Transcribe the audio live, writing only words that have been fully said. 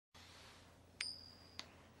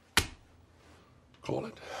Call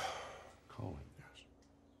it. Call it, yes.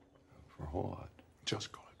 For a whole lot.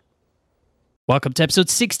 Just call it. Welcome to episode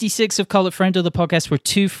 66 of Call It Friendo, the podcast where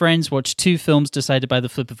two friends watch two films decided by the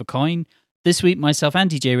flip of a coin. This week, myself,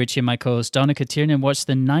 Andy J. Ritchie, and my co-host Donica Tiernan watched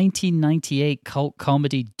the 1998 cult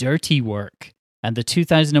comedy Dirty Work and the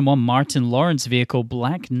 2001 Martin Lawrence vehicle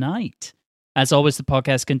Black Knight. As always, the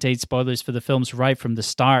podcast contains spoilers for the films right from the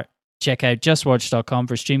start. Check out justwatch.com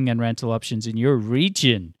for streaming and rental options in your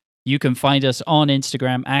region. You can find us on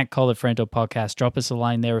Instagram at Call It Friendo Podcast. Drop us a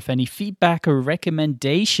line there with any feedback or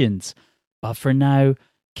recommendations. But for now,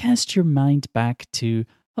 cast your mind back to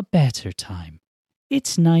a better time.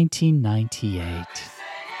 It's 1998.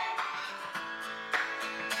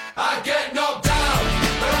 I get knocked down,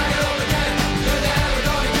 but I get up again. You're never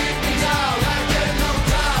gonna keep me down. I get knocked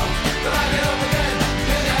down, but I get up again.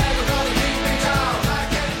 You're never gonna keep me down. I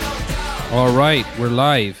get knocked down. All right, we're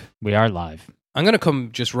live. We are live. I'm going to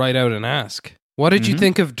come just right out and ask, what did you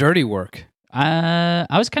think of Dirty Work? I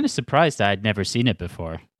was kind of surprised that I'd never seen it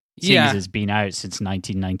before. Seeing as it's been out since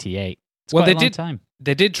 1998. It's Well, quite they a long did- time.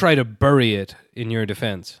 They did try to bury it in your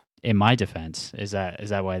defense. In my defense, is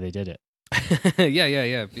that why they did it?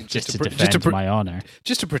 yeah. Just to pr- defend pr- my honor.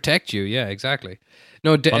 just to protect you. Yeah, exactly.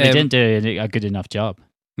 No, Well, they didn't do a good enough job.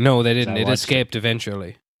 No, they didn't. I It watched escaped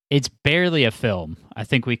eventually. It's barely a film. I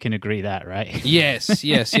think we can agree that, right? Yes.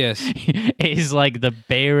 It is like the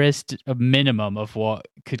barest minimum of what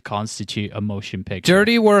could constitute a motion picture.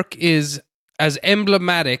 Dirty Work is as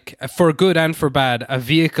emblematic, for good and for bad, a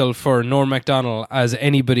vehicle for Norm Macdonald as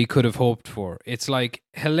anybody could have hoped for. It's like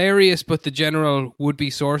hilarious, but the general would-be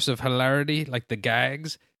source of hilarity, like the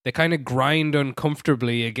gags, they kind of grind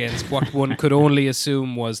uncomfortably against what one could only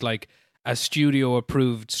assume was like a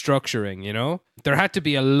studio-approved structuring, you know? There had to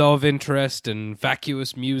be a love interest and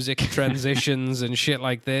vacuous music transitions and shit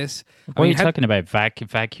like this. What are you talking about?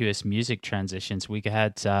 Vacuous music transitions. We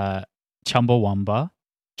had Chumbawamba.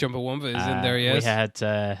 Chumbawamba is in there, yes. We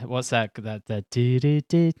had what's that?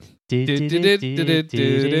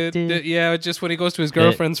 Yeah, just when he goes to his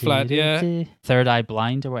girlfriend's flat, yeah. Third Eye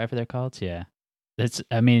Blind or whatever they're called. Yeah, it's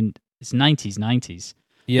 90s.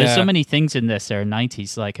 Yeah. There's so many things in this that are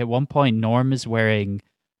 90s. Like at one point, Norm is wearing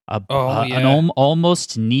an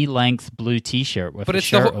almost knee-length blue T-shirt with a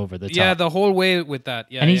shirt over the top. Yeah, the whole way with that.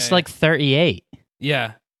 Yeah, and he's like 38.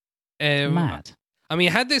 Yeah. Mad. I mean,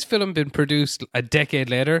 had this film been produced a decade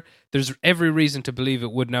later, there's every reason to believe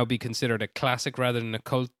it would now be considered a classic rather than a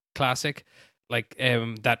cult classic. Like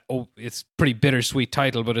it's pretty bittersweet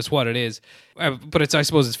title, but it's what it is. But I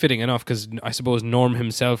suppose it's fitting enough because I suppose Norm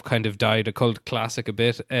himself kind of died a cult classic a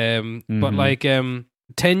bit. But like 10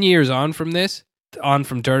 years on from this, on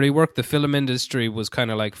from Dirty Work, the film industry was kind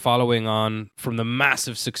of like following on from the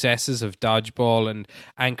massive successes of Dodgeball and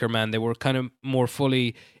Anchorman. They were kind of more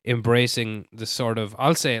fully embracing the sort of,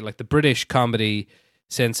 I'll say it, like the British comedy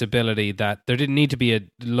sensibility that there didn't need to be a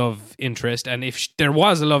love interest, and if there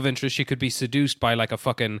was a love interest, she could be seduced by like a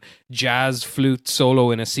fucking jazz flute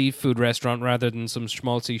solo in a seafood restaurant rather than some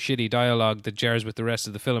schmaltzy shitty dialogue that jars with the rest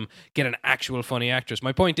of the film. Get an actual funny actress.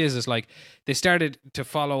 My point is like they started to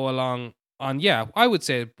follow along on, I would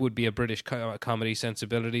say it would be a British comedy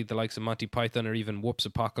sensibility, the likes of Monty Python or even Whoops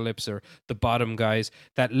Apocalypse or The Bottom Guys,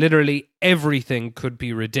 that literally everything could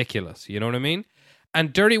be ridiculous. You know what I mean?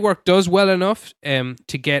 And Dirty Work does well enough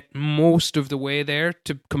to get most of the way there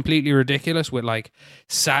to completely ridiculous with like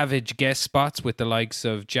savage guest spots with the likes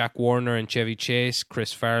of Jack Warner and Chevy Chase,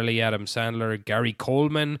 Chris Farley, Adam Sandler, Gary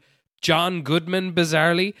Coleman, John Goodman,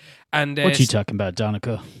 bizarrely. And what you talking about,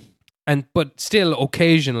 Donica? But still,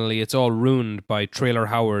 occasionally, it's all ruined by Trailer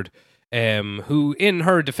Howard, who, in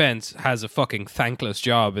her defense, has a fucking thankless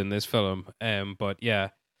job in this film. But yeah.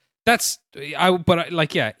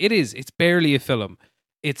 It is. It's barely a film.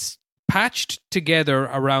 It's patched together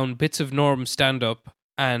around bits of Norm stand-up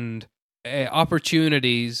and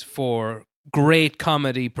opportunities for great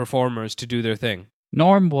comedy performers to do their thing.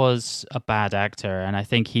 Norm was a bad actor, and I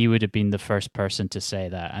think he would have been the first person to say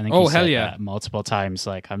that. I think Oh, he hell said yeah. that multiple times.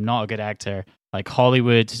 Like, I'm not a good actor. Like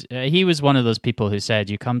Hollywood, he was one of those people who said,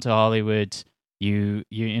 "You come to Hollywood." You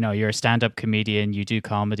know, you're a stand-up comedian, you do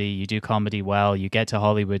comedy well, you get to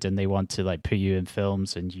Hollywood and they want to like put you in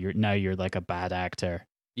films and you're like a bad actor.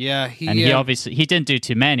 Yeah, he obviously, he didn't do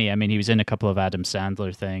too many. I mean, he was in a couple of Adam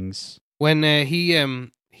Sandler things. When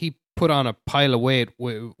he put on a pile of weight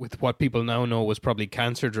with what people now know was probably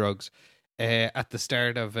cancer drugs at the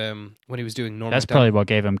start of when he was doing Norm That's Macdonald. probably what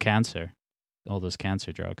gave him cancer. All those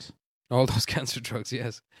cancer drugs. All those cancer drugs,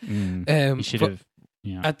 yes. He should have.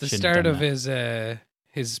 At the start of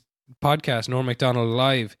his podcast, Norm Macdonald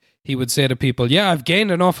Live, he would say to people, "Yeah, I've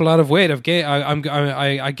gained an awful lot of weight.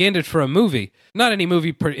 I gained it for a movie, not any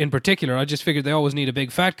movie in particular. I just figured they always need a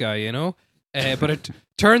big fat guy, you know." But it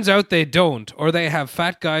turns out they don't, or they have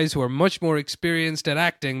fat guys who are much more experienced at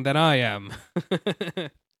acting than I am.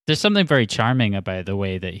 There's something very charming about the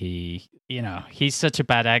way that he, he's such a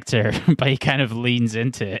bad actor, but he kind of leans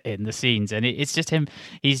into it in the scenes, and it's just him.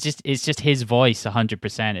 It's just his voice,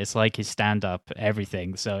 100%. It's like his stand-up,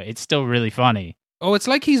 everything. So it's still really funny. Oh, it's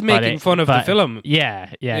like he's making fun of the film.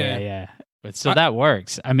 Yeah. But so that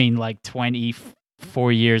works. I mean, like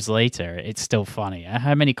 24 years later, it's still funny.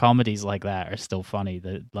 How many comedies like that are still funny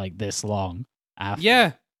that like this long after?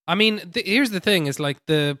 Yeah. I mean, here's the thing: is like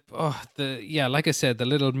like I said, the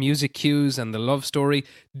little music cues and the love story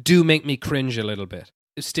do make me cringe a little bit.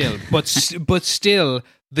 Still, but still,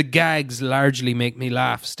 the gags largely make me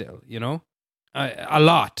laugh. Still, a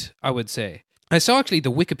lot, I would say. I saw actually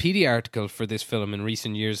the Wikipedia article for this film in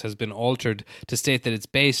recent years has been altered to state that it's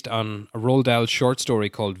based on a Roald Dahl short story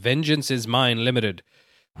called "Vengeance Is Mine Limited,"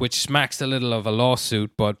 which smacks a little of a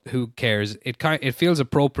lawsuit, but who cares? It feels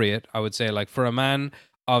appropriate, I would say, like for a man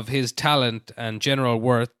of his talent and general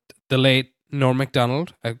worth. The late Norm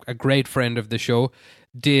Macdonald, a great friend of the show,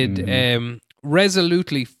 did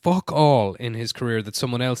resolutely fuck all in his career that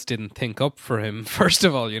someone else didn't think up for him. First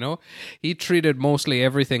of all, he treated mostly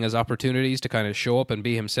everything as opportunities to kind of show up and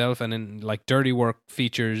be himself, and in like Dirty Work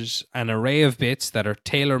features an array of bits that are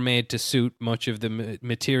tailor-made to suit much of the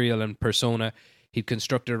material and persona he'd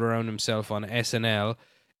constructed around himself on SNL.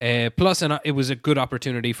 Plus, it was a good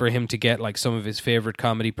opportunity for him to get like some of his favorite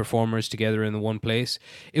comedy performers together in the one place.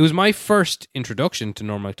 It was my first introduction to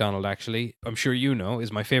Norm Macdonald, actually. I'm sure you know,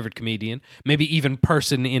 is my favorite comedian, maybe even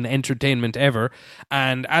person in entertainment ever.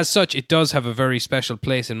 And as such, it does have a very special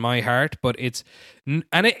place in my heart. But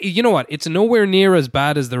you know what? It's nowhere near as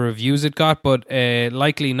bad as the reviews it got, but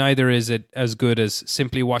likely neither is it as good as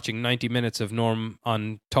simply watching 90 minutes of Norm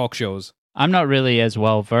on talk shows. I'm not really as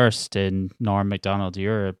well versed in Norm Macdonald.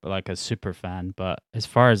 You're like a super fan, but as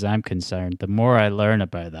far as I'm concerned, the more I learn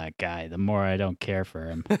about that guy, the more I don't care for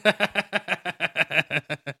him.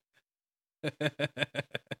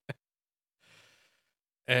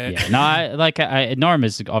 Norm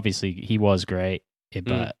is obviously, he was great,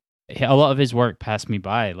 but a lot of his work passed me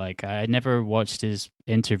by. Like I never watched his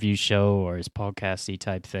interview show or his podcasty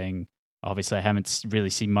type thing. Obviously, I haven't really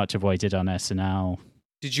seen much of what he did on SNL.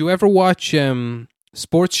 Did you ever watch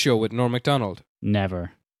Sports Show with Norm Macdonald?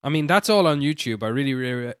 Never. I mean, that's all on YouTube. I really,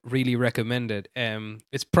 really, really recommend it.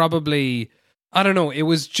 It's probably, I don't know, it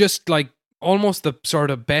was just like almost the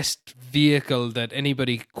sort of best vehicle that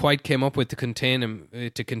anybody quite came up with to contain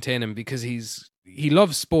him because he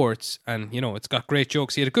loves sports and, it's got great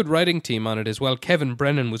jokes. He had a good writing team on it as well. Kevin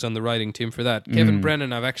Brennan was on the writing team for that. Kevin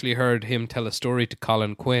Brennan, I've actually heard him tell a story to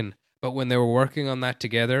Colin Quinn. But when they were working on that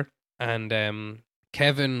together and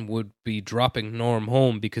Kevin would be dropping Norm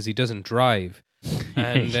home because he doesn't drive.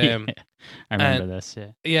 And I remember this,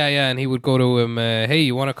 yeah, and he would go to him, hey,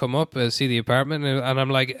 you want to come up see the apartment? And I'm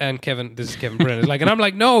like, and Kevin, this is Kevin Brennan, like, and I'm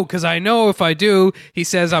like, no, because I know if I do, he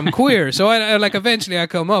says I'm queer. So I like, eventually I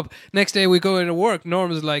come up. Next day we go into work.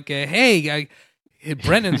 Norm's like, hey,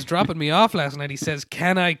 Brennan's dropping me off last night. He says,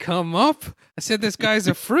 can I come up? I said, this guy's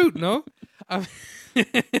a fruit, no?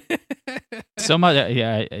 So much,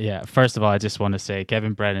 yeah. First of all, I just want to say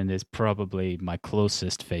Kevin Brennan is probably my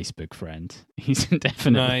closest Facebook friend. He's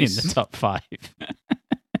definitely in the top 5.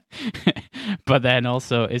 But then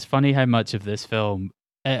also, it's funny how much of this film,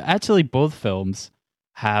 actually, both films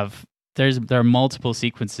have. There are multiple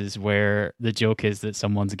sequences where the joke is that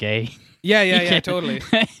someone's gay. Yeah, totally.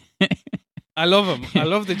 I love them. I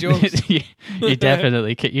love the jokes. you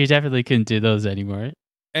definitely couldn't do those anymore.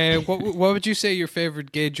 What would you say your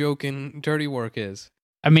favorite gay joke in Dirty Work is?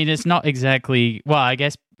 I mean, it's not exactly. Well, I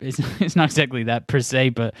guess it's not exactly that per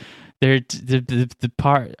se, but the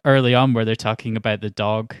part early on where they're talking about the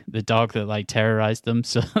dog that like terrorized them.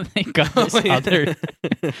 So they got this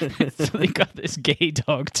so they got this gay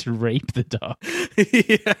dog to rape the dog.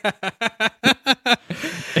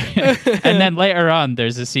 And then later on,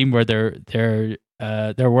 there's a scene where they're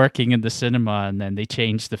working in the cinema, and then they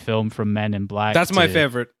change the film from Men in Black. That's my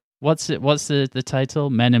favorite. What's the title?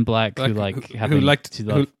 Men in Black who like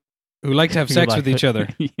to have sex with each other.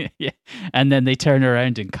 Yeah. And then they turn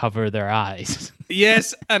around and cover their eyes.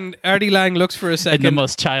 Yes, and Artie Lang looks for a second. In the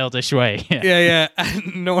most childish way. Yeah.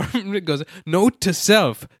 And Norm goes, note to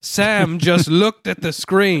self, Sam just looked at the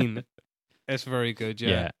screen. It's very good, yeah.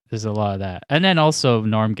 Yeah, there's a lot of that. And then also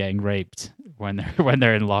Norm getting raped when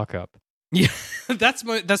they're in lockup. Yeah, that's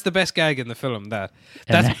the best gag in the film. And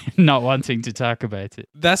That's not wanting to talk about it.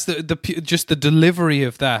 that's just the delivery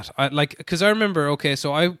of that. I like because I remember. Okay,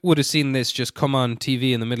 so I would have seen this just come on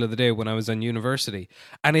TV in the middle of the day when I was in university,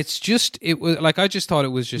 and it was like I just thought it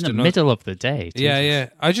was just In the another. middle of the day. Yeah, Jesus. yeah.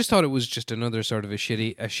 I just thought it was just another sort of a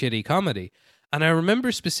shitty comedy. And I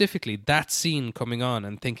remember specifically that scene coming on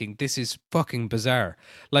and thinking, this is fucking bizarre.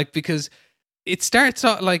 Like, because it starts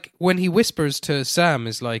out like when he whispers to Sam,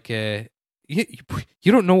 is like, you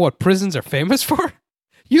don't know what prisons are famous for?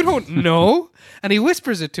 You don't know? And he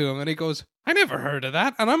whispers it to him and he goes, I never heard of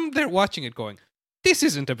that. And I'm there watching it going, this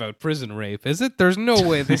isn't about prison rape, is it? There's no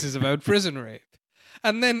way this is about prison rape.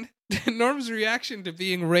 And then Norm's reaction to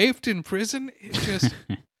being raped in prison is just,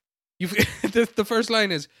 the first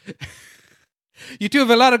line is, you two have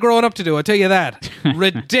a lot of growing up to do, I'll tell you that.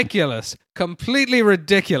 Ridiculous. Completely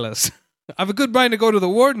ridiculous. I have a good mind to go to the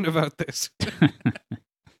warden about this.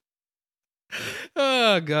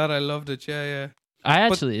 Oh, God, I loved it. Yeah, yeah. I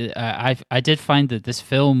actually, I did find that this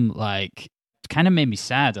film like kind of made me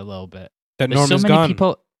sad a little bit. That There's Norm so is many gone.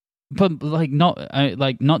 people, but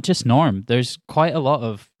not just Norm. There's quite a lot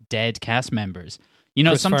of dead cast members. You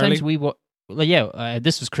know, Chris sometimes Farley?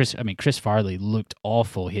 this was Chris. I mean, Chris Farley looked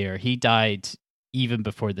awful here. He died even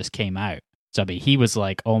before this came out. So I mean, he was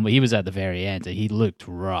like, he was at the very end, and he looked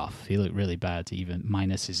rough. He looked really bad, even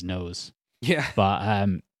minus his nose. Yeah. But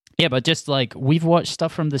yeah, but just like we've watched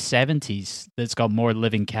stuff from the 70s that's got more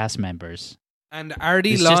living cast members. And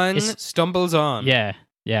Artie It's just- Lang it's- stumbles on. Yeah,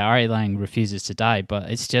 Ari Lang refuses to die, but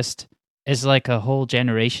it's like a whole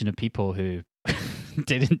generation of people who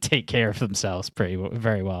didn't take care of themselves very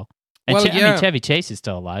well. And Well, I yeah. mean, Chevy Chase is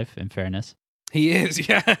still alive, in fairness. He is,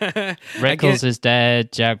 yeah. Rickles is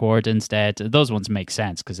dead. Jack Warden's dead. Those ones make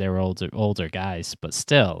sense because they were older guys, but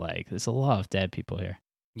still, like, there's a lot of dead people here.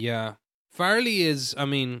 Yeah. Farley is, I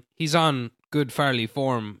mean, he's on good Farley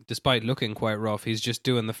form despite looking quite rough. He's just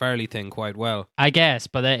doing the Farley thing quite well. I guess,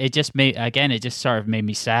 but it just sort of made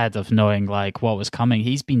me sad of knowing like what was coming.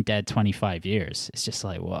 He's been dead 25 years. It's just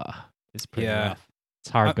like, wow, it's pretty Yeah. rough.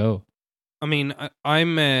 It's hard go. I mean,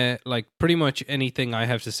 I'm like pretty much anything I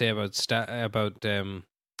have to say about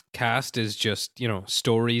cast is just, you know,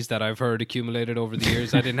 stories that I've heard accumulated over the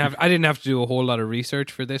years. I didn't have to do a whole lot of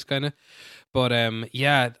research for this kind of, but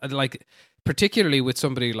yeah, like particularly with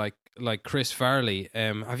somebody like Chris Farley.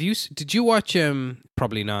 Did you watch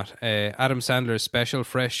probably not Adam Sandler's special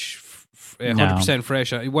Fresh, 100%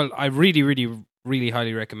 Fresh? Well, I really, really, really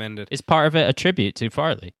highly recommend it. Is part of it a tribute to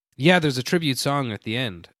Farley? Yeah, there's a tribute song at the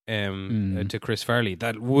end to Chris Farley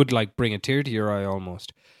that would like bring a tear to your eye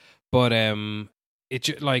almost. But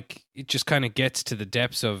it just kind of gets to the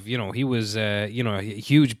depths of, you know, he was a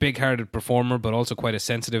huge big-hearted performer, but also quite a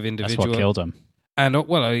sensitive individual. That's what killed him. And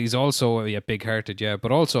he's also big-hearted, yeah.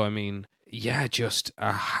 But also, I mean, yeah, just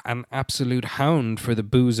an absolute hound for the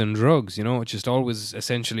booze and drugs. You know, just always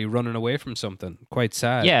essentially running away from something. Quite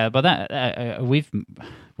sad. Yeah, but that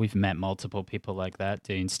we've met multiple people like that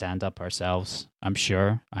doing stand-up ourselves. I'm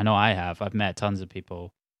sure. I know I have. I've met tons of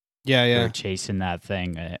people. yeah, Who yeah. are chasing that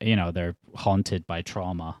thing. You know, they're haunted by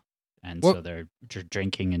trauma, and Well- so they're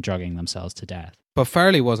drinking and drugging themselves to death. But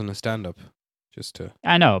Farley wasn't a stand-up. Just to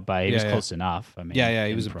I know, but he was Yeah. close enough. I mean, yeah,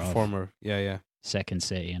 he was a improv, performer. Yeah. Second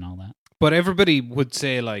City, and all that. But everybody would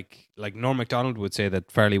say, like Norm Macdonald would say that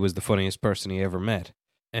Farley was the funniest person he ever met.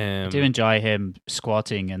 I do enjoy him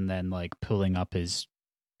squatting and then like pulling up his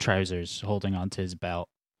trousers, holding onto his belt.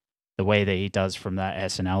 The way that he does from that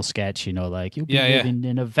SNL sketch, you know, like you'll be Yeah, yeah. living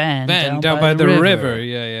in a van down by the river.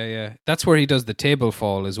 Yeah. That's where he does the table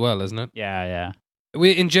fall as well, isn't it? Yeah.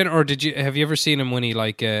 In general, or have you ever seen him when he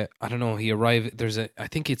like I don't know, he arrived? I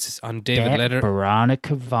think it's on David That Letter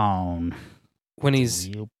Veronica Vaughn, when a he's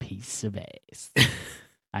real piece of ass.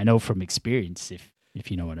 I know from experience, if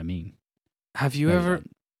you know what I mean. Have you Very ever? well.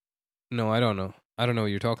 No, I don't know. I don't know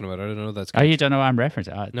what you're talking about. I don't know that's. Oh, you don't know what I'm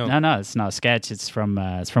referencing? No. No, it's not a sketch. It's from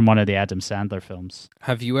one of the Adam Sandler films.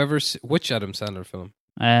 Have you ever which Adam Sandler film?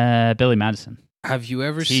 Billy Madison. Have you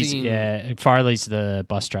ever He's seen? Farley's the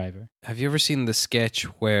bus driver. Have you ever seen the sketch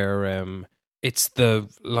where it's the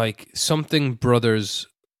like something brothers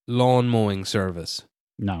lawn mowing service,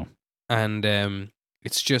 No. and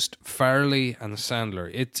it's just Farley and Sandler.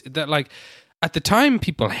 It's that like at the time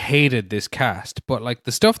people hated this cast, but like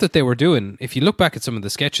the stuff that they were doing, if you look back at some of the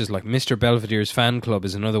sketches, like Mr. Belvedere's Fan Club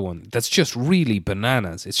is another one that's just really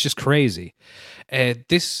bananas. It's just crazy.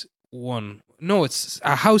 This one. No, it's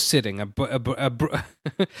a house sitting.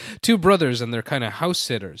 Two brothers, and they're kind of house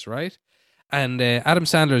sitters, right? And Adam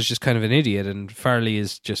Sandler is just kind of an idiot, and Farley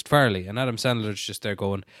is just Farley. And Adam Sandler's just there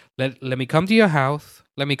going, let me come to your house.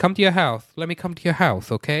 Let me come to your house. Let me come to your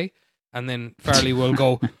house, okay? And then Farley will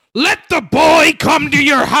go, "Let the boy come to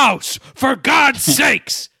your house, for God's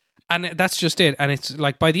sakes!" And that's just it. And it's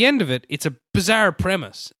like, by the end of it, it's a bizarre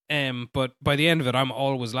premise. But by the end of it, I'm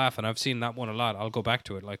always laughing. I've seen that one a lot. I'll go back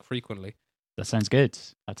to it like frequently. That sounds good.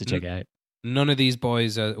 I have to check it out. None of these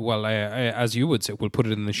boys, as you would say, we'll put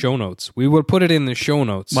it in the show notes. We will put it in the show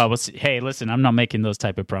notes. Well, we'll see. Hey, listen, I'm not making those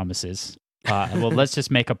type of promises. Well, let's just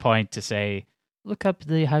make a point to say, look up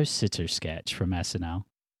the house sitter sketch from SNL.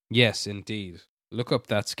 Yes, indeed. Look up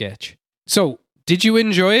that sketch. So, did you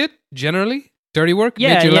enjoy it generally? Dirty Work?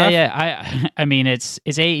 Yeah, Made you laugh? yeah. I mean, it's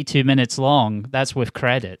 82 minutes long. That's with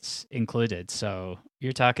credits included. So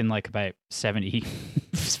you're talking like about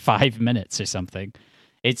 75 minutes or something.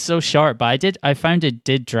 It's so short, but I found it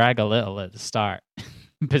did drag a little at the start,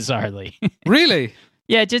 bizarrely. Really?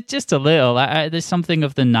 Yeah, just a little. There's something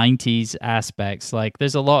of the 90s aspects. Like,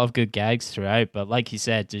 there's a lot of good gags throughout, but like you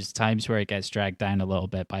said, there's times where it gets dragged down a little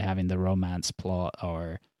bit by having the romance plot.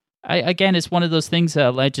 Or, again, it's one of those things that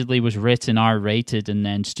allegedly was written R-rated and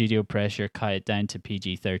then studio pressure cut it down to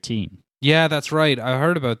PG-13. Yeah, that's right. I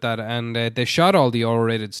heard about that, and they shot all the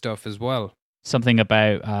R-rated stuff as well. Something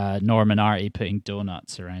about Norm and Artie putting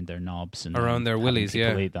donuts around their knobs and Around their having willies,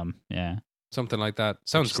 people yeah. eat them. Yeah. Something like that.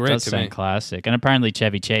 Sounds Which great does to sound me. classic. And apparently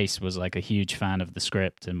Chevy Chase was like a huge fan of the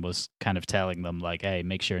script and was kind of telling them like, hey,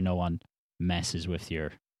 make sure no one messes with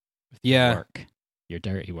your Yeah. work, your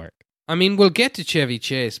dirty work. I mean, we'll get to Chevy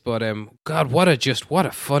Chase, but God, what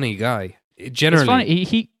a funny guy. Generally, It's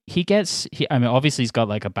funny. I mean, obviously he's got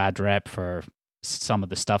like a bad rep for some of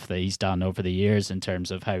the stuff that he's done over the years in terms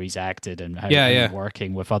of how he's acted and how he's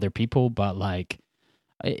working with other people, but like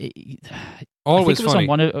always I think it was funny.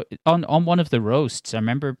 on one of the roasts. I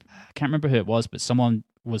can't remember who it was, but someone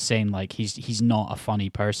was saying like he's not a funny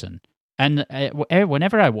person. And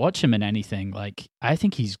whenever I watch him in anything, like I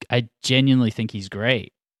genuinely think he's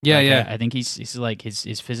great. Yeah, Like, yeah. I think he's like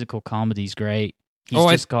his physical comedy's great. He's Oh,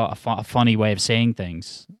 just got a funny way of saying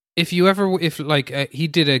things. He was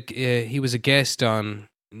a guest on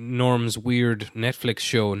Norm's weird Netflix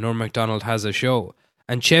show, Norm Macdonald Has a Show.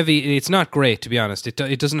 And Chevy, it's not great, to be honest. It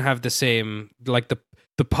doesn't have the same, like the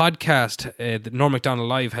podcast, Norm Macdonald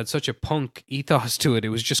Live had such a punk ethos to it. It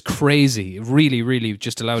was just crazy. It really, really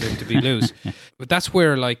just allowed him to be loose. But that's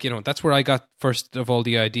where, that's where I got, first of all,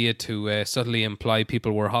 the idea to subtly imply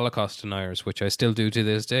people were Holocaust deniers, which I still do to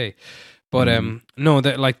this day. But no,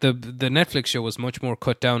 the Netflix show was much more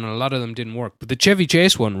cut down, and a lot of them didn't work. But the Chevy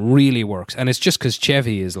Chase one really works, and it's just because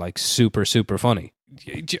Chevy is like super, super funny.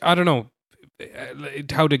 I don't know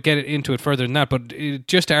how to get into it further than that, but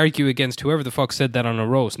just to argue against whoever the fuck said that on a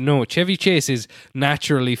roast. No, Chevy Chase is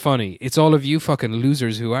naturally funny. It's all of you fucking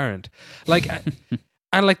losers who aren't. Like,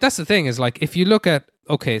 and like that's the thing is like if you look at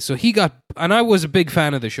so he got, and I was a big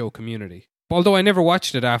fan of the show Community, although I never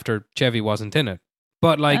watched it after Chevy wasn't in it.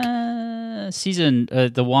 But like. There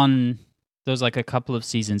was like a couple of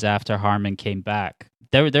seasons after Harmon came back.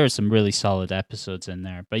 There were some really solid episodes in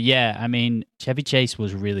there. But yeah, I mean, Chevy Chase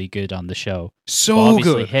was really good on the show. So Well,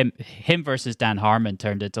 obviously, good. him versus Dan Harmon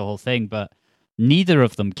turned into a whole thing, but neither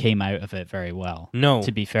of them came out of it very well. No.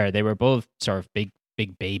 To be fair, they were both sort of big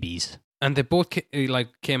babies. And they both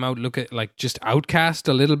came out just outcast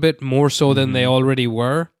a little bit more so than they already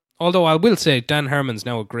were. Although I will say Dan Harmon's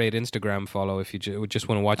now a great Instagram follow if you just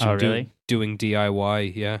want to watch him doing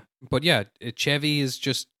DIY, yeah. But yeah, Chevy is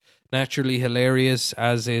just naturally hilarious,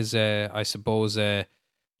 as is, I suppose,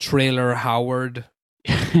 Trailer Howard.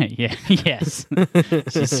 Yeah, yes.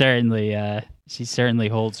 she certainly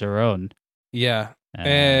holds her own. Yeah.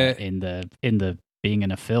 In the being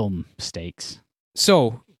in a film stakes.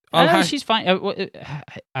 So she's fine.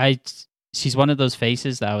 She's one of those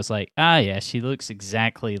faces that I was like, yeah, she looks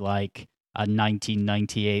exactly like a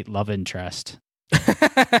 1998 love interest.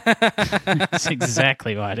 That's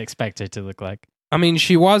exactly what I'd expect her to look like. I mean,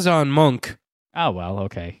 she was on Monk. Oh well,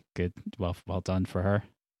 okay, good. Well done for her.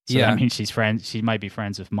 So Yeah. that means she might be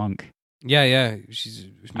friends with Monk. Yeah.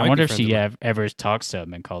 I wonder if she ever talks to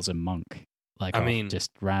him and calls him Monk. Like, I mean,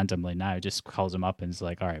 just randomly now, just calls him up and is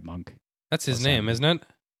like, all right, Monk. that's his name, isn't it?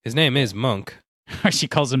 His name is Monk. Or she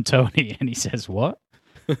calls him Tony and he says, what?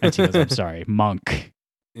 And she goes, I'm sorry, Monk.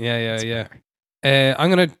 Yeah.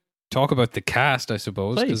 I'm going to talk about the cast, I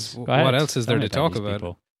suppose. Please, Because go ahead. what else is there Tell me to talk these about?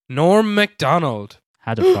 people. Norm Macdonald.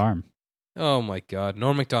 Had a farm. Oh my God.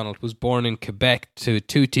 Norm Macdonald was born in Quebec to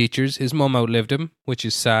two teachers. His mum outlived him, which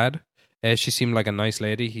is sad. She seemed like a nice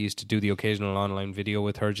lady. He used to do the occasional online video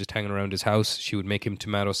with her just hanging around his house. She would make him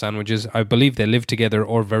tomato sandwiches. I believe they lived together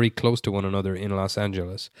or very close to one another in Los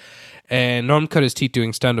Angeles. Norm cut his teeth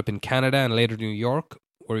doing stand-up in Canada and later New York,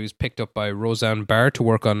 where he was picked up by Roseanne Barr to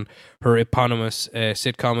work on her eponymous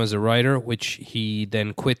sitcom as a writer, which he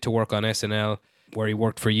then quit to work on SNL, where he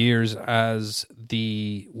worked for years as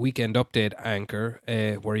the Weekend Update anchor,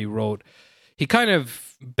 where he wrote. He kind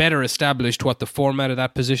of better established what the format of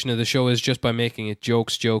that position of the show is just by making it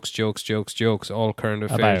jokes, all current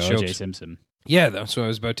affairs About jokes. O.J. Simpson. Yeah, that's what I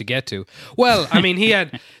was about to get to. Well, I mean, he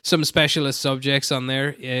had some specialist subjects on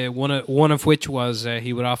there. One of which was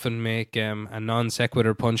he would often make a non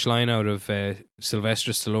sequitur punchline out of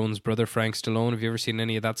Sylvester Stallone's brother Frank Stallone. Have you ever seen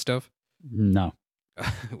any of that stuff? No.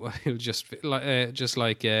 Well, it was just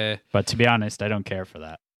like. But to be honest, I don't care for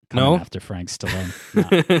that. No? After Frank Stallone.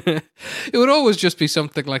 No. It would always just be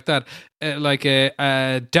something like that. Like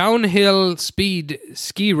a downhill speed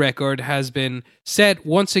ski record has been set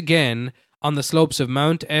once again on the slopes of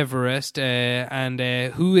Mount Everest. And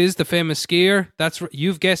who is the famous skier?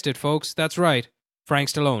 You've guessed it, folks. That's right. Frank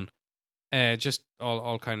Stallone. Just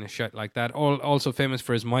all kind of shit like that. Also famous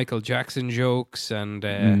for his Michael Jackson jokes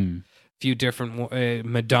and few different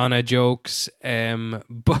Madonna jokes.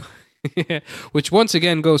 But which once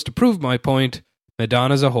again goes to prove my point.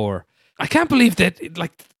 Madonna's a whore. I can't believe that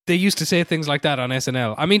like they used to say things like that on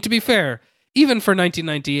SNL. I mean, to be fair, even for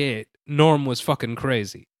 1998, Norm was fucking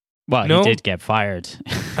crazy. Well, No? he did get fired.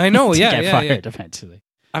 I know, He yeah, get yeah, fired yeah. eventually.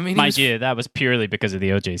 I mean, he Mind was you, that was purely because of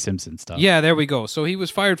the O.J. Simpson stuff. Yeah, there we go. So he was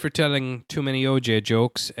fired for telling too many OJ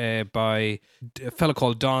jokes by a fellow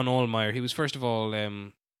called Don Allmeyer. He was, first of all,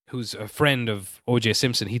 who's a friend of O.J.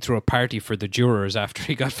 Simpson. He threw a party for the jurors after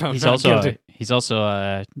he got found He's not also guilty. he's also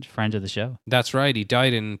a friend of the show. That's right. He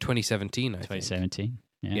died in 2017, I think. 2017.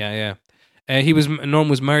 Yeah. Norm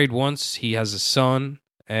was married once. He has a son.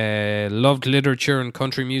 Loved literature and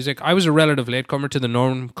country music. I was a relative latecomer to the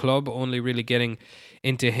Norm Club, only really getting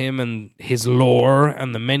into him and his lore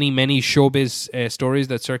and the many showbiz stories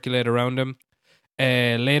that circulate around him.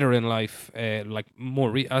 Later in life,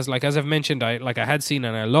 as I've mentioned, I had seen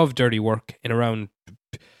and I loved Dirty Work in around,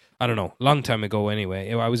 I don't know, long time ago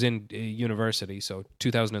anyway. I was in university, so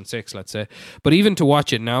 2006, let's say. But even to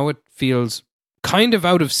watch it now, it feels kind of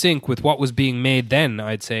out of sync with what was being made then,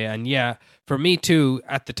 I'd say. And yeah, for me too,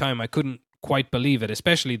 at the time, I couldn't quite believe it,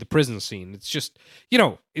 especially the prison scene. It's just,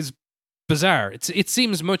 it's bizarre. It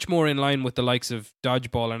seems much more in line with the likes of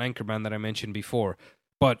Dodgeball and Anchorman that I mentioned before,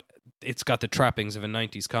 but it's got the trappings of a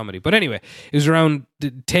 90s comedy. But anyway, it was around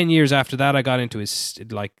 10 years after that I got into his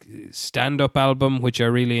stand-up album, which I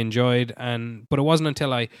really enjoyed. But it wasn't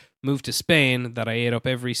until I moved to Spain that I ate up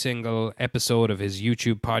every single episode of his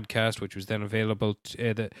YouTube podcast, which was then available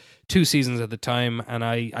the 2 seasons at the time. And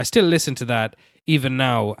I still listen to that even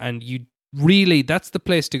now. And that's the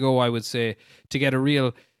place to go, I would say, to get a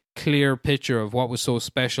real clear picture of what was so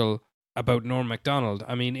special about Norm Macdonald.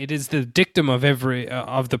 I mean, it is the dictum of every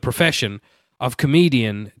of the profession of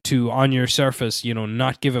comedian to, on your surface,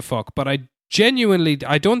 not give a fuck. But I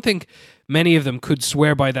don't think many of them could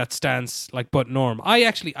swear by that stance but Norm.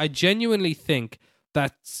 I genuinely think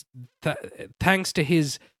that thanks to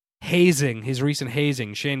his recent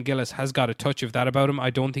hazing, Shane Gillis has got a touch of that about him. I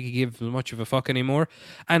don't think he gives much of a fuck anymore.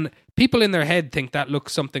 And people in their head think that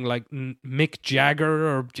looks something like Mick Jagger,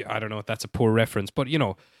 or I don't know if that's a poor reference, but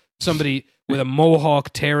somebody with a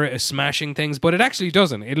mohawk smashing things, but it actually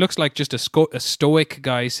doesn't. It looks like just a stoic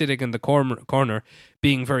guy sitting in the corner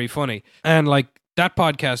being very funny. And that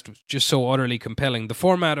podcast was just so utterly compelling. The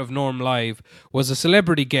format of Norm Live was a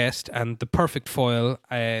celebrity guest and the perfect foil,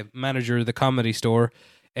 manager of the Comedy Store,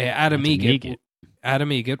 Adam Egan.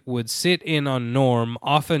 Adam Egan would sit in on Norm,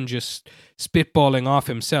 often just spitballing off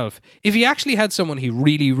himself. If he actually had someone he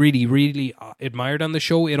really, really, really admired on the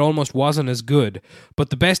show, it almost wasn't as good.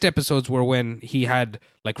 But the best episodes were when he had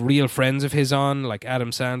real friends of his on, like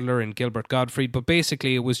Adam Sandler and Gilbert Gottfried. But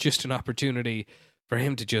basically, it was just an opportunity for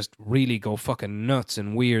him to just really go fucking nuts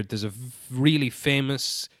and weird. There's a really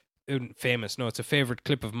it's a favorite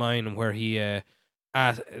clip of mine where he...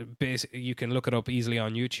 you can look it up easily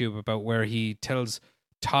on YouTube, about where he tells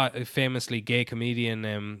famously gay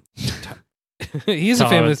comedian he's a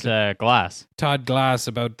famous Glass. Todd Glass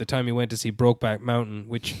about the time he went to see Brokeback Mountain,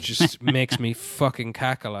 which just makes me fucking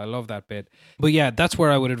cackle. I love that bit. But yeah, that's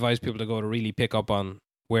where I would advise people to go to really pick up on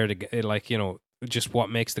where to just what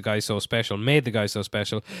makes the guy so special, made the guy so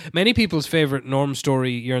special. Many people's favorite Norm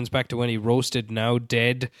story yearns back to when he roasted now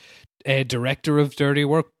dead director of Dirty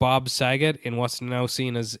Work, Bob Saget, in what's now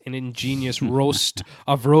seen as an ingenious roast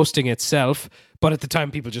of roasting itself. But at the time,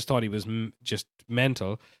 people just thought he was just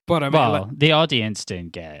mental. But I mean, the audience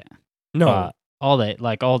didn't get it. No, but all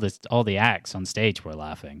the acts on stage were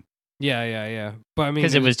laughing. Yeah. But I mean,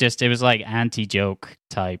 because it was like anti-joke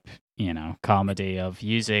type, comedy of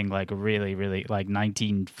using like really, really like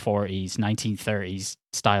 1940s, 1930s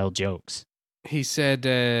style jokes. He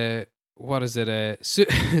said, what is it?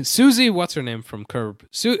 Susie, what's her name from Curb?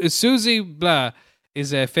 Susie blah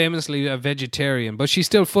is famously a vegetarian, but she's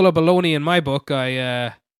still full of baloney in my book.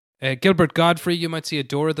 Gilbert Godfrey, you might see a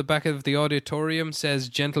door at the back of the auditorium, says,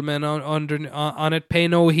 "Gentlemen on it, pay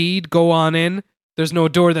no heed, go on in." There's no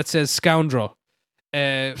door that says scoundrel.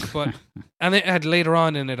 But and it had later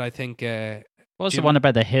on in it, I think. What was the one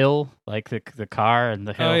about the hill, like the car and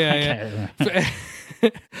the hill? Oh yeah.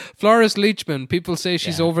 Floris Leachman. People say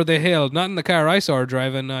she's over the hill. Not in the car I saw her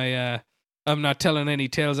driving. I'm not telling any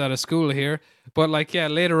tales out of school here, but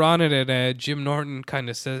later on in it, Jim Norton kind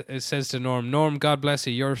of says to Norm, "God bless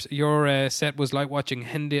you. Your set was like watching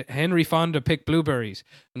Henry Fonda pick blueberries."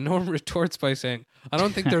 And Norm retorts by saying, "I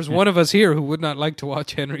don't think there's one of us here who would not like to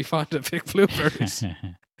watch Henry Fonda pick blueberries."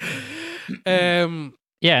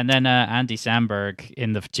 Yeah, and then Andy Samberg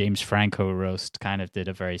in the James Franco roast kind of did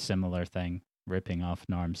a very similar thing, ripping off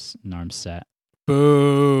Norm's set.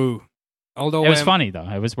 Boo! Although it was funny though,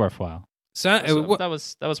 it was worthwhile. That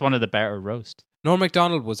was one of the better roast. Norm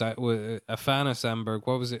Macdonald was a fan of Samberg.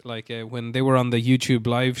 What was it like when they were on the YouTube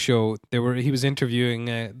live show? He was interviewing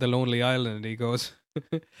the Lonely Island, and he goes,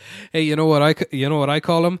 "Hey, you know what I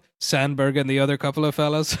call him? Sandberg and the other couple of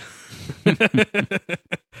fellas."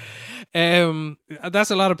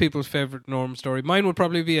 That's a lot of people's favorite Norm story. Mine would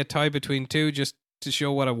probably be a tie between two, just to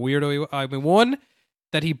show what a weirdo he was. I mean, one,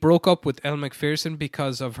 that he broke up with Elle Macpherson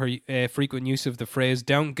because of her frequent use of the phrase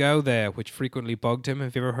 "don't go there," which frequently bugged him.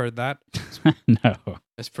 Have you ever heard that? No.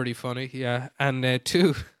 That's pretty funny, yeah. And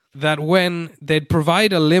two, that when they'd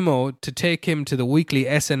provide a limo to take him to the weekly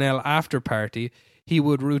SNL after party, he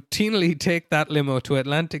would routinely take that limo to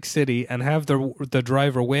Atlantic City and have the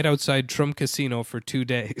driver wait outside Trump Casino for 2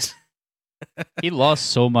 days. He lost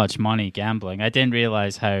so much money gambling. I didn't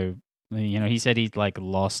realize how, he said he'd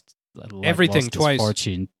lost everything lost his twice.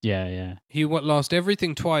 Fortune. Yeah. He lost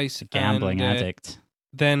everything twice. Gambling addict.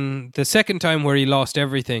 Then the second time where he lost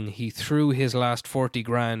everything, he threw his last 40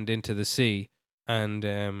 grand into the sea. And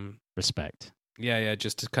respect. Yeah,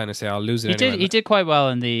 just to kind of say I'll lose it. He did quite well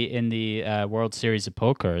in the World Series of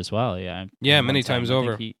Poker as well. Yeah. Many times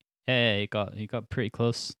over. He got pretty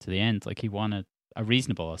close to the end. Like he won a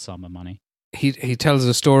reasonable sum of money. He tells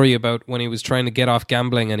a story about when he was trying to get off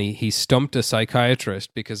gambling, and he stumped a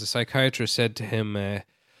psychiatrist because the psychiatrist said to him,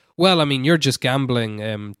 "Well, I mean, you're just gambling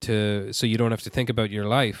so you don't have to think about your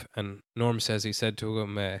life." And Norm says he said to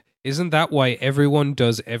him, "Isn't that why everyone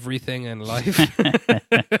does everything in life?"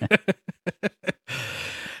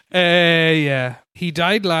 Yeah. He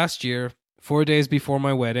died last year, 4 days before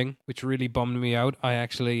my wedding, which really bummed me out. I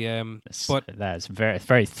actually, but that's very,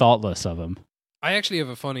 very thoughtless of him. I actually have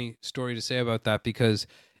a funny story to say about that because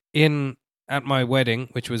at my wedding,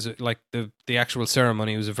 which was like the actual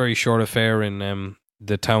ceremony, it was a very short affair in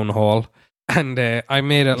the town hall, and I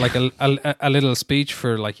made a little speech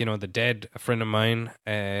for the dead, a friend of mine,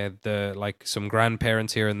 some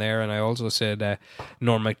grandparents here and there, and I also said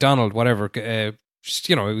Norm Macdonald, whatever, it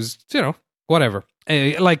was whatever,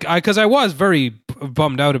 because I was very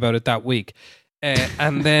bummed out about it that week.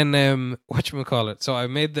 And then whatchamacallit? So I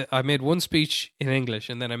made one speech in English,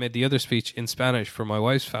 and then I made the other speech in Spanish for my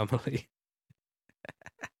wife's family.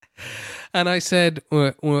 And I said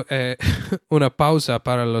una pausa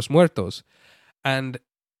para los muertos, and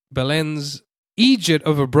Belen's Egypt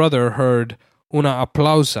of a brother heard una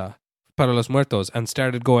aplausa para los muertos and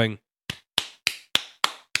started going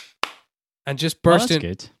and just burst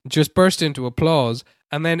into applause.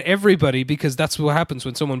 And then everybody, because that's what happens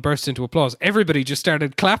when someone bursts into applause, everybody just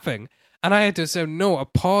started clapping. And I had to say, no, a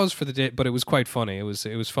pause for the day, but it was quite funny. It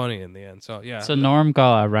was funny in the end. So, yeah. So Norm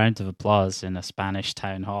got a round of applause in a Spanish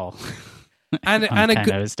town hall. and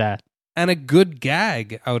a good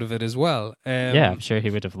gag out of it as well. I'm sure he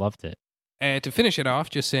would have loved it. To finish it off,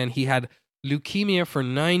 just saying he had leukemia for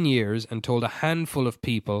 9 years and told a handful of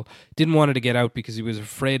people, didn't want it to get out because he was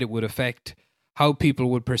afraid it would affect how people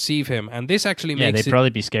would perceive him. And this actually makes they'd probably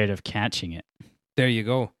be scared of catching it. There you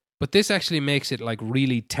go. But this actually makes it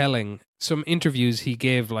really telling. Some interviews he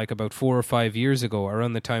gave about 4 or 5 years ago,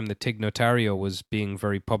 around the time that Tig Notaro was being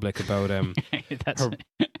very public about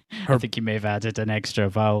I think you may have added an extra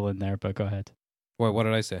vowel in there, but go ahead. What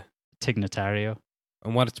did I say? Tig Notaro.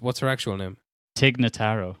 And what's her actual name? Tig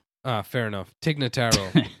Notaro. Ah, fair enough. Tig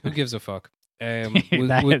Notaro. Who gives a fuck?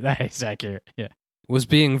 That is accurate, yeah. Was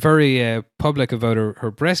being very public about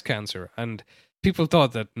her breast cancer, and people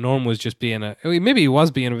thought that Norm was just being maybe he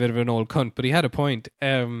was being a bit of an old cunt, but he had a point.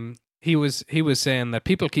 He was saying that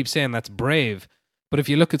people keep saying that's brave, But if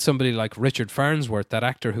you look at somebody like Richard Farnsworth, that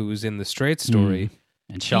actor who was in The Straight Story,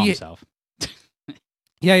 And shot He- himself.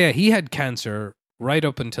 yeah, he had cancer right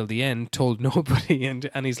up until the end, told nobody, and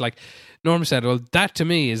he's like, Norm said, well, that to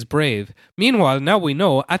me is brave. Meanwhile, now we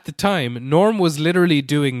know, at the time, Norm was literally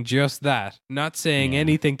doing just that, not saying Yeah.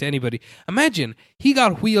 anything to anybody. Imagine, he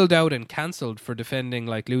got wheeled out and cancelled for defending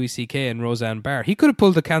like Louis C.K. and Roseanne Barr. He could have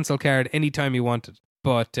pulled the cancel card anytime he wanted,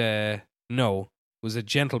 but no, was a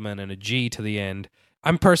gentleman and a G to the end.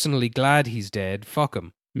 I'm personally glad he's dead. Fuck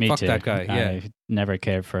him. Me Fuck too. that guy, yeah. I never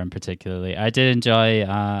cared for him particularly. I did enjoy.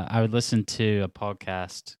 I would listen to a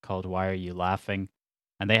podcast called "Why Are You Laughing,"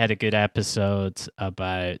 and they had a good episode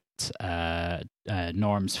about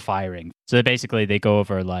Norm's firing. So basically, they go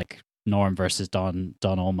over like Norm versus Don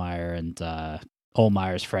Ohlmeyer and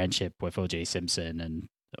Ohlmeyer's friendship with O.J. Simpson, and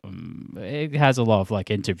it has a lot of like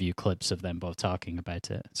interview clips of them both talking about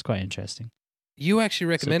it. It's quite interesting. You actually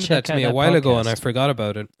recommended check that to me out a that while ago, and I podcast. forgot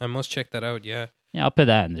about it. I must check that out, yeah. Yeah, I'll put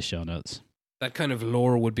that in the show notes. That kind of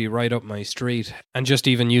lore would be right up my street. And just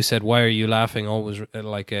even you said, why are you laughing? Always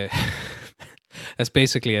like a... That's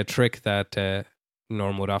basically a trick that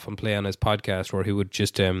Norm would often play on his podcast, where he would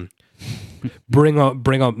just bring up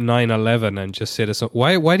 9/11 and just say to some,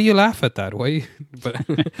 why do you laugh at that? Why?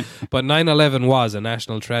 But 9/11 was a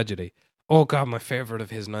national tragedy. Oh God, my favorite of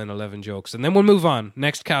his 9/11 jokes. And then we'll move on.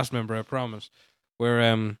 Next cast member, I promise.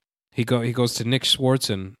 Where he goes to Nick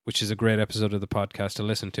Swartzen, which is a great episode of the podcast to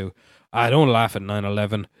listen to. I don't laugh at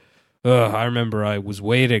 9/11. I remember I was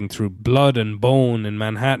wading through blood and bone in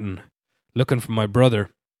Manhattan, looking for my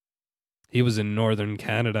brother. He was in northern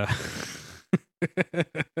Canada.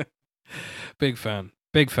 Big fan.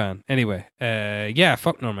 Anyway, yeah,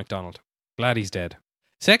 fuck Norm Macdonald. Glad he's dead.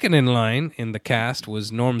 Second in line in the cast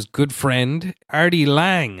was Norm's good friend, Artie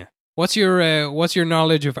Lang. What's your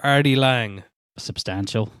knowledge of Artie Lang?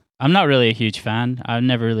 Substantial. I'm not really a huge fan. I've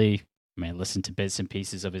never really, listened to bits and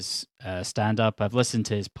pieces of his stand-up. I've listened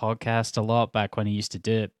to his podcast a lot back when he used to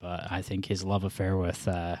do it, but I think his love affair with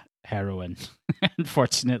heroin,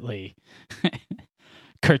 unfortunately,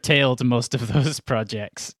 curtailed most of those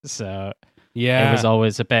projects. So Yeah, it was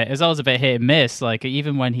always a bit hit and miss. Like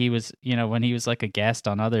even when he was, when he was like a guest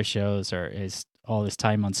on other shows or all his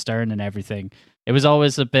time on Stern and everything, it was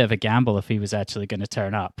always a bit of a gamble if he was actually going to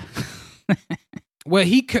turn up. Well,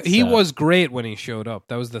 he So- was great when he showed up.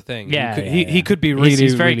 That was the thing. Yeah, he could be really,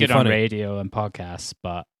 he's very really good funny. on radio and podcasts,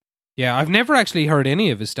 but Yeah, I've never actually heard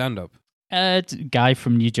any of his stand-up. it's a guy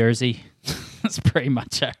from New Jersey. That's pretty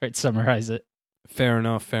much how I'd summarize it. Fair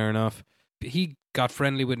enough. He got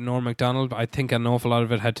friendly with Norm Macdonald. I think an awful lot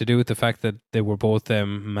of it had to do with the fact that they were both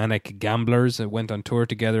manic gamblers and went on tour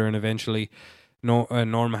together, and eventually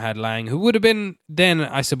Norm had Lang, who would have been then,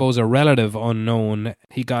 I suppose, a relative unknown.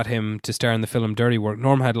 He got him to star in the film Dirty Work.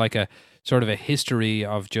 Norm had like a sort of a history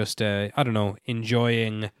of just,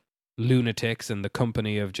 enjoying lunatics and the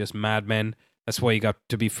company of just madmen. That's why he got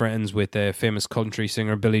to be friends with famous country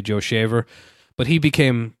singer Billy Joe Shaver. But he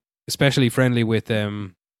became especially friendly with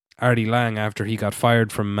Artie Lang after he got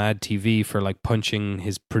fired from Mad TV for like punching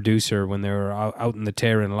his producer when they were out in the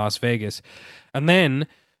tear in Las Vegas. And then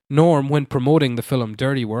Norm, when promoting the film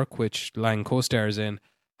Dirty Work, which Lang co-stars in,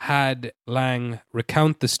 had Lang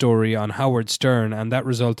recount the story on Howard Stern, and that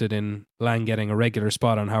resulted in Lang getting a regular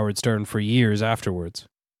spot on Howard Stern for years afterwards.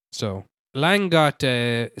 So Lang got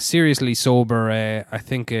seriously sober, I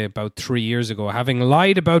think, about 3 years ago, having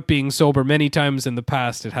lied about being sober many times in the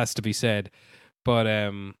past, it has to be said.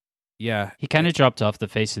 But yeah. He kind of dropped off the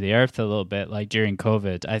face of the earth a little bit, like during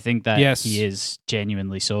COVID. I think that Yes. he is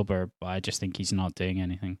genuinely sober, but I just think he's not doing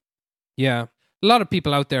anything. Yeah. A lot of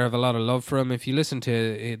people out there have a lot of love for him. If you listen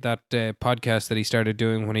to that podcast that he started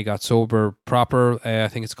doing when he got sober proper, I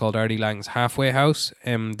think it's called Artie Lang's Halfway House.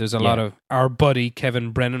 There's a lot of our buddy Kevin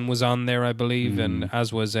Brennan was on there, I believe, and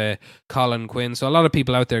as was Colin Quinn. So a lot of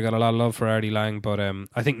people out there got a lot of love for Artie Lang. But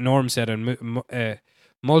I think Norm said in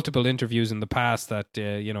multiple interviews in the past that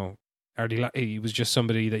Artie Lang, he was just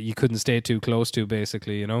somebody that you couldn't stay too close to,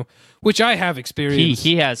 basically, which I have experienced.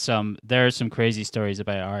 He has there are some crazy stories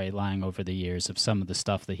about Ari Lang over the years of some of the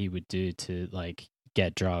stuff that he would do to like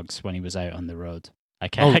get drugs when he was out on the road. I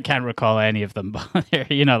can't recall any of them, but they're,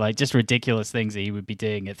 like just ridiculous things that he would be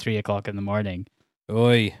doing at 3:00 in the morning.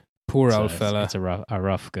 Oi, poor So old fella. It's a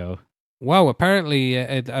rough go. Wow, apparently,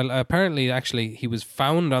 actually, he was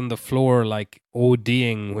found on the floor like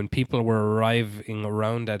ODing when people were arriving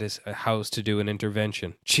around at his house to do an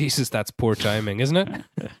intervention. Jesus, that's poor timing, isn't it?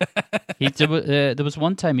 There was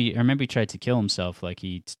one time I remember he tried to kill himself, like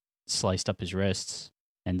he sliced up his wrists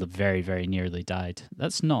and very, very nearly died.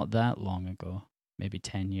 That's not that long ago, maybe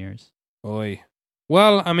 10 years. Oi.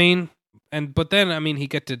 Well, I mean, But then I mean he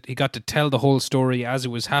got to tell the whole story as it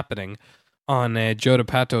was happening on Joe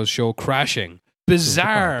DiPato's show Crashing.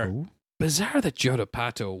 Bizarre that Joe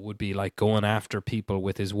DiPato would be like going after people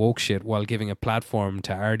with his woke shit while giving a platform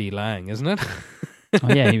to Artie Lang, isn't it?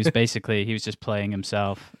 Oh yeah, he was just playing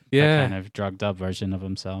himself. Yeah. A kind of drugged up version of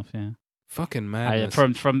himself. Yeah. Fucking madness.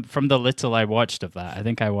 From the little I watched of that, I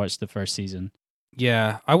think I watched the first season.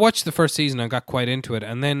 Yeah, I watched the first season. I got quite into it,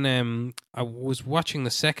 and then I was watching the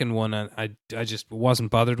second one, and I just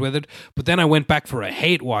wasn't bothered with it. But then I went back for a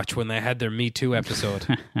hate watch when they had their Me Too episode.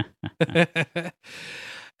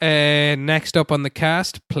 Next up on the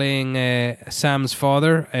cast, playing Sam's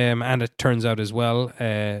father, and it turns out as well,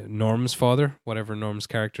 Norm's father, whatever Norm's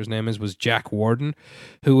character's name is, was Jack Warden,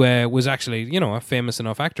 who was actually, a famous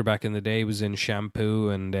enough actor back in the day. He was in Shampoo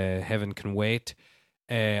and Heaven Can Wait.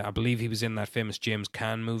 I believe he was in that famous James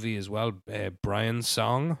Caan movie as well, Brian's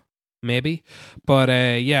Song, maybe. But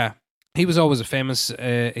yeah, he was always a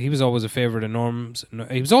favorite of Norm's.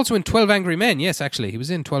 He was also in 12 Angry Men. Yes, actually, he was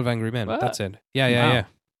in 12 Angry Men. What? That's it. Yeah.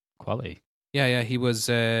 Quality. Yeah. He was.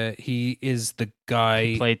 He is the guy.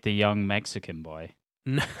 He played the young Mexican boy.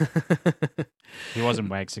 He wasn't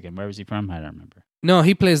Mexican. Where was he from? I don't remember. No,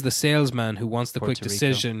 he plays the salesman who wants the quick Puerto Rico.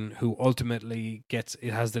 decision, who ultimately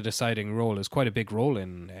has the deciding role. It's quite a big role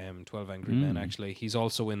in 12 Angry Men, actually. He's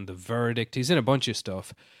also in The Verdict. He's in a bunch of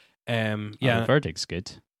stuff. The Verdict's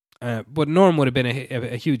good. But Norm would have been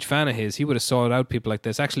a huge fan of his. He would have sought out people like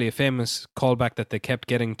this. Actually, a famous callback that they kept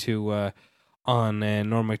getting to on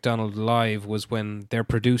Norm Macdonald Live was when their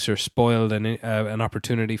producer spoiled an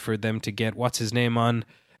opportunity for them to get, what's his name on?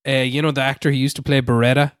 The actor who used to play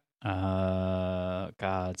Beretta?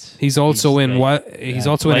 God. He's also in Blake,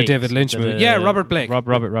 also in a David Lynch movie. Yeah, Robert Blake.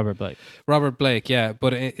 Robert Blake. Robert Blake, yeah.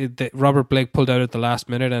 But Robert Blake pulled out at the last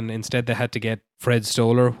minute, and instead they had to get Fred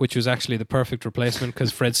Stoller, which was actually the perfect replacement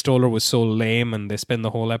because Fred Stoller was so lame, and they spend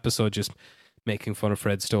the whole episode just making fun of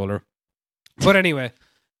Fred Stoller. But anyway,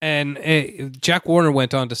 and Jack Warner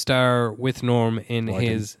went on to star with Norm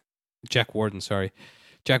in Jack Warden, sorry.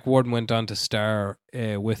 Jack Warden went on to star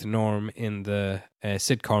with Norm in the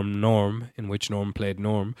sitcom Norm, in which Norm played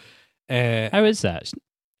Norm. How is that?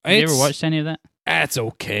 Have you ever watched any of that? It's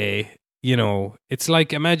okay. It's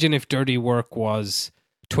like, imagine if Dirty Work was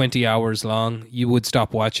 20 hours long. You would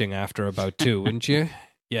stop watching after about 2, wouldn't you?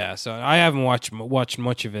 Yeah, so I haven't watched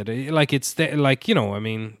much of it. Like, they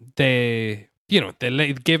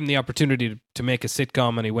gave him the opportunity to make a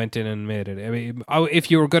sitcom, and he went in and made it. I mean, if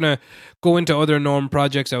you were going to go into other Norm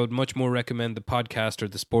projects, I would much more recommend the podcast or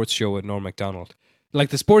the sports show with Norm Macdonald. Like,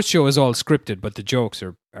 the sports show is all scripted, but the jokes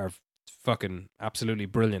are fucking absolutely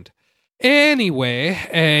brilliant. Anyway,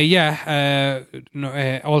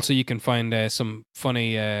 also you can find some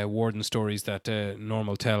funny Warden stories that Norm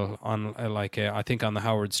will tell on, I think on the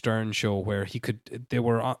Howard Stern show, where they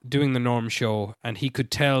were doing the Norm show, and he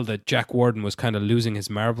could tell that Jack Warden was kind of losing his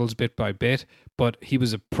marbles bit by bit, but he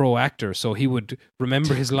was a pro actor, so he would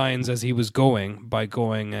remember his lines as he was going by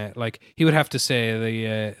going, he would have to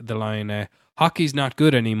say the line, "Hockey's not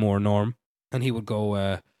good anymore, Norm," and he would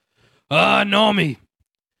go, Normie.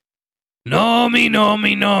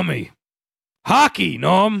 Normie. Hockey,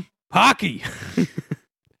 Norm. Hockey.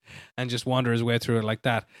 And just wander his way through it like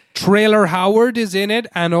that. Trailer Howard is in it,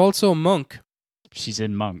 and also Monk. She's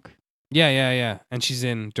in Monk. Yeah. And she's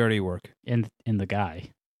in Dirty Work. In The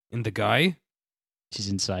Guy. In The Guy? She's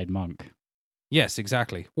inside Monk. Yes,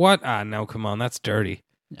 exactly. What? Now come on, that's dirty.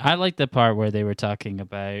 I like the part where they were talking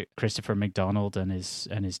about Christopher McDonald and his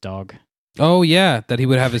dog. Oh, yeah, that he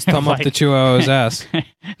would have his thumb up the Chihuahua's ass.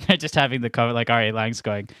 They're just having the comment, like Ari Lang's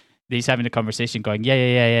going, he's having a conversation going,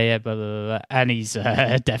 yeah, blah, blah, blah, and he's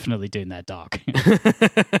definitely doing that dog.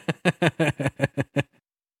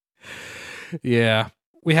 Yeah.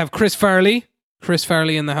 We have Chris Farley. Chris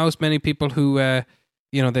Farley in the house. Many people who, they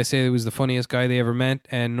say he was the funniest guy they ever met.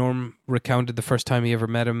 And Norm recounted the first time he ever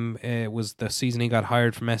met him was the season he got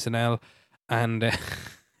hired from SNL. And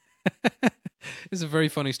it's a very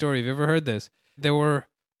funny story. Have you ever heard this? They were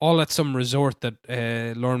all at some resort that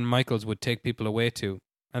Lorne Michaels would take people away to.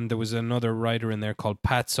 And there was another writer in there called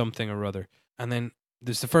Pat something or other. And then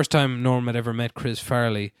this is the first time Norm had ever met Chris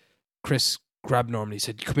Farley. Chris grabbed Norm and he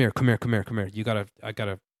said, come here. He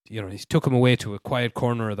took him away to a quiet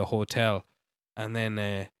corner of the hotel. And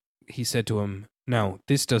then he said to him, "Now,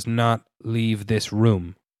 this does not leave this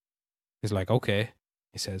room." He's like, "Okay."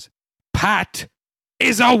 He says, "Pat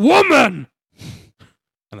is a woman!"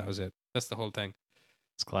 And that was it. That's the whole thing.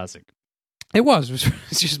 It's classic. It was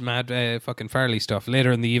it's just mad fucking Farley stuff.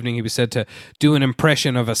 Later in the evening, he was said to do an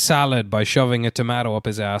impression of a salad by shoving a tomato up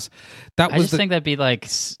his ass. That I was just think that'd be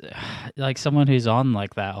like someone who's on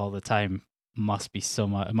like that all the time must be so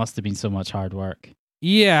much. It must have been so much hard work.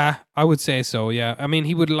 Yeah, I would say so. Yeah, I mean,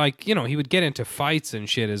 he would he would get into fights and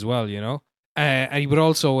shit as well. And he would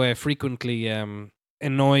also frequently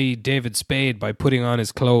annoy David Spade by putting on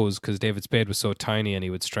his clothes because David Spade was so tiny and he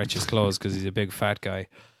would stretch his clothes because he's a big fat guy.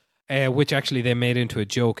 Which actually they made into a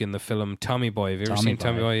joke in the film Tommy Boy. Have you ever seen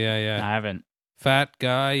Tommy Boy? Yeah. I haven't. Fat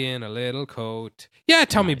guy in a little coat. Yeah,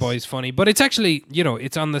 Tommy Nice. Boy's funny, but it's actually,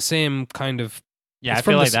 it's on the same kind of. Yeah, It's I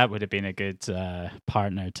from feel the like s- that would have been a good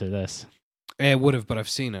partner to this. It would have, but I've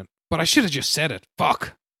seen it. But I should have just said it.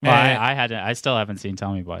 Fuck. Well, Uh, I hadn't. I still haven't seen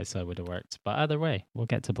Tommy Boy, so it would have worked. But either way, we'll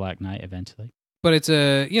get to Black Knight eventually. But it's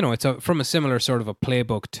from a similar sort of a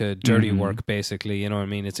playbook to Dirty Mhm. Work, basically. You know what I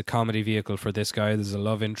mean? It's a comedy vehicle for this guy. There's a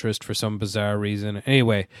love interest for some bizarre reason.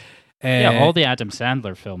 Anyway. Yeah, all the Adam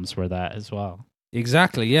Sandler films were that as well.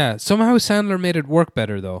 Exactly, yeah. Somehow Sandler made it work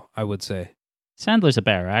better, though, I would say. Sandler's a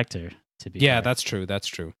better actor, to be Yeah, fair. that's true. That's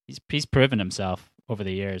true. He's proven himself over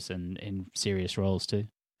the years in serious roles too.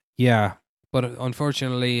 Yeah. But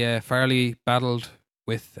unfortunately, Farley battled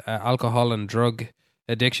with alcohol and drug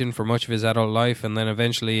addiction for much of his adult life. And then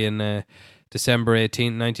eventually in December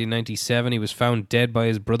 18th, 1997, he was found dead by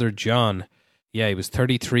his brother John. Yeah, he was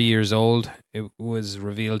 33 years old. It was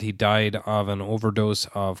revealed he died of an overdose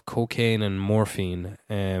of cocaine and morphine,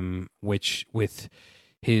 which with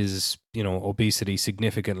his, obesity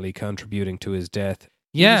significantly contributing to his death.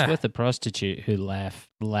 He was Yeah. with a prostitute who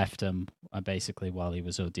left him basically while he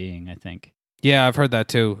was ODing, I think. Yeah, I've heard that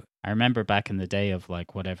too. I remember back in the day of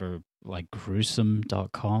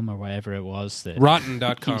gruesome.com or whatever it was. That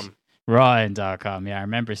Rotten.com. Rotten.com. Yeah, I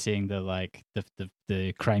remember seeing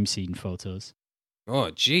the crime scene photos.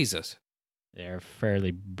 Oh, Jesus. They're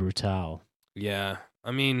fairly brutal. Yeah,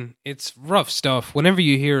 I mean, it's rough stuff. Whenever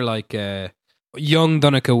you hear young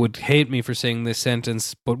Donica would hate me for saying this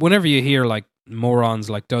sentence, but whenever you hear morons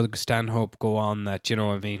like Doug Stanhope go on that, you know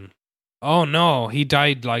what I mean? Oh no, he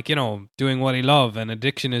died doing what he loved, and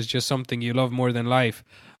addiction is just something you love more than life.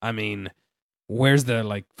 I mean, where's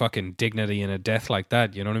the fucking dignity in a death like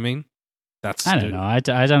that? You know what I mean? That's I don't know. I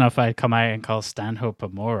don't know if I'd come out and call Stanhope a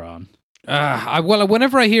moron.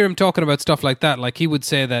 Whenever I hear him talking about stuff like that, he would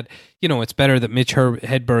say that, it's better that Mitch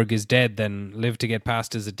Hedberg is dead than live to get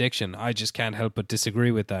past his addiction. I just can't help but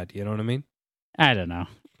disagree with that. You know what I mean? I don't know.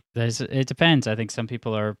 It depends. I think some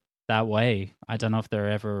people are that way. I don't know if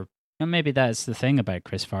they're ever. And maybe that's the thing about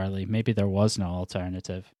Chris Farley. Maybe there was no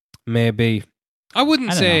alternative. Maybe. I wouldn't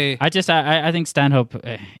I don't say. know. I think Stanhope.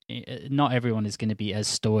 Not everyone is going to be as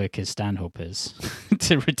stoic as Stanhope is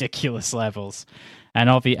to ridiculous levels, and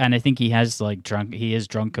I think he has He is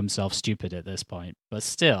drunk himself stupid at this point. But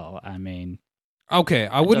still, I mean, Okay,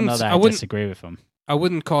 I don't know that I disagree with him. I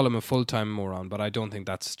wouldn't call him a full-time moron, but I don't think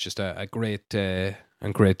that's just a great thing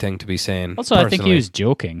to be saying. Also, I think he personally. was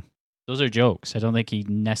joking. Those are jokes. I don't think he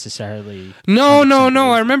necessarily. No. 100% I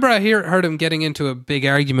believes- remember I heard him getting into a big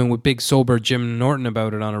argument with big sober Jim Norton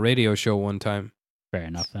about it on a radio show one time. Fair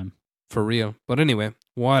enough then. For real. But anyway,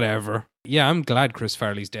 whatever. Yeah, I'm glad Chris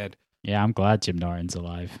Farley's dead. Yeah, I'm glad Jim Norton's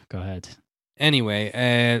alive. Go ahead.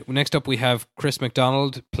 Anyway, next up we have Chris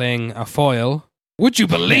McDonald playing a foil. Would you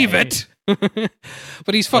believe it?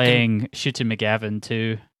 But he's fucking... Playing Shooter McGavin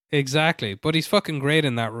too. Exactly. But he's fucking great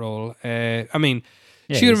in that role. I mean,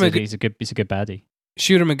 Yeah, Shooter he's a good baddie.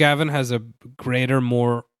 Shooter McGavin has a greater,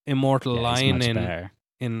 more immortal Yeah, he's line much in better.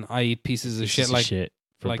 I eat pieces of Pieces shit of shit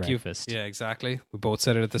for like you. breakfast. Yeah, exactly. We both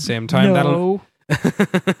said it at the same time. No.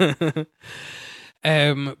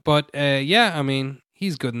 Yeah, I mean,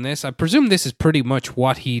 he's good in this. I presume this is pretty much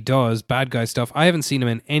what he does, bad guy stuff. I haven't seen him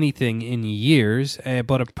in anything in years,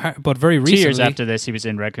 but very 2 recently. years after this, he was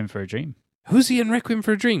in Requiem for a Dream. Who's he in Requiem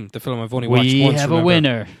for a Dream? The film I've only watched We once. have remember. a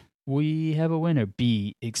winner. We have a winner.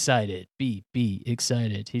 Be excited. Be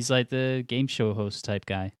excited. He's like the game show host type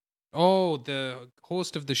guy. Oh, the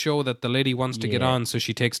host of the show that the lady wants to get Yeah. on, so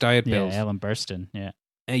she takes diet Yeah, pills. Ellen Burstyn. Yeah.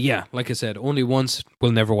 Yeah, like I said, only once.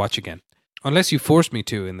 We'll never watch again. Unless you force me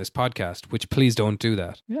to in this podcast, which please don't do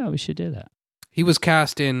that. Yeah, we should do that. He was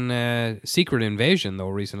cast in Secret Invasion, though,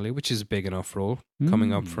 recently, which is a big enough role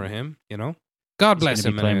coming up for him, God He's bless gonna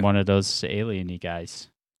him. be playing Anyway. one of those alien-y guys.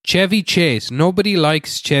 Chevy Chase. Nobody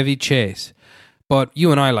likes Chevy Chase, but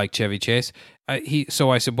you and I like Chevy Chase. So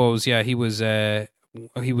I suppose, yeah, he was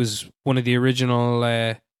one of the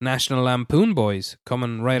original National Lampoon boys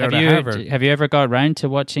coming right out of Harvard. Have you ever got around to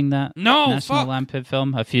watching that No, National fuck. Lampoon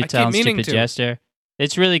film, A Futile and meaning Stupid to. Gesture?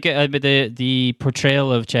 It's really good. But the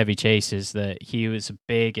portrayal of Chevy Chase is that he was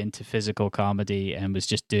big into physical comedy and was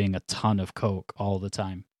just doing a ton of coke all the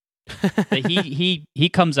time. But he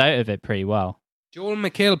comes out of it pretty well. Joel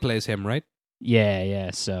McHale plays him, right?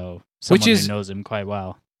 Yeah. So someone is- who knows him quite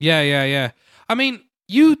well. Yeah. I mean,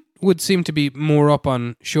 you would seem to be more up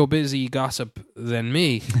on showbiz gossip than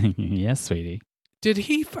me. Yes, sweetie. Did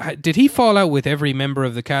he fall out with every member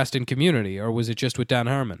of the cast and Community, or was it just with Dan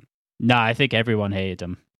Harmon? No, I think everyone hated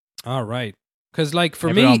him. All right, because like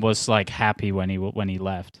Everyone was like happy when he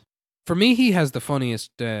left. for me, he has the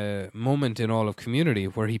funniest moment in all of Community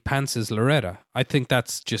where he pantses Loretta. I think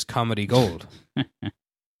that's just comedy gold.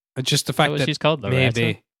 Just the fact What that she's called,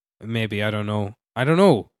 Loretta? maybe I don't know.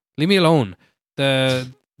 Leave me alone. The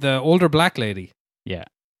older black lady. Yeah.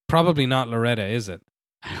 Probably not Loretta, is it?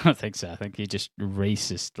 I don't think so. I think he just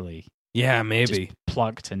racistly Yeah, maybe. just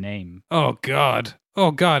plucked a name. Oh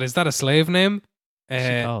God, is that a slave name? What's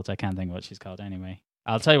she called? I can't think what she's called anyway.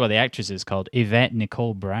 I'll tell you what the actress is called. Yvette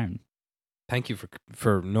Nicole Brown. Thank you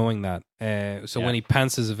for knowing that. So Yeah. when he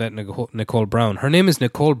pantses Yvette Nicole Brown, her name is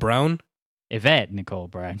Nicole Brown. Yvette Nicole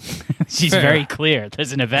Brown. She's Fair. very clear.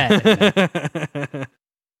 There's an Yvette in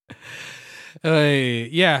there.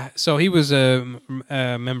 Yeah, so he was a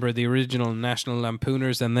member of the original National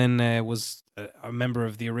Lampooners, and then was a member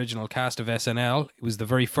of the original cast of SNL. He was the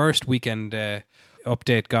very first Weekend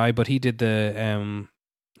Update guy, but he did the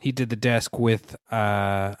desk with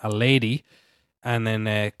a lady, and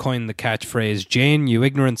then coined the catchphrase "Jane, you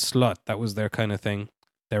ignorant slut." That was their kind of thing,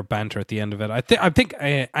 their banter at the end of it. I think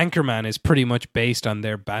Anchorman is pretty much based on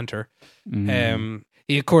their banter.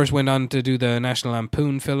 He, of course, went on to do the National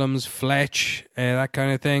Lampoon films, Fletch, that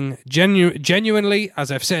kind of thing. Genuinely,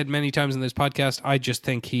 as I've said many times in this podcast, I just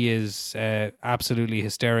think he is absolutely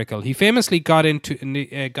hysterical. He famously got into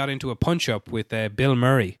a punch-up with Bill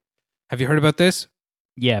Murray. Have you heard about this?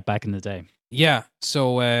 Yeah, back in the day. Yeah,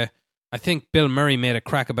 so I think Bill Murray made a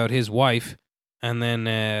crack about his wife, and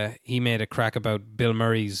then he made a crack about Bill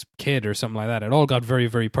Murray's kid or something like that. It all got very,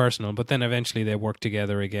 very personal, but then eventually they worked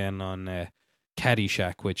together again on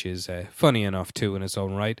Caddyshack, which is funny enough too in its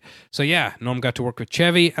own right. So yeah, Norm got to work with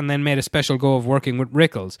Chevy and then made a special go of working with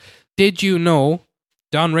Rickles. Did you know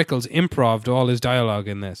Don Rickles improv'd all his dialogue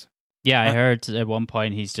in this? Yeah, I heard at one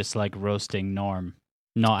point he's just like roasting Norm,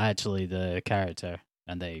 not actually the character.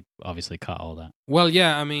 And they obviously cut all that. Well,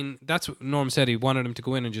 yeah, I mean, that's what Norm said. He wanted him to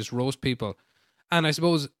go in and just roast people. And I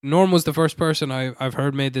suppose Norm was the first person I've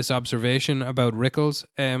heard made this observation about Rickles.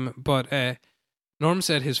 But Norm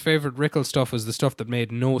said his favorite Rickles stuff was the stuff that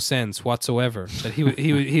made no sense whatsoever. That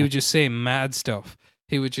he would just say mad stuff.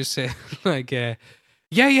 He would just say like, yeah,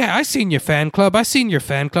 I seen your fan club.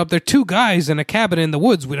 They're two guys in a cabin in the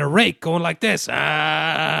woods with a rake going like this.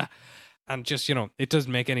 And just, it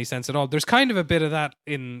doesn't make any sense at all. There's kind of a bit of that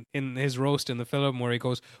in his roast in the film where he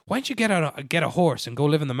goes, "Why don't you get a horse and go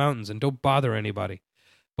live in the mountains and don't bother anybody?"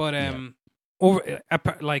 But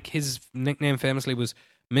like his nickname famously was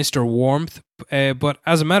Mr. Warmth. But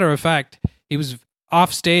as a matter of fact, he was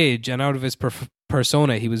off stage and out of his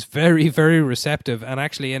persona. He was very, very receptive and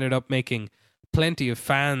actually ended up making plenty of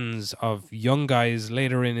fans of young guys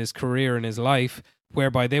later in his career and his life,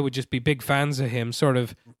 whereby they would just be big fans of him, sort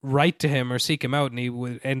of write to him or seek him out, and he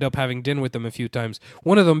would end up having dinner with them a few times.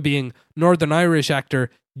 One of them being Northern Irish actor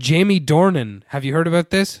Jamie Dornan. Have you heard about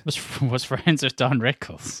this? Was friends with Don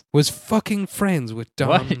Rickles. Was fucking friends with Don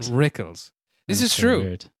What? Rickles. This That's is so true.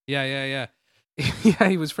 weird. Yeah. Yeah,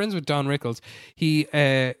 he was friends with Don Rickles. He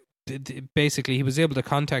basically he was able to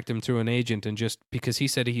contact him through an agent, and just because he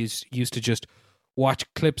said he used to just watch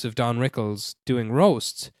clips of Don Rickles doing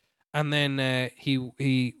roasts. And then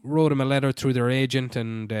he wrote him a letter through their agent,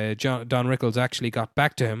 and Don Rickles actually got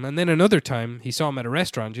back to him. And then another time, he saw him at a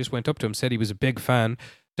restaurant, just went up to him, said he was a big fan.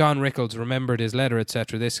 Don Rickles remembered his letter,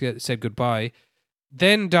 etc. They said goodbye.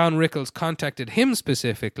 Then Don Rickles contacted him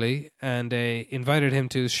specifically and invited him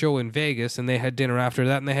to his show in Vegas, and they had dinner after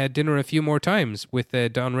that, and they had dinner a few more times with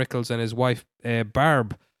Don Rickles and his wife,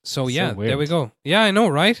 Barb. So yeah, weird. there we go. Yeah, I know,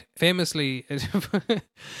 right? Famously,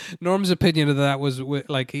 Norm's opinion of that was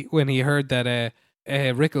like when he heard that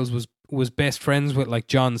Rickles was best friends with like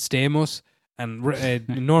John Stamos, and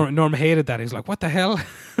Norm hated that. He's like, "What the hell?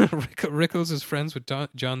 Rickles is friends with John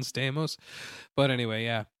Stamos." But anyway,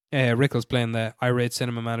 yeah, Rickles playing the irate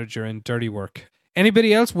cinema manager in Dirty Work.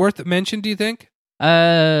 Anybody else worth mention? Do you think?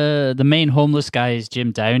 The main homeless guy is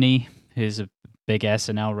Jim Downey, who's a big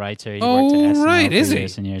SNL writer. He worked at SNL right, for is he?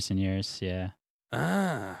 years and years and years. Yeah,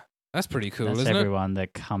 That's pretty cool, that's isn't it? everyone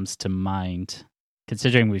that comes to mind.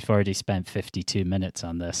 Considering we've already spent 52 minutes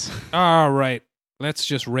on this. All right, let's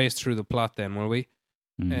just race through the plot then, will we?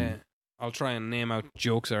 Mhm. I'll try and name out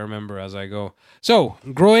jokes I remember as I go. So,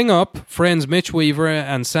 growing up, friends Mitch Weaver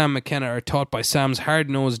and Sam McKenna are taught by Sam's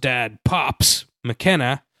hard-nosed dad, Pops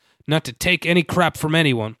McKenna, not to take any crap from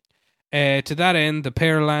anyone. To that end, the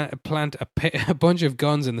pair plant a bunch of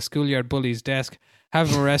guns in the schoolyard bully's desk, have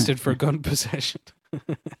him arrested for gun possession.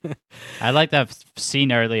 I like that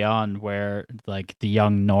scene early on where like the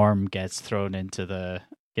young Norm gets thrown into the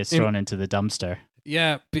dumpster.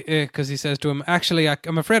 Yeah, because he says to him, actually,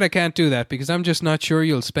 I'm afraid I can't do that because I'm just not sure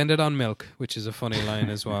you'll spend it on milk, which is a funny line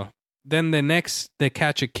as well. Then they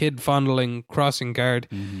catch a kid fondling crossing guard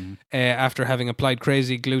after having applied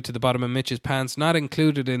crazy glue to the bottom of Mitch's pants. Not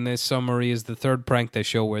included in this summary is the third prank they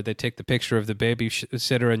show where they take the picture of the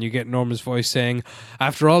babysitter and you get Norma's voice saying,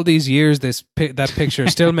 after all these years, that picture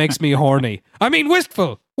still makes me horny. I mean,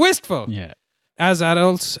 wistful. Yeah. As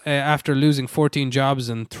adults, after losing 14 jobs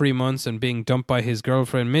in 3 months and being dumped by his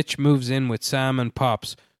girlfriend, Mitch moves in with Sam and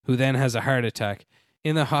Pops, who then has a heart attack.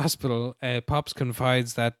 In the hospital, Pops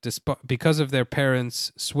confides that because of their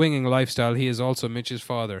parents' swinging lifestyle, he is also Mitch's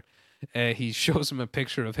father. He shows him a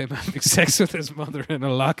picture of him having sex with his mother in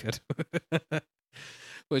a locket.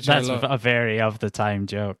 Which That's I love. a very of the time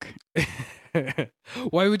joke.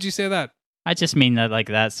 Why would you say that? I just mean that like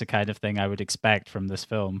that's the kind of thing I would expect from this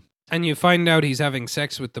film. And you find out he's having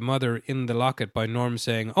sex with the mother in the locket by Norm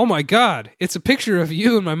saying, "Oh my God, it's a picture of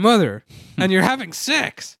you and my mother, and you're having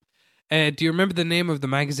sex." Do you remember the name of the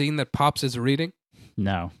magazine that Pops is reading?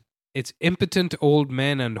 No. It's Impotent Old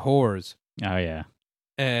Men and Whores. Oh yeah.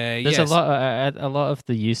 There's Yes. a lot of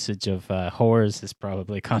the usage of whores is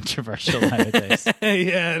probably controversial nowadays.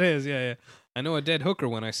 Yeah, it is. Yeah. I know a dead hooker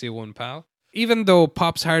when I see one, pal. Even though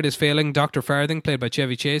Pop's heart is failing, Dr. Farthing, played by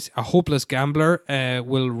Chevy Chase, a hopeless gambler,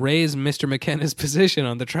 will raise Mr. McKenna's position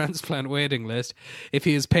on the transplant waiting list if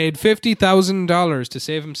he is paid $50,000 to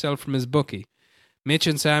save himself from his bookie. Mitch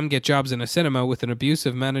and Sam get jobs in a cinema with an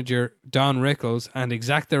abusive manager, Don Rickles, and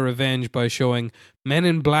exact their revenge by showing men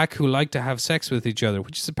in black who like to have sex with each other,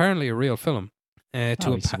 which is apparently a real film.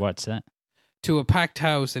 What's that? To a packed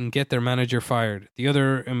house and get their manager fired. The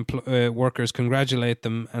other workers congratulate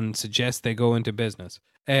them and suggest they go into business.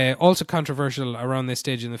 Also controversial around this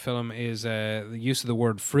stage in the film is the use of the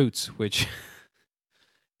word fruits, which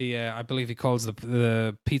I believe he calls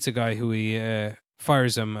the pizza guy who he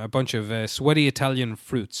fires him a bunch of sweaty Italian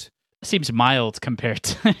fruits. Seems mild compared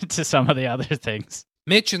to some of the other things.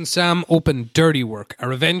 Mitch and Sam open Dirty Work, a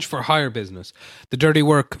revenge for hire business. The Dirty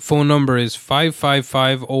Work phone number is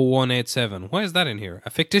 555-0187. Why is that in here? A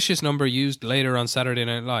fictitious number used later on Saturday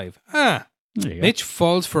Night Live. There you go. Mitch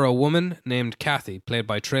falls for a woman named Kathy, played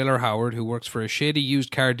by Traylor Howard, who works for a shady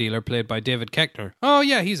used car dealer, played by David Koechner. Oh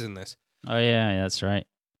yeah, he's in this. Oh yeah, that's right.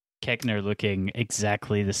 Koechner looking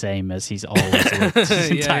exactly the same as he's always looked his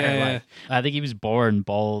entire life. I think he was born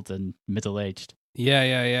bald and middle-aged.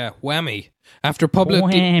 Yeah. Whammy. After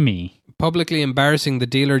publicly embarrassing the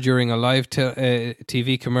dealer during a live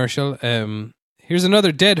TV commercial, here's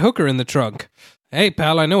another dead hooker in the trunk. Hey,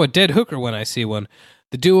 pal, I know a dead hooker when I see one.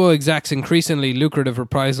 The duo exacts increasingly lucrative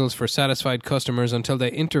reprisals for satisfied customers until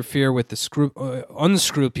they interfere with the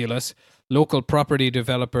unscrupulous local property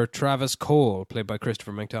developer Travis Cole, played by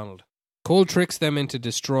Christopher McDonald. Cole tricks them into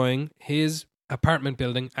destroying his apartment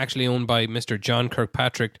building, actually owned by Mr. John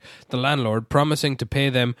Kirkpatrick, the landlord, promising to pay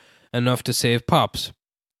them enough to save Pops.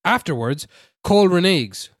 Afterwards, Cole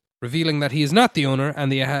reneges, revealing that he is not the owner and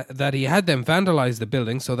that he had them vandalize the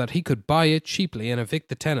building so that he could buy it cheaply and evict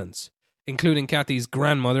the tenants, including Kathy's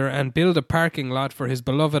grandmother, and build a parking lot for his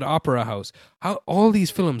beloved opera house. How all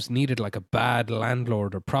these films needed like a bad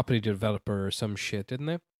landlord or property developer or some shit, didn't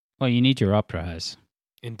they? Well, you need your opera house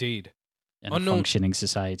Indeed. in a functioning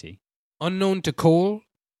society. Unknown to Cole,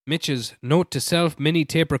 Mitch's note-to-self mini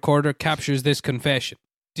tape recorder captures this confession.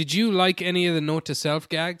 Did you like any of the note-to-self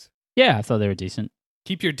gags? Yeah, I thought they were decent.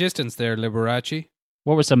 Keep your distance there, Liberace.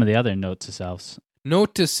 What were some of the other note-to-selves?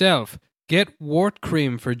 Note-to-self, get wart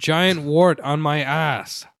cream for giant wart on my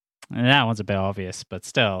ass. And that one's a bit obvious, but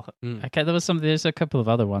still. There's a couple of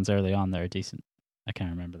other ones early on that are decent. I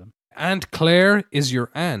can't remember them. Aunt Claire is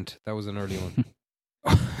your aunt. That was an early one.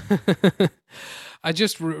 I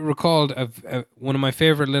just recalled one of my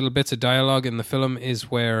favorite little bits of dialogue in the film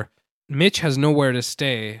is where Mitch has nowhere to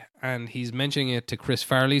stay and he's mentioning it to Chris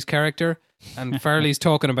Farley's character, and Farley's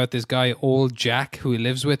talking about this guy, Old Jack, who he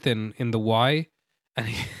lives with in the Y,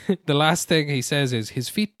 and the last thing he says is his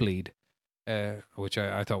feet bleed, which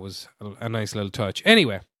I thought was a nice little touch.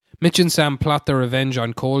 Anyway, Mitch and Sam plot their revenge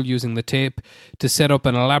on Cole using the tape to set up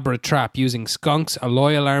an elaborate trap using skunks, a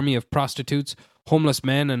loyal army of prostitutes, homeless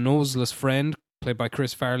men, a noseless friend, played by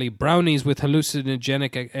Chris Farley, brownies with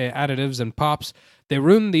hallucinogenic additives and pops. They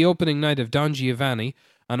ruined the opening night of Don Giovanni,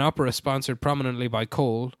 an opera sponsored prominently by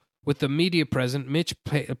Cole. With the media present, Mitch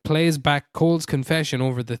plays back Cole's confession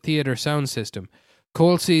over the theatre sound system.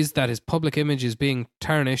 Cole sees that his public image is being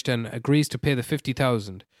tarnished and agrees to pay the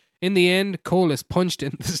 $50,000. In the end, Cole is punched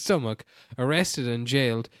in the stomach, arrested and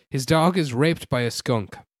jailed. His dog is raped by a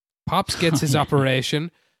skunk. Pops gets his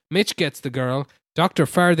operation. Mitch gets the girl. Dr.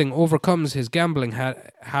 Farthing overcomes his gambling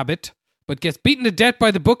habit, but gets beaten to death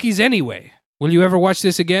by the bookies anyway. Will you ever watch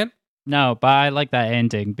this again? No, but I like that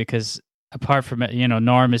ending because apart from it,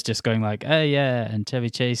 Norm is just going like, oh yeah, and Chevy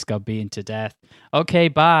Chase got beaten to death. Okay,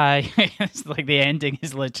 bye. It's like the ending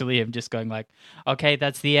is literally him just going like, okay,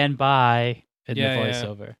 that's the end, bye, in the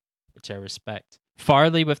voiceover, which I respect.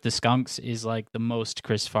 Farley with the skunks is like the most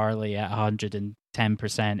Chris Farley at 110%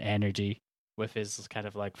 energy with his kind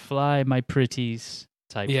of like, fly my pretties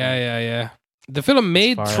type thing. Yeah. The film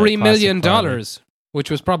made Farley, $3 million, Farley.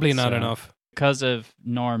 which was probably not So- enough. Because of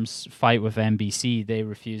Norm's fight with NBC, they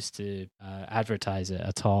refused to advertise it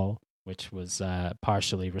at all, which was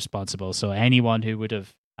partially responsible. So anyone who would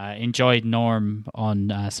have enjoyed Norm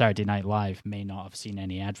on Saturday Night Live may not have seen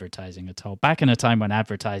any advertising at all. Back in a time when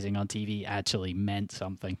advertising on TV actually meant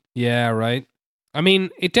something. Yeah, right. I mean,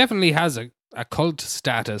 it definitely has a cult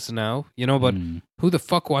status now, but who the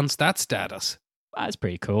fuck wants that status? That's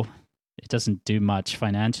pretty cool. It doesn't do much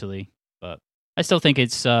financially, but I still think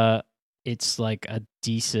it's like a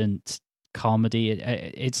decent comedy.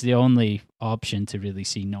 It's the only option to really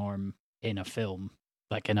see Norm in a film,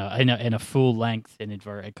 like in a full length in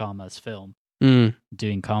inverted commas film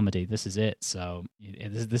doing comedy. This is it. So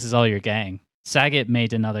this is all you're getting. Saget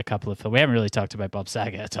made another couple of films. We haven't really talked about Bob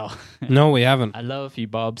Saget at all. No, we haven't. I love you,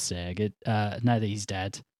 Bob Saget. Now that he's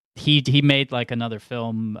dead, he made like another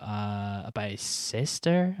film about his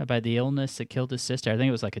sister, about the illness that killed his sister. I think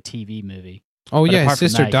it was like a TV movie. Oh, But yeah, his apart from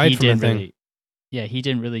sister that, died he from a didn't thing. really- yeah, he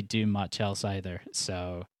didn't really do much else either.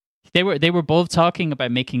 So they were both talking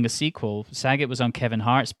about making a sequel. Saget was on Kevin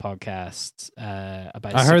Hart's podcast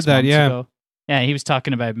about. I heard 6 that, months yeah. ago. Yeah, he was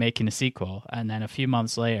talking about making a sequel, and then a few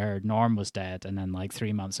months later, Norm was dead, and then like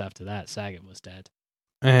 3 months after that, Saget was dead.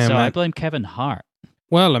 So I blame Kevin Hart.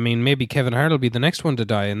 Well, I mean, maybe Kevin Hart will be the next one to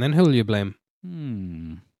die, and then who'll you blame?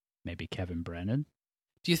 Maybe Kevin Brennan.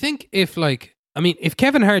 Do you think if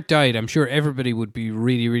Kevin Hart died, I'm sure everybody would be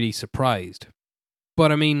really, really surprised.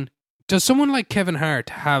 But I mean, does someone like Kevin Hart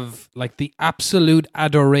have like the absolute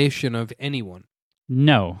adoration of anyone?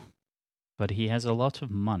 No, but he has a lot of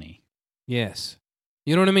money. Yes.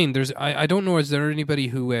 You know what I mean? I don't know, is there anybody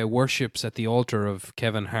who worships at the altar of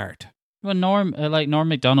Kevin Hart? Well, Norm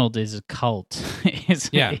MacDonald is a cult. Is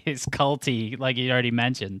Yeah. culty, like you already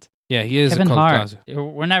mentioned. Yeah, he is Kevin a cult Hart. classic.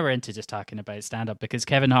 We're never into just talking about stand up because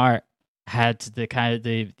Kevin Hart had the kind of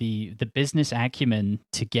the business acumen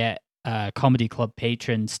to get comedy club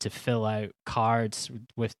patrons to fill out cards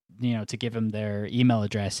with to give him their email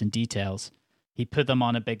address and details. He put them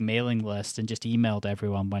on a big mailing list and just emailed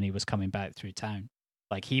everyone when he was coming back through town.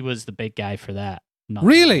 Like he was the big guy for that. Not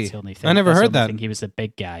Really? that's the only thing. I never That's the heard only that. thing he was the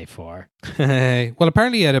big guy for. Well,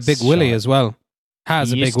 apparently he had a big willy Sure. as well.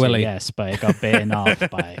 Has He a big used to, willy. yes, but it got bitten off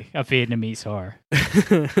by a Vietnamese whore.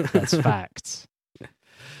 That's facts.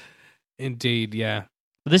 Indeed, yeah.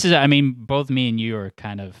 But this is, I mean, both me and you are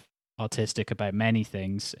kind of autistic about many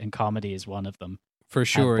things, and comedy is one of them. For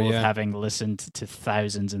sure, both yeah. having listened to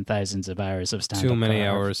thousands and thousands of hours of stand-up Too many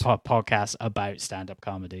hours. podcasts about stand-up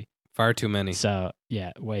comedy. Far too many. So,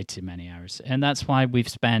 yeah, way too many hours. And that's why we've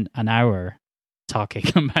spent an hour talking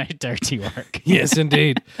about dirty work. Yes,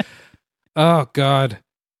 indeed. Oh, God.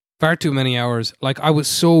 Far too many hours. Like, I was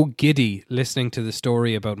so giddy listening to the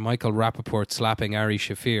story about Michael Rappaport slapping Ari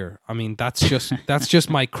Shafir. I mean, that's just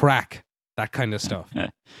my crack, that kind of stuff.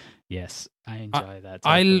 Yes, I enjoy that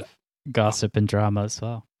I- type of gossip and drama as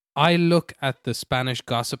well. I look at the Spanish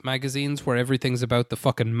gossip magazines where everything's about the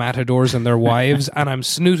fucking matadors and their wives, and I'm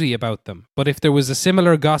snooty about them. But if there was a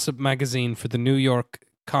similar gossip magazine for the New York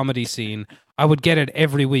comedy scene, I would get it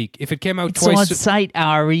every week. If it came out It's on twice... site,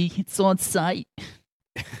 Ari. It's on site.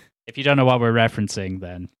 If you don't know what we're referencing,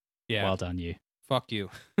 then Yeah, well done you. fuck you.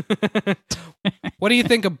 What do you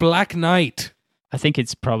think of Black Knight? I think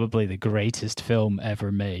it's probably the greatest film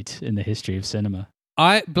ever made in the history of cinema.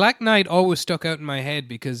 Black Knight always stuck out in my head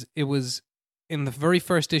because it was in the very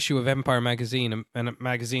first issue of Empire magazine, and a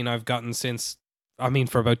magazine I've gotten since,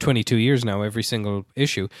 for about 22 years now, every single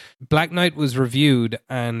issue. Black Knight was reviewed,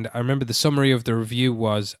 and I remember the summary of the review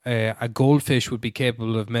was a goldfish would be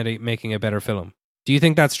capable of making a better film. Do you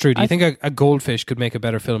think that's true? Do you think a goldfish could make a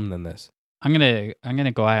better film than this? I'm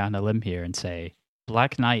gonna go out on a limb here and say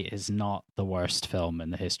Black Knight is not the worst film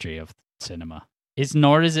in the history of cinema.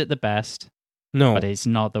 Nor is it the best, No, but it's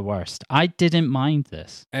not the worst. I didn't mind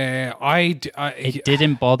this. It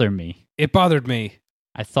didn't bother me. It bothered me.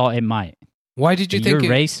 I thought it might. Why did you But think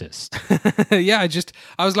you're it? racist. Yeah,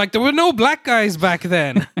 I was like, there were no black guys back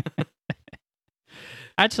then.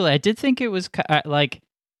 Actually, I did think it was like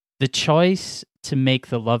the choice to make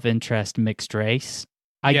the love interest mixed race.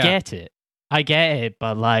 I Yeah. get it,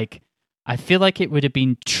 but like, I feel like it would have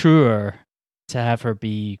been truer to have her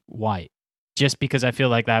be white, just because I feel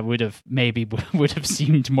like that would have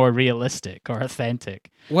seemed more realistic or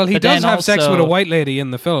authentic. Well, he But does then have sex with a also- white lady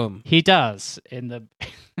in the film. He does in the,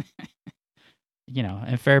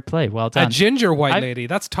 and fair play, well A done. ginger white I've- lady.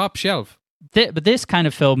 That's top shelf. But this kind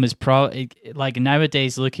of film is like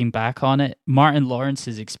nowadays, looking back on it, Martin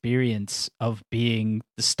Lawrence's experience of being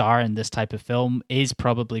the star in this type of film is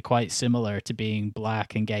probably quite similar to being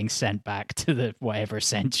black and getting sent back to the whatever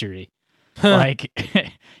century. Like,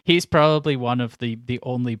 he's probably one of the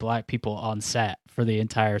only black people on set for the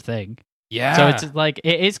entire thing. Yeah. So it's like,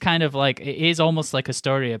 it is kind of like, it is almost like a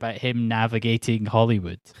story about him navigating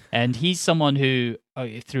Hollywood. And he's someone who,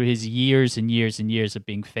 through his years and years and years of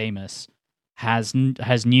being famous, has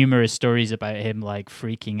numerous stories about him like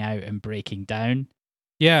freaking out and breaking down,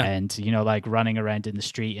 yeah. and like running around in the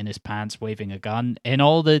street in his pants waving a gun, and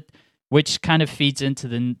all the, which kind of feeds into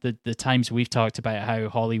the times we've talked about how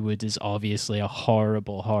Hollywood is obviously a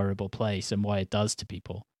horrible place and what it does to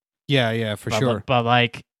people. Yeah, for sure.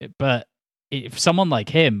 But if someone like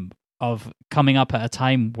him, of coming up at a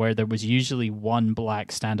time where there was usually one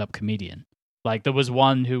black stand-up comedian, like there was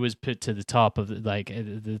one who was put to the top of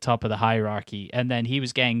the top of the hierarchy, and then he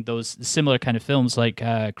was getting those similar kind of films. Like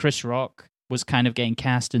Chris Rock was kind of getting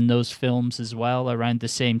cast in those films as well around the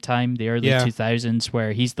same time, the early Yeah. 2000s,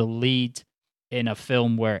 where he's the lead in a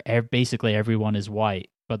film where basically everyone is white,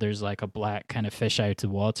 but there's like a black kind of fish out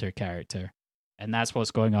of water character, and that's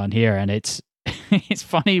what's going on here. And it's it's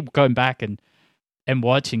funny going back and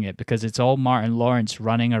watching it, because it's all Martin Lawrence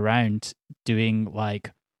running around doing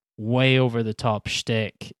like way over the top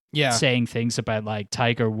shtick, Yeah. saying things about like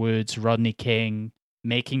Tiger Woods, Rodney King,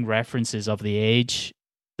 making references of the age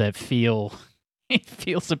that it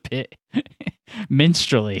feels a bit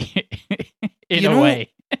minstrelly in You a know-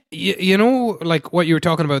 way. You know, like what you were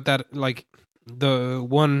talking about, that like the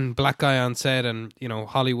one black guy on set, and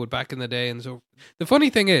Hollywood back in the day. And so the funny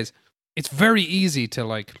thing is, it's very easy to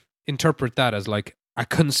like interpret that as like a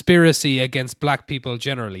conspiracy against black people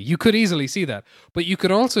generally. You could easily see that, but you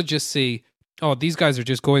could also just see, oh, these guys are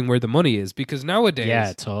just going where the money is, because nowadays,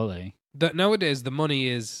 Yeah, totally. nowadays the money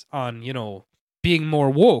is on being more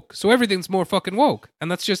woke, so everything's more fucking woke, and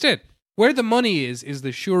that's just it. Where the money is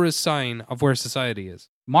the surest sign of where society is.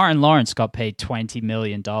 Martin Lawrence got paid $20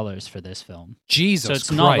 million for this film. Jesus So it's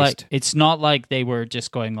Christ. not like they were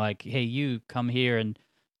just going like, hey, you come here, and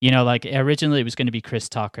like originally it was going to be Chris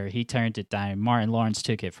Tucker. He turned it down. Martin Lawrence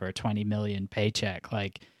took it for a 20 million paycheck.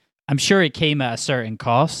 Like, I'm sure it came at a certain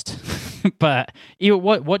cost, but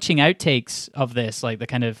watching outtakes of this, like the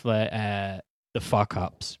kind of the fuck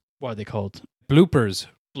ups, what are they called? Bloopers.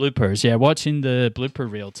 Bloopers. Yeah, watching the blooper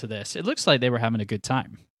reel to this, it looks like they were having a good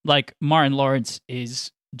time. Like, Martin Lawrence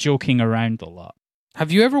is joking around a lot.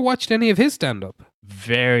 Have you ever watched any of his stand-up?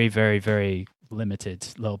 Very, very, very limited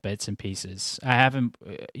little bits and pieces. I haven't.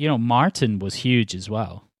 Martin was huge as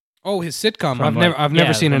well. Oh, his sitcom. From, I've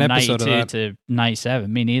never seen an from episode of 92 that. to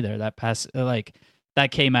 97. Me neither.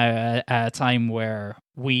 That came out at a time where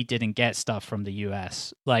we didn't get stuff from the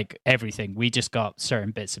US, like everything. We just got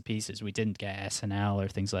certain bits and pieces. We didn't get SNL or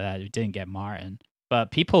things like that. We didn't get Martin, but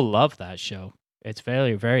people love that show. It's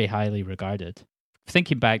very, very highly regarded.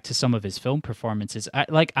 Thinking back to some of his film performances, I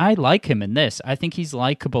like him in this. I think he's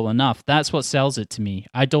likable enough. That's what sells it to me.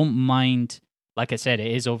 I don't mind. Like I said, it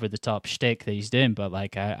is over the top shtick that he's doing, but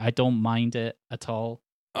like I don't mind it at all.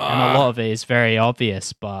 And a lot of it is very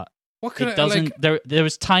obvious, but What could it doesn't. There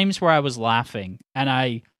was times where I was laughing, and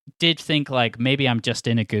I did think like maybe I'm just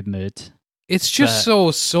in a good mood. It's just but-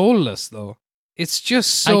 so soulless, though. It's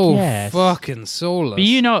just I so guess. fucking soulless. But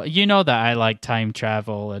you know that I like time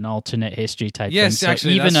travel and alternate history type Yes, things. So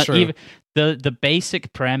actually, that's true. Even the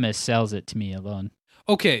basic premise sells it to me alone.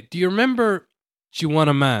 Okay, do you remember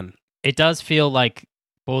Juana Man? It does feel like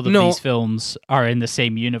both of No. these films are in the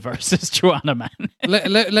same universe as Joanna Man.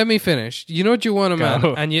 Let me finish. You know Juana Man,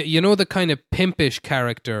 Go. and you know the kind of pimpish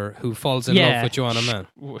character who falls in love with Juana Man.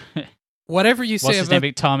 Whatever you What's say his about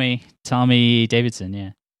name? Tommy Davidson.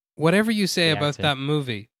 Yeah. whatever you say Yeah, about that's it. that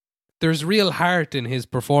movie, there's real heart in his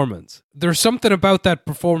performance. There's something about that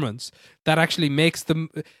performance that actually makes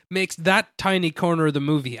that tiny corner of the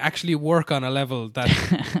movie actually work on a level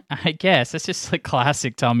that. I guess it's just like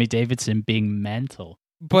classic Tommy Davidson being mental.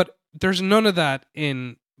 But there's none of that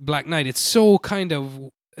in Black Knight. It's so kind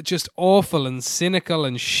of just awful and cynical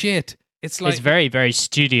and shit. It's like It's very, very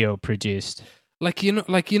studio produced.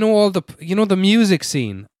 all the music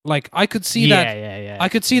scene. Like I could see that. Yeah. I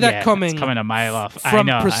could see that Yeah, coming it's coming a mile off. from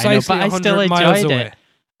precisely but I still 100 miles enjoyed away. it.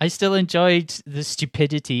 I still enjoyed the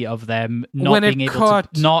stupidity of them not When it being able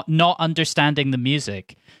cut- to not understanding the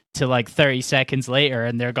music till like 30 seconds later,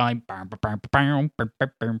 and they're going. No,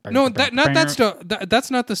 that stuff. That's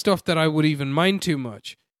not the stuff that I would even mind too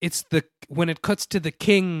much. It's when it cuts to the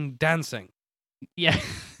king dancing. Yeah.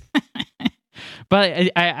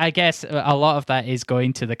 But I guess a lot of that is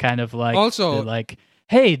going to the kind of like Also- the, like,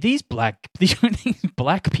 hey, these black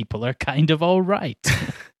people are kind of all right.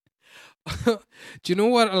 Do you know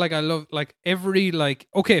what? Like I love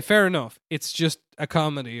okay, fair enough. It's just a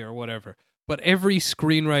comedy or whatever. But every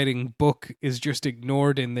screenwriting book is just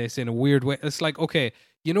ignored in this in a weird way. It's like, okay,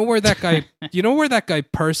 you know where that guy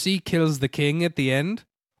Percy kills the king at the end?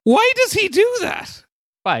 Why does he do that?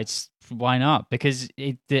 But why not? Because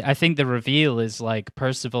I think the reveal is like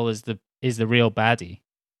Percival is the real baddie,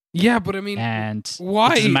 Yeah, but I mean, and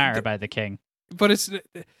why? it doesn't matter about the king. But it's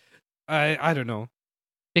I don't know.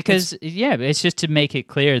 Because it's just to make it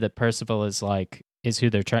clear that Percival is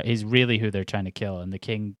really who they're trying to kill, and the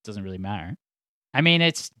king doesn't really matter. I mean,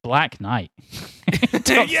 it's Black Knight.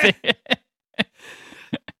 Yeah.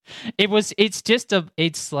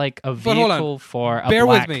 It's like a But hold on. vehicle for a Bear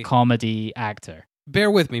with black me. comedy actor.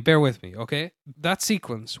 Bear with me, okay? That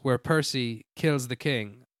sequence where Percy kills the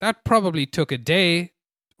king, that probably took a day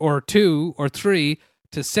or 2 or 3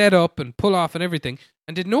 to set up and pull off and everything.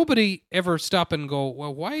 And did nobody ever stop and go,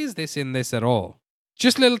 well, why is this in this at all?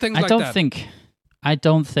 Just little things I like don't that. I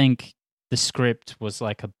don't think the script was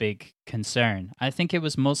like a big concern. I think it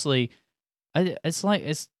was mostly it's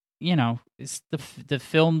the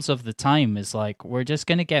films of the time is like, we're just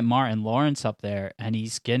going to get Martin Lawrence up there and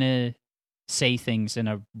he's going to say things in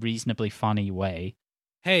a reasonably funny way.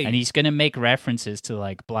 Hey, And he's going to make references to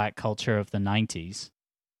like black culture of the 90s.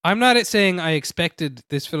 I'm not saying I expected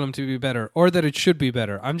this film to be better or that it should be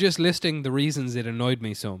better. I'm just listing the reasons it annoyed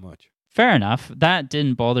me so much. Fair enough. That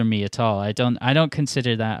didn't bother me at all. I don't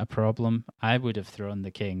consider that a problem. I would have thrown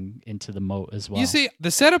the king into the moat as well. You see,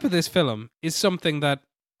 the setup of this film is something that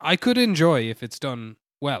I could enjoy if it's done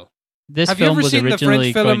well. this Have you film ever was seen the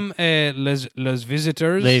originally French film Les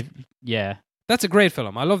Visiteurs? yeah. That's a great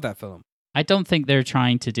film. I love that film. I don't think they're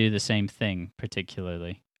trying to do the same thing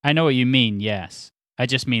particularly. I know what you mean, yes. I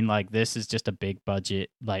just mean like this is just a big budget,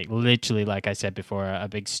 like literally, like I said before, a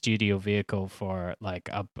big studio vehicle for like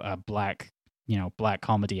a black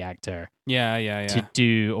comedy actor Yeah. to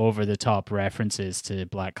do over the top references to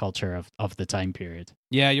black culture of the time period.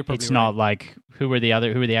 Yeah, you're probably It's right. not like who were the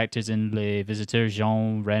actors in Les Visiteurs?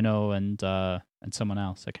 Jean Reno and someone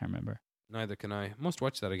else. I can't remember. Neither can I. Must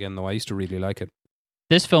watch that again, though. I used to really like it.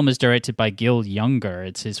 This film is directed by Gil Younger.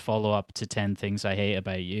 It's his follow-up to 10 Things I Hate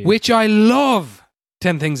About You. Which I love.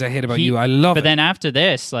 10 Things I Hate About You. I love But it. then after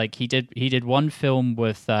this, like he did one film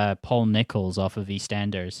with Paul Nichols off of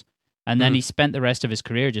EastEnders, and then Hmm. he spent the rest of his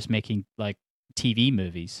career just making like TV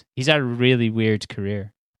movies. He's had a really weird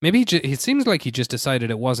career. Maybe it seems like he just decided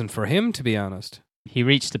it wasn't for him, to be honest. He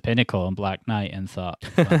reached the pinnacle on Black Knight and thought,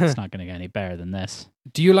 well, it's not going to get any better than this.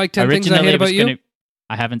 Do you like 10 Things I Originally, Hate it was About You? gonna-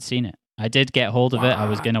 I haven't seen it. I did get hold of it. I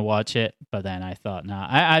was Wow. going to watch it, but then I thought, nah.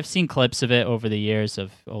 I've seen clips of it over the years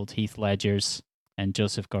of old Heath Ledger's and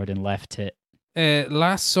Joseph Gordon-Levitt.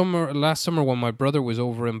 Last summer when my brother was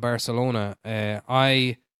over in Barcelona,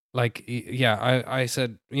 I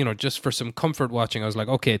said, just for some comfort watching, I was like,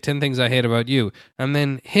 okay, 10 Things I Hate About You. And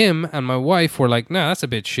then him and my wife were like, nah, that's a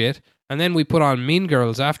bit shit. And then we put on Mean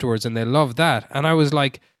Girls afterwards and they loved that. And I was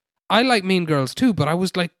like, I like Mean Girls too, but I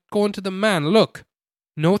was like going to the man, look,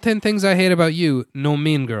 no 10 Things I Hate About You, no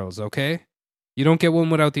Mean Girls, okay? You don't get one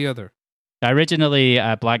without the other. Originally,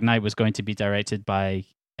 Black Knight was going to be directed by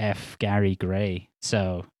F. Gary Gray.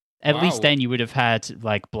 So at Wow. least then you would have had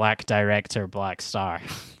like black director, black star.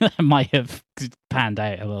 That might have panned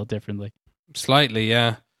out a little differently. Slightly,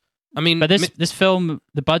 yeah. I mean, But this film,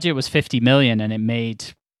 the budget was 50 million and it made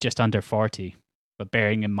just under 40. But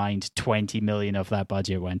bearing in mind, 20 million of that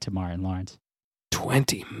budget went to Martin Lawrence.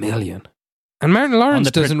 20 million. And Martin Lawrence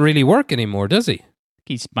the pro- doesn't really work anymore, does he?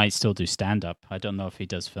 He might still do stand-up. I don't know if he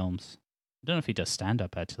does films. I don't know if he does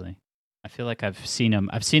stand-up, actually. I feel like I've seen him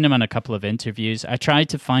on a couple of interviews. I tried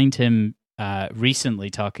to find him recently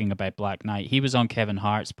talking about Black Knight. He was on Kevin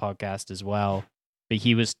Hart's podcast as well, but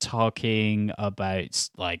he was talking about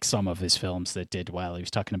like some of his films that did well. He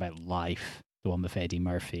was talking about Life, the one with Eddie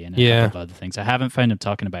Murphy, and a Yeah. couple of other things. I haven't found him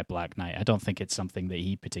talking about Black Knight. I don't think it's something that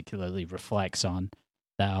he particularly reflects on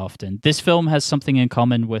that often. This film has something in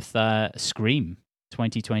common with Scream,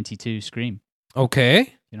 2022 Scream.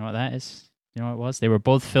 Okay. You know what that is? You know what it was? They were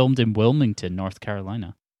both filmed in Wilmington, North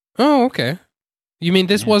Carolina. Oh, okay. You mean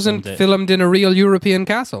this Yeah, wasn't filmed it. filmed in a real European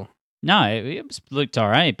castle? No, looked all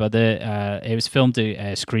right, but it was filmed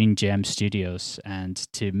at Screen Gem Studios, and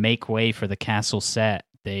to make way for the castle set,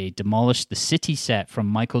 they demolished the city set from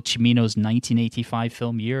Michael Cimino's 1985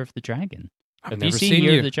 film Year of the Dragon. I've Have you never seen seen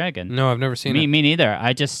Year you. of the Dragon? No, I've never seen me it. neither.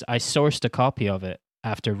 I sourced a copy of it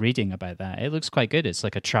after reading about that. It looks quite good. It's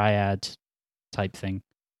like a triad type thing.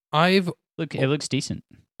 It looks decent.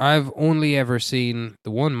 I've only ever seen the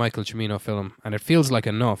one Michael Cimino film, and it feels like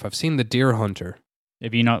enough. I've seen The Deer Hunter.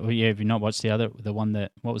 Have you not watched the one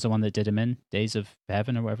that, what was the one that did him in? Days of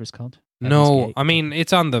Heaven or whatever it's called? Heaven's No, Gate? I mean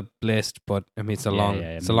it's on the list, but I mean it's a Yeah, long,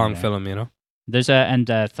 yeah, it's a long yeah. film, you know. There's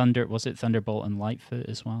Thunderbolt and Lightfoot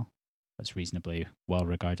as well? That's reasonably well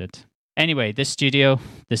regarded. Anyway, this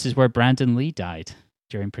is where Brandon Lee died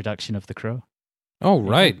during production of The Crow. Oh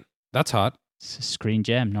right, that's hot. It's a Screen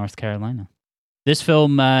Gem, North Carolina. This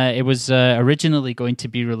film, it was originally going to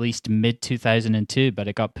be released mid-2002, but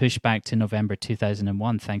it got pushed back to November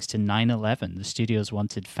 2001 thanks to 9/11. The studios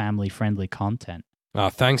wanted family-friendly content. Oh,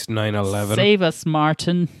 thanks 9/11. Save us,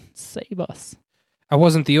 Martin. Save us. I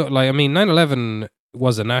wasn't the like. I mean, 9/11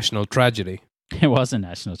 was a national tragedy. It was a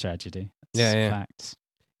national tragedy. That's Yeah. facts.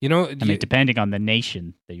 You know, I mean, depending on the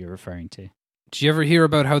nation that you're referring to. did you ever hear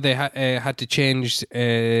about how they had to change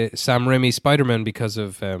Sam Raimi's Spider-Man because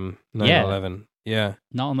of 9/11? Yeah.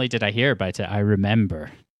 Not only did I hear about it, I remember.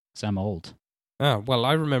 Because I'm old. Ah, well,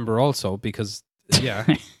 I remember also because yeah,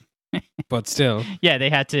 but still. Yeah, they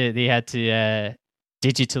had to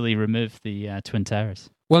digitally remove the Twin Towers.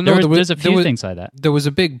 Well, no, There's a few things like that. There was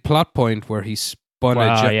a big plot point where he spun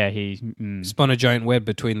Spun a giant web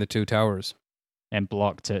between the two towers. and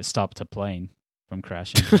stopped a plane from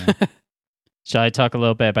crashing. Yeah. Shall I talk a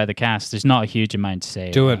little bit about the cast? There's not a huge amount to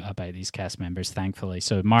say Do it. about these cast members, thankfully.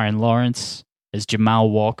 So Martin Lawrence is Jamal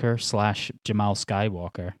Walker / Jamal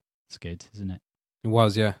Skywalker. It's good, isn't it? It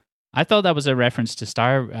was, yeah. I thought that was a reference to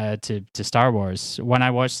Star Wars when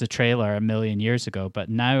I watched the trailer a million years ago, but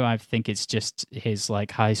now I think it's just his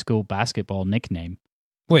like high school basketball nickname.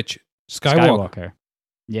 Which Skywalker.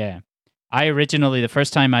 Yeah. I originally, the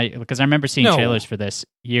first time because I remember seeing No. trailers for this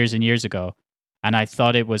years and years ago, and I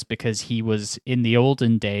thought it was because he was in the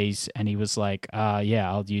olden days and he was like, yeah,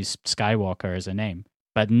 I'll use Skywalker as a name.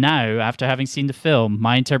 But now, after having seen the film,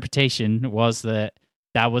 my interpretation was that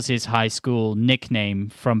was his high school nickname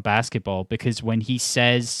from basketball, because when he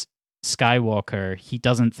says Skywalker, he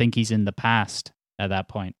doesn't think he's in the past at that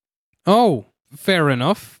point. Oh, fair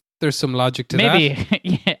enough. There's some logic to that. Maybe,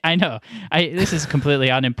 yeah, I know. This is completely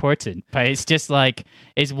unimportant, but it's just like,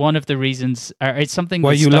 it's one of the reasons, or it's something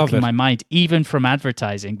Why that you stuck love in it. my mind, even from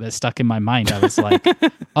advertising, that stuck in my mind. I was like,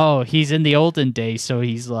 oh, he's in the olden days, so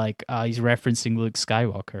he's like, he's referencing Luke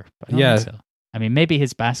Skywalker. But I don't Yeah. think so. I mean, maybe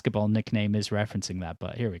his basketball nickname is referencing that,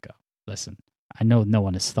 but here we go. Listen, I know no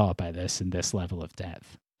one has thought about this in this level of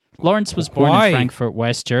depth. Lawrence was born Why? in Frankfurt,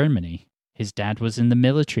 West Germany. His dad was in the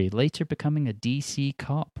military, later becoming a DC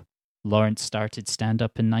cop. Lawrence started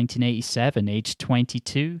stand-up in 1987, aged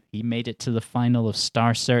 22. He made it to the final of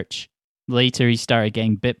Star Search. Later, he started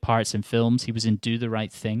getting bit parts in films. He was in Do the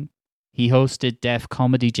Right Thing. He hosted Def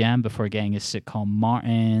Comedy Jam before getting his sitcom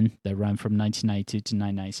Martin that ran from 1992 to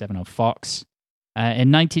 1997 on Fox.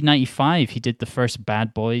 In 1995, he did the first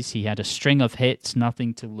Bad Boys. He had a string of hits,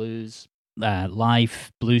 Nothing to Lose,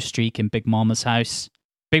 Life, Blue Streak, and Big Mama's House.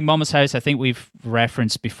 Big Mama's House, I think we've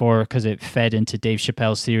referenced before because it fed into Dave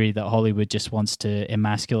Chappelle's theory that Hollywood just wants to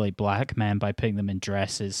emasculate black men by putting them in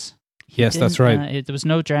dresses. Yes, that's right. There was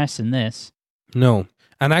no dress in this. No.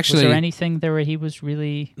 And Was actually, there anything there where he was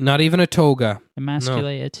really not even a toga.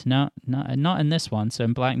 emasculated? No, not in this one. So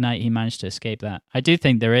in Black Knight, he managed to escape that. I do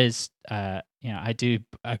think there is, I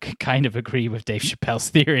kind of agree with Dave Chappelle's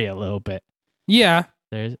theory a little bit. Yeah,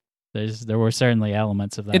 There were certainly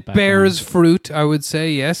elements of that. it background. bears fruit, I would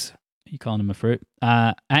say, yes. You calling him a fruit?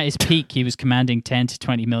 At his peak, he was commanding $10 to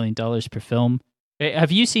 $20 million per film.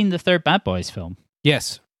 Have you seen the third Bad Boys film?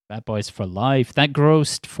 Yes. Bad Boys for Life. That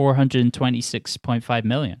grossed $426.5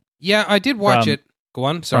 million. Yeah, I did watch From- it. Go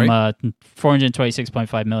on, sorry. From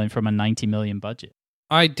 $426.5 million from a $90 million budget.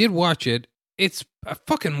 I did watch it. It's a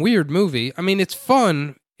fucking weird movie. I mean, it's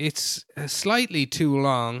fun. It's slightly too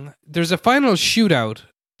long. There's a final shootout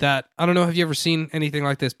that, I don't know, have you ever seen anything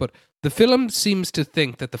like this? But the film seems to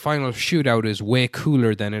think that the final shootout is way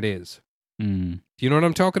cooler than it is. Mm. Do you know what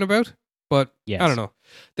I'm talking about? But Yes. I don't know.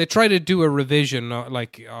 They try to do a revision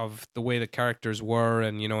like of the way the characters were,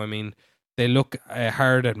 and I mean, they look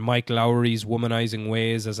hard at Mike Lowry's womanizing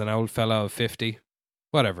ways as an old fella of 50.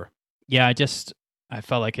 Whatever. Yeah, I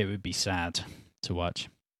felt like it would be sad to watch.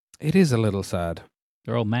 It is a little sad.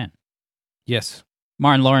 They're old men. Yes.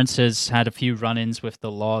 Martin Lawrence has had a few run-ins with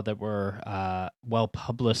the law that were well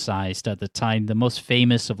publicized at the time. The most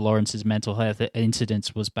famous of Lawrence's mental health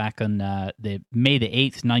incidents was back on the May the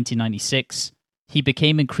 8th, 1996. He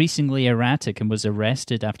became increasingly erratic and was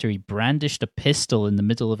arrested after he brandished a pistol in the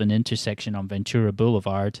middle of an intersection on Ventura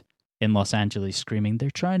Boulevard in Los Angeles, screaming, "They're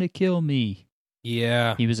trying to kill me."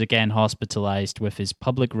 Yeah. He was again hospitalized, with his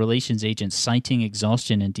public relations agent citing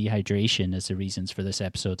exhaustion and dehydration as the reasons for this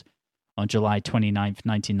episode. On July 29th,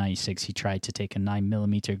 1996, he tried to take a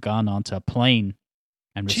 9mm gun onto a plane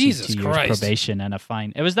and received Jesus 2 years Christ. probation and a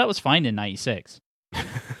fine. That was fine in 96.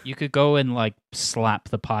 You could go and like slap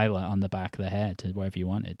the pilot on the back of the head wherever you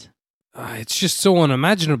wanted. It's just so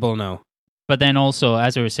unimaginable now. But then also,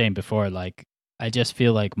 as I was saying before, like I just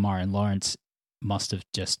feel like Martin Lawrence must have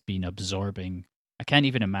just been absorbing. I can't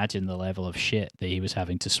even imagine the level of shit that he was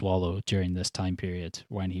having to swallow during this time period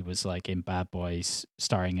when he was like in Bad Boys,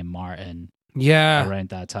 starring in Martin Yeah. around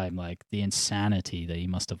that time. Like the insanity that he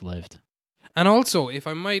must have lived. And also, if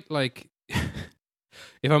I might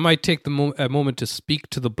take a moment to speak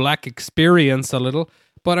to the black experience a little,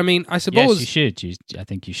 but I mean, I suppose Yes, you should. I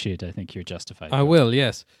think you should. I think you're justified. I will.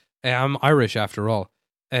 Yes, I'm Irish after all.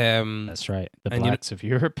 That's right. The and blacks of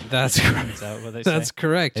Europe. That's Is correct. that what they say? That's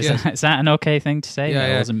correct. Is, Yeah. that, is that an okay thing to say? Yeah, That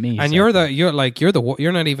yeah. wasn't me. And so-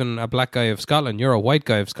 you're not even a black guy of Scotland. You're a white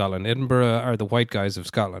guy of Scotland. Edinburgh are the white guys of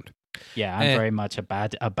Scotland. Yeah, I'm very much a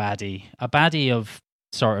baddie of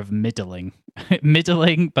sort of middling,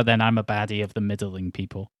 but then I'm a baddie of the middling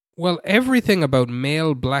people. Well, everything about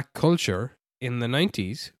male black culture in the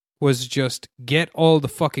 90s was just get all the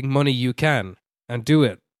fucking money you can and do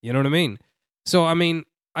it. You know what I mean? So, I mean,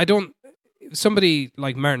 somebody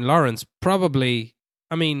like Martin Lawrence probably,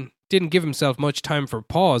 didn't give himself much time for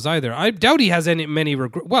pause either. I doubt he has many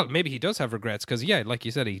regrets. Well, maybe he does have regrets because, yeah, like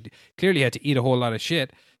you said, he clearly had to eat a whole lot of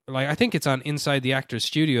shit. Like, I think it's on Inside the Actors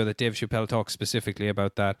Studio that Dave Chappelle talks specifically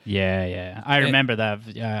about that. Yeah. I remember that.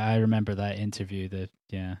 I remember that interview.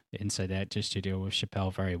 Inside the Actors Studio with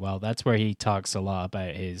Chappelle very well. That's where he talks a lot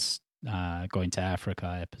about his going to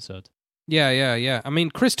Africa episode. Yeah. I mean,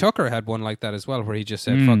 Chris Tucker had one like that as well, where he just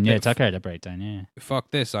said, Tucker had a breakdown. Yeah.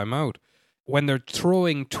 Fuck this, I'm out. When they're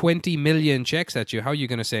throwing 20 million checks at you, how are you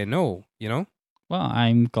going to say no, you know? Well,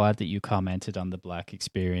 I'm glad that you commented on the black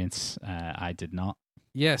experience. I did not.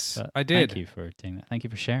 Yes, But I did. Thank you for doing that. Thank you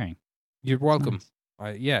for sharing. You're welcome.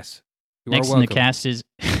 Yes, you Next are in welcome. the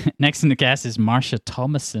cast is Marsha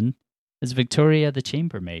Thomason as Victoria the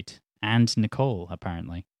chambermaid, and Nicole.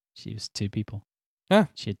 Apparently, she was 2 people. Ah.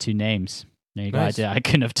 She had 2 names. There you Nice. go. I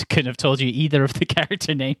couldn't have told you either of the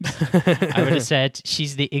character names. I would have said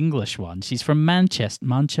she's the English one. She's from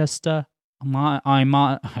Manchester.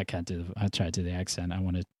 I can't do. I'll try to do the accent. I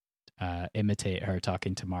want to imitate her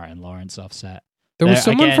talking to Martin Lawrence offset. There was There,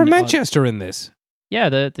 someone again, from Manchester in this. Yeah,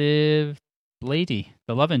 the lady,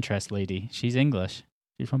 the love interest lady. She's English.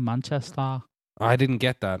 She's from Manchester. I didn't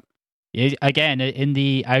get that. Yeah, again, in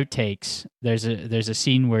the outtakes, there's a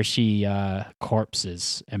scene where she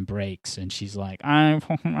corpses and breaks, and she's like, Oh,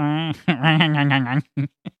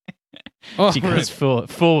 she goes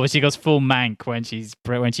full. She goes full mank when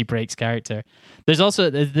she breaks character. There's also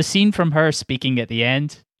the scene from her speaking at the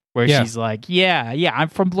end where Yeah. she's like, "Yeah, I'm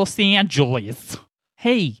from Los Angeles.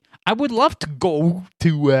 Hey, I would love to go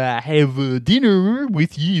to have dinner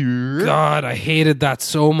with you." God, I hated that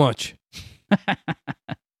so much.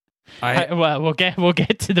 Well, we'll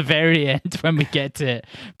get to the very end when we get to it,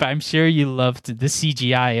 but I'm sure you loved the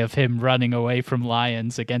CGI of him running away from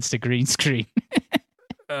lions against a green screen.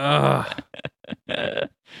 Ugh.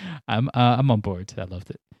 I'm on board. I loved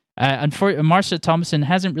it. And for Marsha Thompson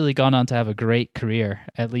hasn't really gone on to have a great career,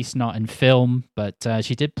 at least not in film. But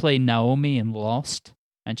she did play Naomi in Lost,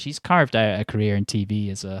 and she's carved out a career in TV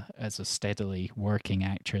as a steadily working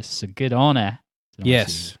actress. So good on her. So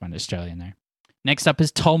Yes. she's one Australian there. Next up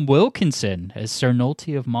is Tom Wilkinson as Sir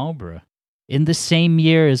Nolte of Marlborough. In the same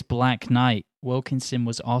year as Black Knight, Wilkinson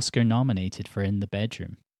was Oscar nominated for In the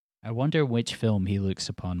Bedroom. I wonder which film he looks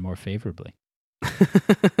upon more favorably.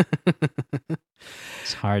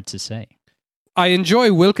 It's hard to say. I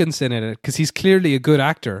enjoy Wilkinson in it because he's clearly a good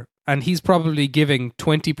actor, and he's probably giving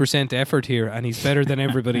 20% effort here, and he's better than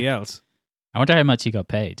everybody else. I wonder how much he got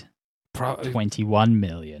paid. 21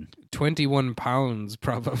 million. 21 pounds,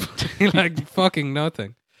 probably. Like fucking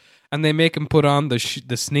nothing. And they make him put on the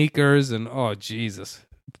sneakers and oh Jesus.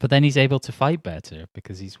 But then he's able to fight better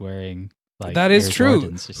because he's wearing like That is Air true. Jordans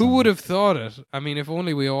or Who something. would have thought it? I mean, if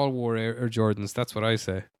only we all wore Air Jordans. That's what I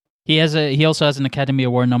say. He also has an Academy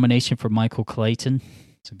Award nomination for Michael Clayton.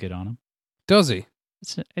 So good on him. Does he?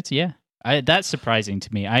 It's yeah. That's surprising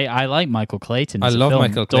to me. I like Michael Clayton. I as a love film.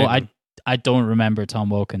 Michael Though Clayton. I don't remember Tom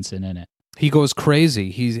Wilkinson in it. He goes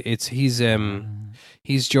crazy. He's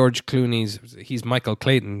George Clooney's. He's Michael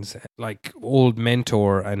Clayton's like old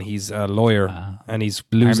mentor, and he's a lawyer, Wow. and he's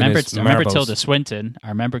I losing remember, his I remember marbles. Tilda Swinton. I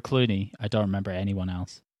remember Clooney. I don't remember anyone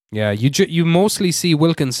else. Yeah, you mostly see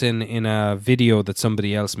Wilkinson in a video that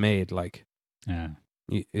somebody else made, like Yeah.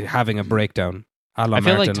 having a breakdown. A la I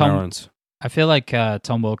feel like Martin Tom- Lawrence. I feel like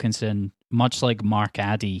Tom Wilkinson, much like Mark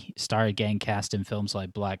Addy, started getting cast in films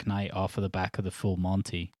like Black Knight off of the back of the Full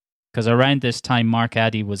Monty. Because around this time, Mark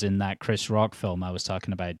Addy was in that Chris Rock film I was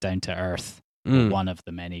talking about, Down to Earth, one of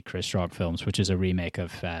the many Chris Rock films, which is a remake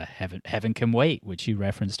of Heaven Can Wait, which you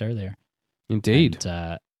referenced earlier. Indeed.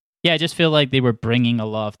 And, I just feel like they were bringing a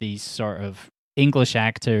lot of these sort of English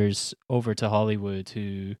actors over to Hollywood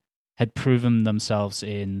who had proven themselves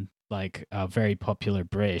in like a very popular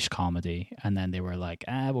British comedy, and then they were like,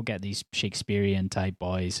 we'll get these Shakespearean type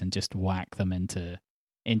boys and just whack them into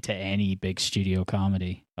any big studio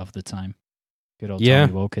comedy of the time. Good old Yeah.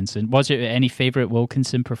 Tommy Wilkinson. Was there any favorite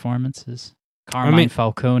Wilkinson performances? Carmine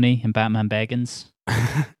Falcone in Batman Begins.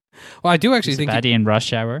 Well, I do actually He's think Batty in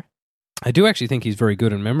Rush Hour. he's very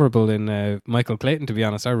good and memorable in Michael Clayton. To be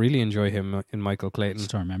honest, I really enjoy him in Michael Clayton.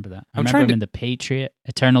 Just don't remember that. I I'm remember trying him to- in The Patriot,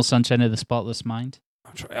 Eternal Sunshine of the Spotless Mind.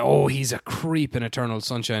 He's a creep in Eternal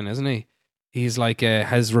Sunshine, isn't he? He's like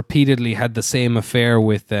has repeatedly had the same affair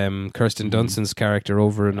with Kirsten Dunst's character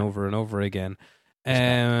over and over and over again.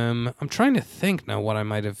 I'm trying to think now what I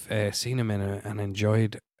might have seen him in and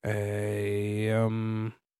enjoyed.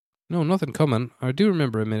 No, nothing coming. I do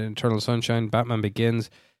remember him in Eternal Sunshine, Batman Begins.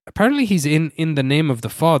 Apparently, he's in The Name of the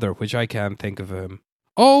Father, which I can't think of him.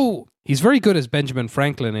 Oh, he's very good as Benjamin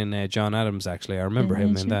Franklin in John Adams. Actually, I remember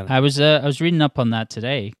him in that. I was reading up on that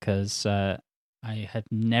today because I had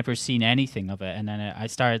never seen anything of it, and then I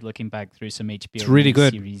started looking back through some HBO It's really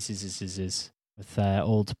good. series with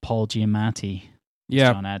old Paul Giamatti,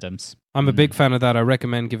 Yeah, John Adams. I'm a big fan of that. I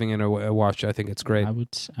recommend giving it a watch. I think it's great. I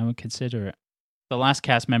would consider it. The last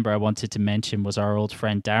cast member I wanted to mention was our old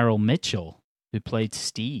friend Daryl Mitchell, who played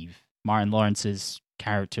Steve, Martin Lawrence's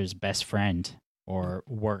character's best friend or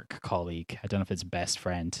work colleague. I don't know if it's best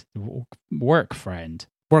friend, work friend.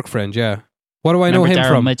 Work friend, yeah. What do I know Remember him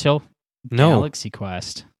Daryl from? Mitchell? No. Galaxy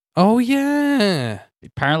Quest. Oh yeah.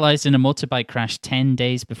 Paralyzed in a motorbike crash 10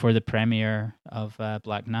 days before the premiere of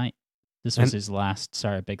Black Knight. This was And- his last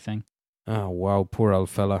sort of big thing. Oh wow, poor old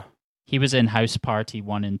fella. He was in House Party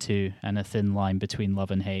 1 and 2 and A Thin Line Between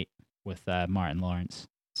Love and Hate with Martin Lawrence.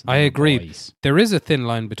 So I they were agree. boys. There is a thin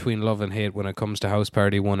line between love and hate when it comes to House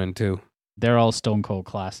Party 1 and 2. They're all Stone Cold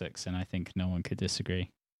classics, and I think no one could disagree.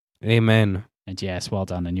 Amen. And yes, well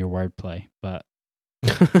done on your wordplay. But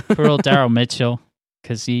poor old Daryl Mitchell,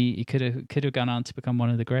 because he could have gone on to become one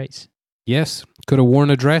of the greats. Yes, could have worn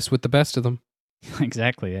a dress with the best of them.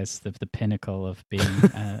 Exactly. That's the pinnacle of being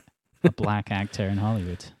a black actor in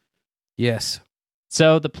Hollywood. Yes.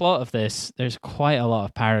 So the plot of this, there's quite a lot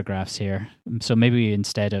of paragraphs here. So maybe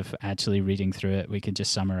instead of actually reading through it, we can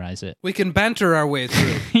just summarize it. We can banter our way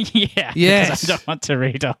through. Yeah. Yes. Because I don't want to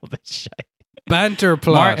read all this shit. Banter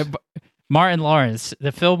plot. Martin Lawrence,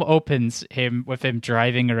 the film opens with him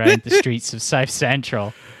driving around the streets of South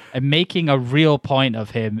Central, and making a real point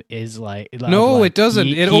of him is like No, it doesn't.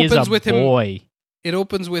 It he is opens a with him- boy. It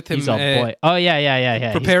opens with him He's a boy. Oh yeah.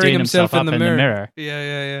 He's preparing doing himself in up the mirror.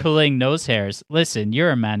 Yeah. pulling nose hairs. Listen,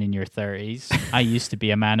 you're a man in your 30s. I used to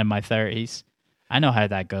be a man in my 30s. I know how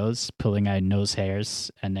that goes, pulling out nose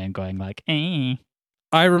hairs and then going like, eh.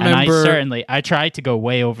 I And remember. I tried to go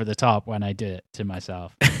way over the top when I did it to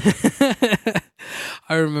myself.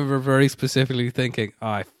 I remember very specifically thinking, oh,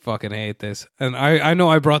 I fucking hate this. And I know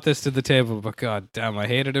I brought this to the table, but god damn, I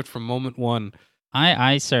hated it from moment one.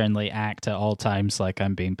 I certainly act at all times like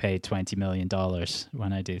I'm being paid $20 million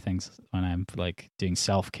when I do things, when I'm like doing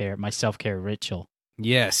self-care, my self-care ritual.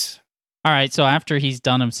 Yes. All right, so after he's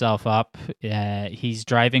done himself up, he's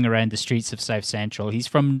driving around the streets of South Central. He's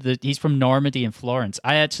from Normandy and Florence.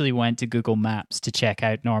 I actually went to Google Maps to check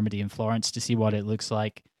out Normandy and Florence to see what it looks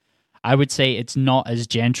like. I would say it's not as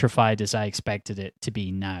gentrified as I expected it to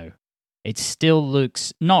be now. It still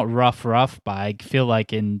looks not rough, but I feel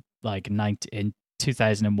like in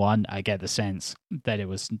 2001, I get the sense that it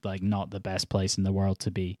was like not the best place in the world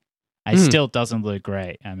to be. It still doesn't look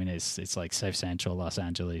great. I mean, it's like South Central Los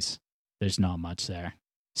Angeles. There's not much there.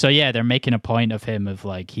 So yeah, they're making a point of him of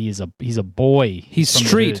like he's a boy. He's from the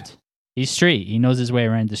street. hood. He's street. He knows his way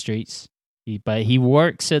around the streets. But he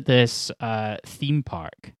works at this theme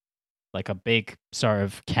park, like a big sort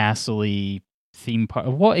of castle-y theme park.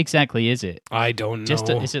 What exactly is it? I don't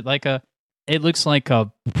know. Is it like a? It looks like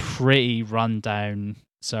a pretty rundown,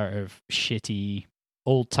 sort of shitty,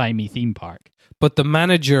 old-timey theme park. But the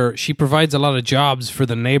manager, she provides a lot of jobs for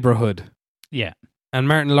the neighborhood. Yeah. And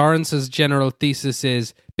Martin Lawrence's general thesis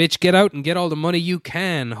is, bitch, get out and get all the money you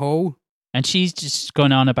can, ho. And she's just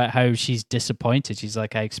going on about how she's disappointed. She's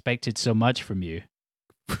like, I expected so much from you.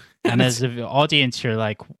 And as an audience, you're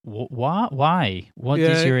like, what? Why? What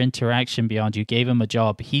is your interaction beyond? You gave him a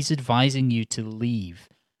job. He's advising you to leave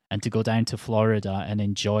and to go down to Florida and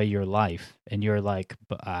enjoy your life. And you're like,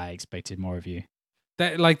 but I expected more of you.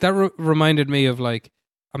 That reminded me of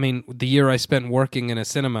the year I spent working in a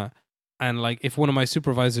cinema. And like, if one of my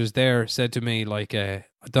supervisors there said to me, like,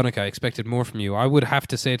 Dunica, I expected more from you, I would have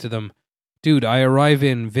to say to them, dude, I arrive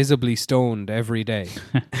in visibly stoned every day.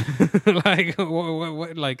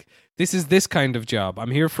 Like, this is this kind of job.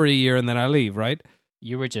 I'm here for a year and then I leave, right?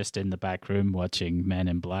 You were just in the back room watching men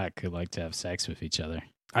in black who like to have sex with each other.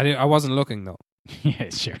 I wasn't looking, though. Yeah,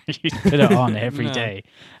 sure. You put it on every day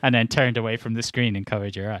and then turned away from the screen and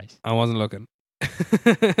covered your eyes. I wasn't looking.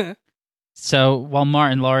 So while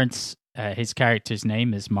Martin Lawrence, his character's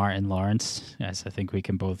name is Martin Lawrence, as I think we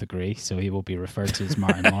can both agree, so he will be referred to as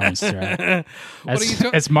Martin Lawrence throughout.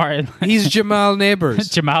 As Martin. He's Jamal Neighbors.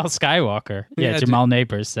 Jamal Skywalker. Yeah, Jamal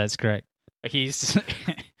Neighbors, that's correct. He's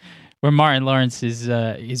where Martin Lawrence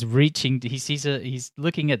is reaching, he's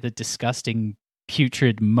looking at the disgusting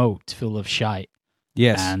putrid moat full of shite.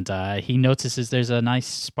 Yes. And he notices there's a nice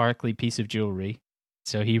sparkly piece of jewelry.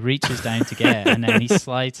 So he reaches down to get it, and then he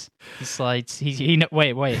slides. Wait.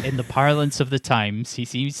 In the parlance of the times, he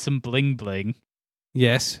sees some bling bling.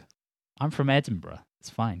 Yes. I'm from Edinburgh. It's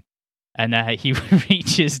fine. And he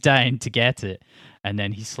reaches down to get it, and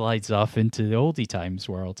then he slides off into the oldie times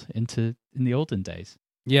world, in the olden days.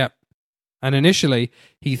 Yeah. And initially,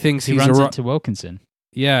 he thinks he he's runs into Wilkinson.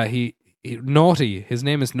 Yeah, he Naughty. His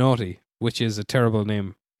name is Naughty, which is a terrible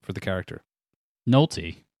name for the character.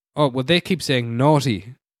 Naughty. Oh, well, they keep saying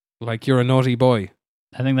naughty, like you're a naughty boy.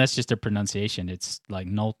 I think that's just a pronunciation. It's like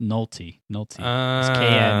Nolte. It's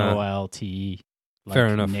Ah. Knolte. Like Fair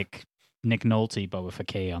enough. Nick Nolte, but with a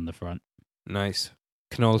K on the front. Nice.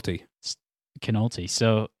 Knolte. Knolte.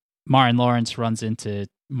 So Martin Lawrence runs into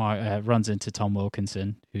Tom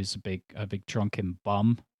Wilkinson, who's a big drunken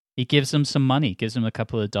bum. He gives him some money, gives him a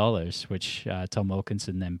couple of dollars, which Tom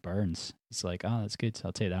Wilkinson then burns. He's like, oh, that's good.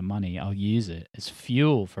 I'll take that money. I'll use it as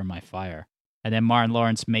fuel for my fire. And then Martin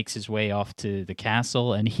Lawrence makes his way off to the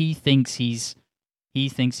castle, and he thinks he's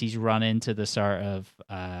run into the sort of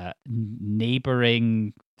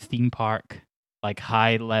neighboring theme park, like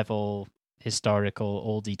high-level historical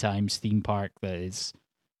oldie times theme park that is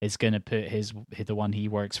going to put the one he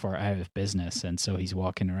works for out of business. And so he's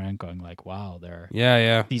walking around going like, wow,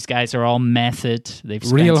 these guys are all method. They've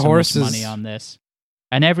spent Real so horses. much money on this.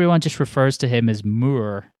 And everyone just refers to him as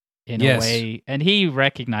Moore in a way. And he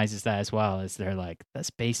recognizes that as well, as they're like, that's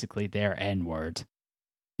basically their N-word.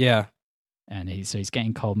 Yeah. And he's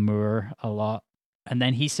getting called Moore a lot. And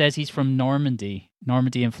then he says he's from Normandy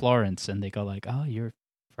and Florence. And they go like, oh, you're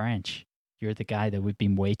French. You're the guy that we've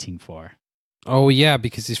been waiting for. Oh yeah,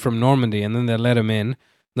 because he's from Normandy, and then they let him in.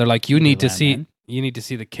 They're like, you need to see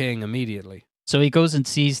the king immediately. So he goes and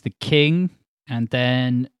sees the king, and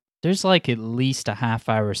then there's like at least a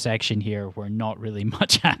half-hour section here where not really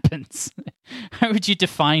much happens. How would you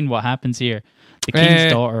define what happens here? The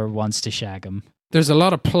king's daughter wants to shag him. There's a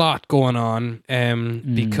lot of plot going on,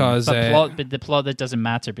 because but the plot that doesn't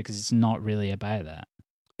matter because it's not really about that.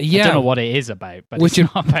 Yeah, I don't know what it is about, but it's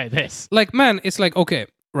not about this. Like, man, it's like, okay,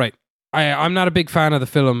 right. I'm not a big fan of the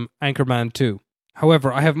film Anchorman 2.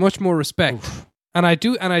 However, I have much more respect. Oof. And I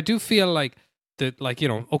do feel like that, like, you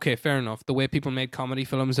know, okay, fair enough. The way people made comedy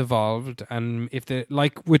films evolved, and if they,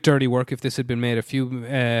 like with Dirty Work, if this had been made a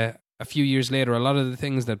few years later, a lot of the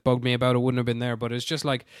things that bugged me about it wouldn't have been there. But it's just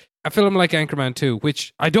like a film like Anchorman 2,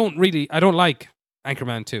 which I don't like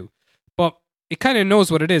Anchorman 2. But it kind of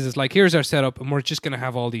knows what it is. It's like, here's our setup, and we're just going to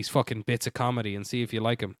have all these fucking bits of comedy and see if you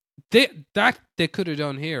like them. They could have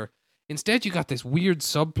done here. Instead, you got this weird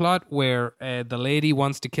subplot where the lady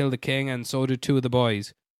wants to kill the king, and so do two of the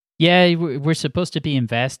boys. Yeah, we're supposed to be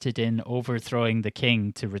invested in overthrowing the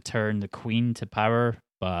king to return the queen to power,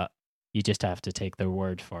 but you just have to take their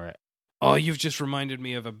word for it. Oh, you've just reminded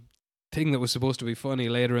me of a thing that was supposed to be funny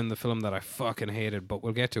later in the film that I fucking hated, but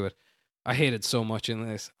we'll get to it. I hate it so much in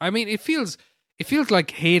this. I mean, it feels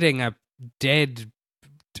like hating a dead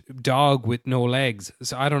dog with no legs.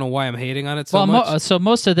 So I don't know why I'm hating on it so much. So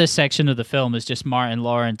most of this section of the film is just Martin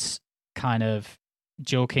Lawrence kind of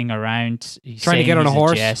joking around. He's Trying to saying get on a he's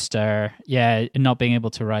horse? jester. Yeah, not being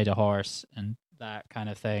able to ride a horse and that kind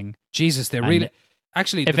of thing. Jesus, they And really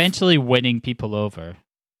actually Eventually winning people over.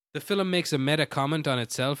 the film makes a meta comment on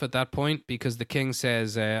itself at that point because the king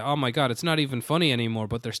says, "Oh my god, it's not even funny anymore,"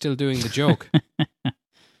 but they're still doing the joke.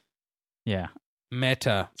 Yeah.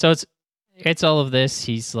 Meta. So it's all of this.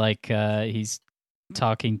 He's like he's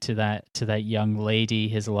talking to that young lady,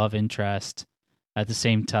 his love interest. At the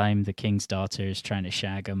same time, the king's daughter is trying to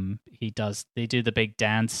shag him. They do the big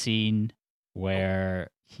dance scene where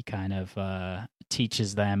he kind of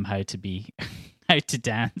teaches them how to be how to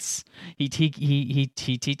dance. He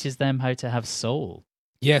teaches them how to have soul.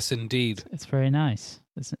 Yes, indeed. It's very nice.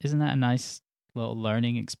 Isn't that a nice little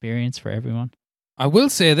learning experience for everyone? I will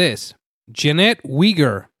say this: Jeanette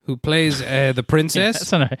Uygur, who plays the princess.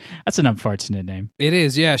 That's an unfortunate name. It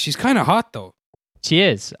is, yeah. She's kind of hot though. She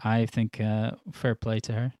is. I think fair play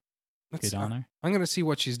to her. Good on her. I'm going to see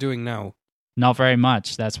what she's doing now. Not very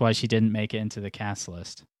much. That's why she didn't make it into the cast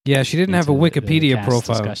list. Yeah, she didn't have a Into the Wikipedia cast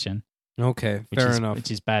profile. discussion, Okay, fair enough.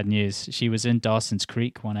 Which is bad news. She was in Dawson's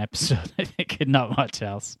Creek one episode, I think, and not much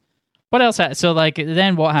else. What else? So,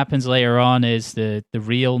 then what happens later on is the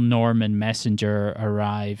real Norman Messenger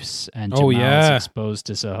arrives, and Jamal is exposed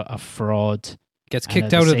as a fraud. Gets And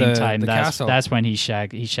kicked at out the of same the time, castle. That's when he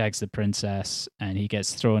shags the princess, and he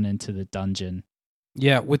gets thrown into the dungeon.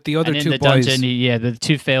 Yeah, with the other And in two the boys. dungeon, the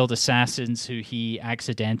two failed assassins who he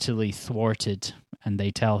accidentally thwarted, and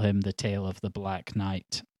they tell him the tale of the Black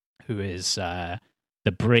Knight, who is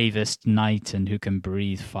the bravest knight and who can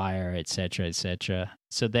breathe fire, etc., etc.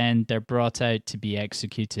 So then they're brought out to be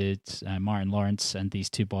executed. Martin Lawrence and these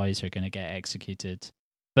two boys are going to get executed.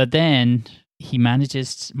 But then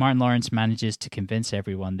Martin Lawrence manages to convince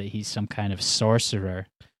everyone that he's some kind of sorcerer.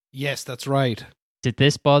 Yes, that's right. Did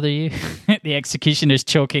this bother you? The executioner's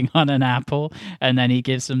choking on an apple, and then he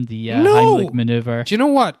gives him the Heimlich maneuver. Do you know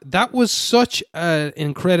what? That was such an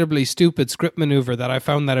incredibly stupid script maneuver that I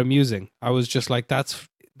found that amusing. I was just like, that's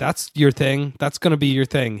your thing. That's going to be your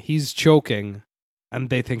thing. He's choking,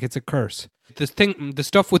 and they think it's a curse. The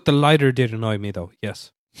stuff with the lighter did annoy me, though.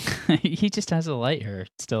 Yes. He just has a lighter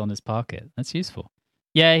still in his pocket. That's useful.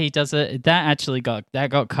 Yeah, he does it. That actually got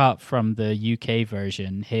cut from the UK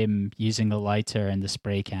version. Him using the lighter and the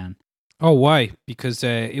spray can. Oh, why? Because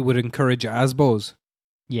it would encourage asbos.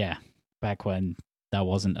 Yeah, back when that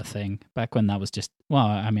wasn't a thing. Back when that was just. Well,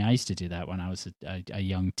 I mean, I used to do that when I was a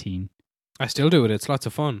young teen. I still do it. It's lots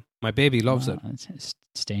of fun. My baby loves it.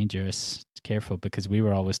 It's dangerous. Careful, because we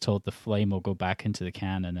were always told the flame will go back into the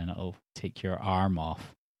can and then it'll take your arm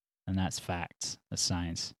off, and that's facts. That's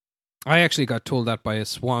science. I actually got told that by a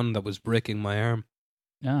swan that was breaking my arm.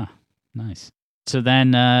 Ah, nice. So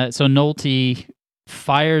then, Nolte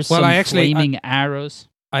fires some flaming arrows.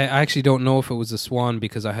 I actually don't know if it was a swan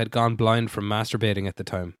because I had gone blind from masturbating at the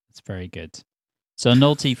time. That's very good. So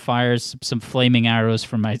Nolte fires some flaming arrows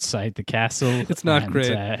from outside the castle. It's not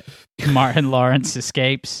great. Martin Lawrence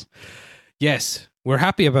escapes. Yes, we're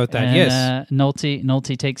happy about that. And, yes.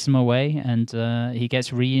 Nolte takes him away, and he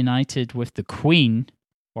gets reunited with the Queen,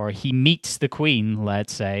 or he meets the Queen,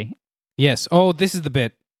 let's say. Yes. Oh, this is the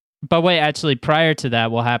bit. But wait, actually, prior to that,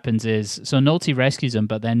 what happens is, so Nolte rescues him,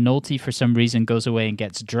 but then Nolte, for some reason, goes away and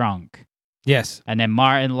gets drunk. Yes. And then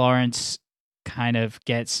Martin Lawrence kind of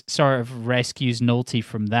rescues Nolte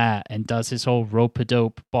from that and does his whole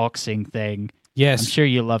rope-a-dope boxing thing. Yes. I'm sure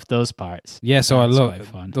you loved those parts. Yes, I love quite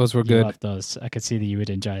fun. those. Were You good. loved those. I could see that you would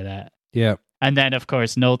enjoy that. Yeah. And then, of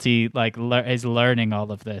course, Nolte is learning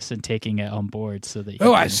all of this and taking it on board so that.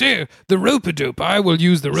 I see the rope-a-dope. I will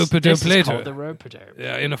use the rope-a-dope This is later. called the rope-a-dope.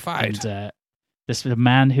 Yeah, in a fight. And the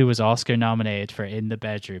man who was Oscar nominated for In the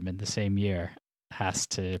Bedroom in the same year has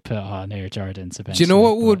to put on Air Jordans eventually. Do you know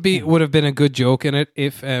what would have been a good joke in it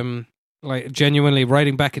if like genuinely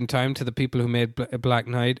writing back in time to the people who made Black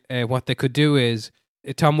Knight, what they could do is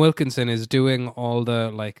Tom Wilkinson is doing all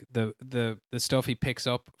the the stuff he picks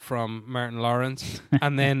up from Martin Lawrence,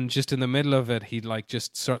 and then just in the middle of it, he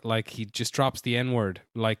just drops the N-word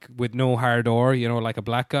like with no hard R, like a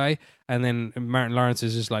black guy, and then Martin Lawrence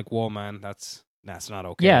is just like, "Whoa, man, that's not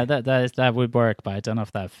okay." Yeah, that would work, but I don't know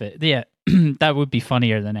if that fit. Yeah, that would be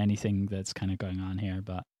funnier than anything that's kind of going on here,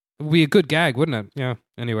 but it would be a good gag, wouldn't it? Yeah.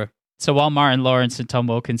 Anyway, so while Martin Lawrence and Tom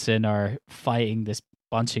Wilkinson are fighting this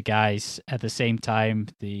bunch of guys at the same time,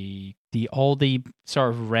 all the sort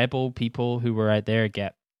of rebel people who were out there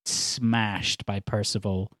get smashed by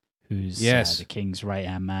Percival, who's Yes. the king's right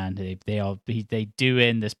hand man. They do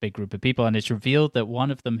in this big group of people, and it's revealed that one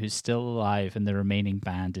of them who's still alive in the remaining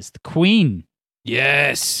band is the queen.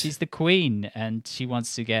 Yes. She's the queen, and she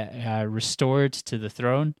wants to get restored to the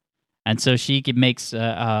throne, and so she makes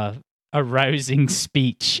a rousing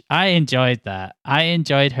speech. I enjoyed that. I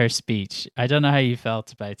enjoyed her speech. I don't know how you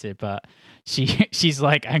felt about it, but she's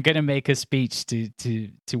like, I'm gonna make a speech to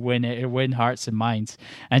win hearts and minds,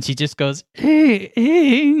 and she just goes,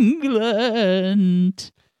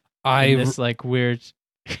 England. In this like weird.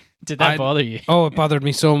 Did that bother you? Oh, it bothered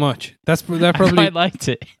me so much. That I probably quite liked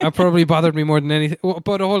it. that probably bothered me more than anything.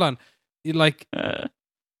 But hold on,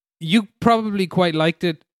 you probably quite liked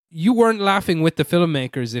it. You weren't laughing with the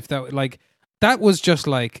filmmakers if that was just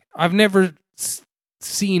like I've never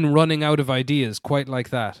seen running out of ideas quite like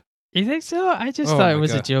that. You think so? I just Oh thought it my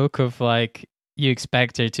was a God. joke of like, you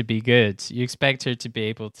expect her to be good. You expect her to be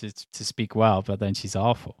able to speak well, but then she's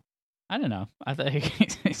awful. I don't know. I think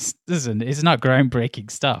it's not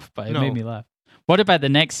groundbreaking stuff, but it No. made me laugh. What about the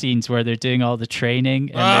next scenes where they're doing all the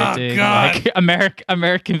training and Oh, they're doing God. like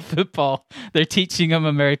American football? They're teaching them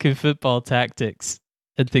American football tactics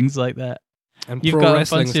and things like that. And You've pro got a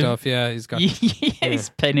wrestling bunch of- stuff. Yeah, he's got. He's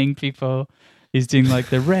pinning people. He's doing like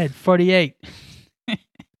the red 48.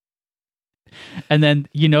 And then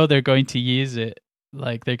they're going to use it.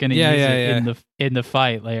 Like they're going to Yeah, use yeah, it in the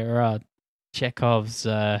fight later on. Chekhov's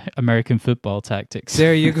American football tactics.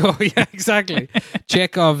 There you go. Yeah, exactly.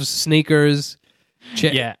 Chekhov's sneakers.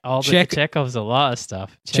 Yeah, all the Chekhov's a lot of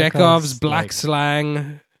stuff. Chekhov's black like-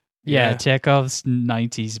 slang. Yeah, Chekhov's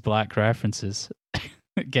 90s black references.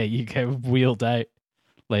 You get wheeled out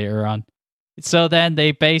later on. So then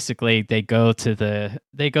they go to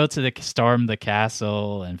the storm the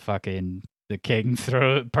castle, and fucking the king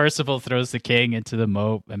Percival throws the king into the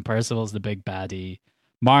moat, and Percival's the big baddie.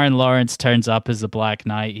 Martin Lawrence turns up as the Black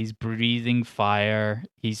Knight. He's breathing fire.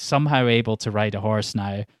 He's somehow able to ride a horse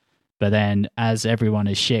now. But then as everyone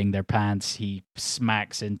is shitting their pants, he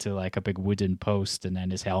smacks into like a big wooden post, and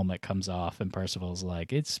then his helmet comes off, and Percival's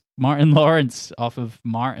like, it's Martin Lawrence off of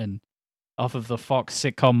the Fox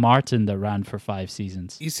sitcom Martin that ran for 5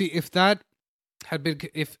 seasons. You see, if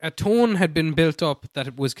a tone had been built up that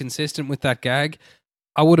it was consistent with that gag,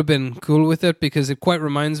 I would have been cool with it, because it quite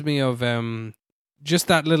reminds me of just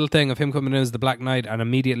that little thing of him coming in as the Black Knight and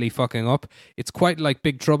immediately fucking up. It's quite like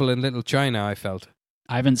Big Trouble in Little China, I felt.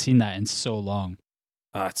 I haven't seen that in so long.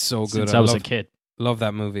 Ah, it's so good. Since I was a kid. Love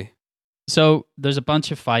that movie. So there's a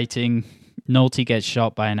bunch of fighting. Nolte gets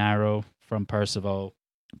shot by an arrow from Percival.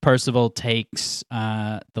 Percival takes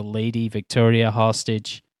the lady Victoria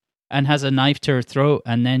hostage and has a knife to her throat,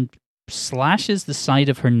 and then slashes the side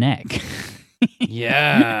of her neck.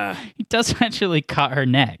 Yeah. He does actually cut her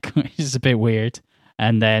neck, which is a bit weird.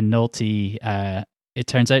 And then Nolte, it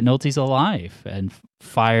turns out Nolte's alive and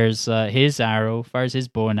fires his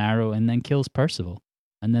bow and arrow, and then kills Percival.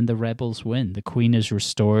 And then the rebels win. The queen is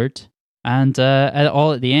restored. And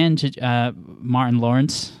all at the end, Martin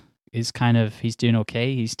Lawrence is he's doing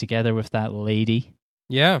okay. He's together with that lady.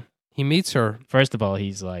 Yeah. He meets her. First of all,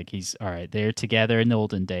 he's all right, they're together in the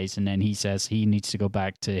olden days, and then he says he needs to go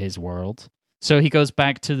back to his world. So he goes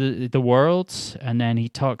back to the world, and then he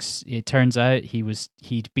talks. It turns out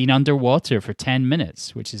he'd been underwater for 10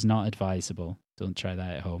 minutes, which is not advisable. Don't try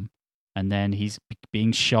that at home. And then he's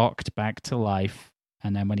being shocked back to life,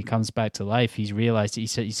 and then when he comes back to life, he's realized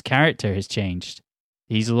his character has changed.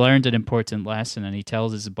 He's learned an important lesson, and he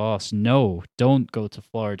tells his boss, "No, don't go to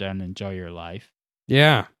Florida and enjoy your life.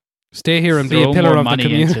 Yeah. Stay here and be Throw a pillar more of the money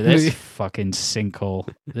community." into this fucking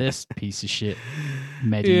sinkhole, this piece of shit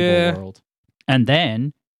medieval Yeah. world." And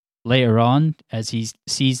then later on, as he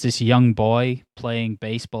sees this young boy playing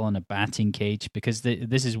baseball in a batting cage, because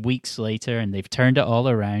this is weeks later and they've turned it all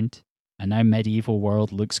around, and now medieval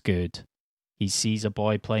world looks good. He sees a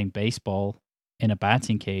boy playing baseball in a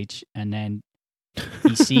batting cage, and then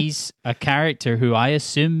he sees a character who I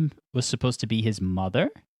assume was supposed to be his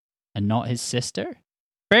mother and not his sister.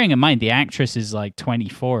 Bearing in mind, the actress is like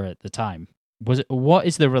 24 at the time. What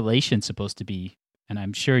is the relation supposed to be? And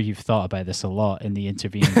I'm sure you've thought about this a lot in the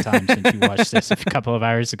intervening time since you watched this a couple of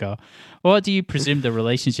hours ago. What do you presume the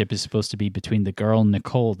relationship is supposed to be between the girl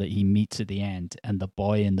Nicole that he meets at the end and the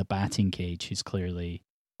boy in the batting cage who's clearly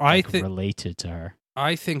related to her?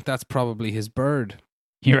 I think that's probably his bird.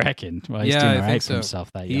 You reckon? Well, he's Yeah, doing I all right think for so.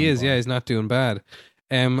 himself. That He young is, boy. yeah, he's not doing bad.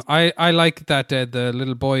 I like that the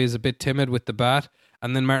little boy is a bit timid with the bat,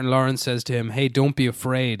 and then Martin Lawrence says to him, "Hey, don't be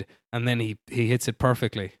afraid," and then he hits it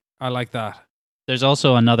perfectly. I like that. There's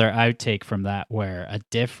also another outtake from that where a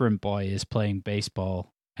different boy is playing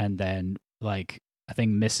baseball, and then like I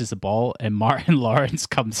think, misses the ball, and Martin Lawrence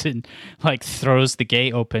comes in, like throws the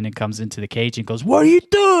gate open and comes into the cage and goes, "What are you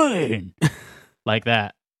doing?" like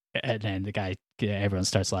that. And then the guy, everyone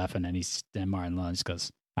starts laughing, and then Martin Lawrence goes,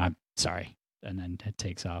 "I'm sorry," and then it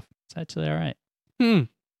takes off. It's actually all right.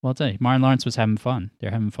 Well done. Martin Lawrence was having fun.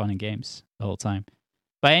 They're having fun in games the whole time.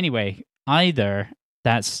 But anyway, either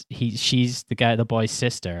she's the boy's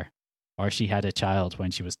sister, or she had a child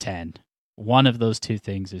when she was 10. One of those two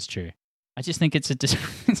things is true. I just think it's a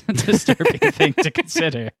disturbing thing to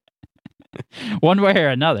consider. One way or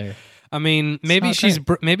another. I mean, maybe she's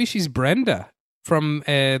Brenda from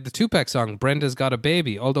the Tupac song, Brenda's Got a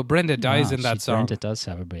Baby. Although Brenda dies in that song. Brenda does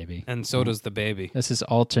have a baby. And so does the baby. This is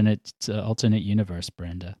alternate universe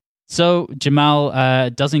Brenda. So Jamal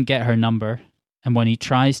doesn't get her number, and when he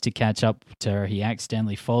tries to catch up to her, he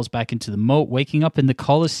accidentally falls back into the moat, waking up in the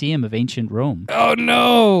Colosseum of ancient Rome. Oh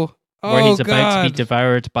no! Where he's about to be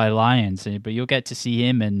devoured by lions. But you'll get to see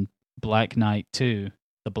him in Black Knight 2,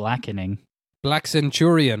 The Blackening. Black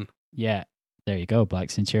Centurion. Yeah, there you go, Black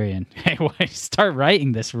Centurion. Hey, start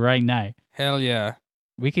writing this right now. Hell yeah.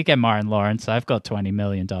 We could get Martin Lawrence. I've got $20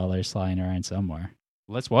 million lying around somewhere.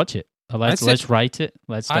 Let's watch it. Let's write it.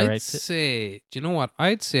 Let's direct it. Do you know what?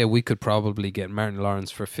 I'd say we could probably get Martin Lawrence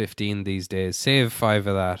for 15 these days. Save 5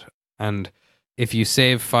 of that. And if you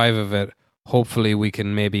save 5 of it, hopefully we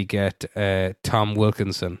can maybe get Tom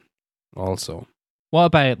Wilkinson also. What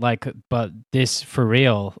about but this for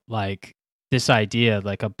real, this idea,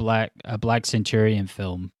 like a Black Centurion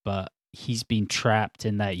film, but he's been trapped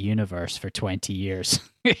in that universe for 20 years.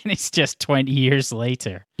 And it's just 20 years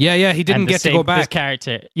later. Yeah, he didn't get to go back.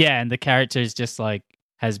 And the character is just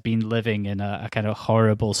has been living in a kind of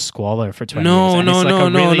horrible squalor for 20 years. No, And it's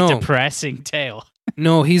a really depressing tale.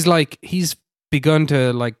 No, he's begun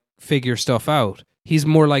to figure stuff out. He's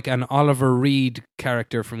more like an Oliver Reed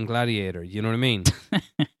character from Gladiator. You know what I mean?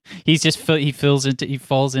 He falls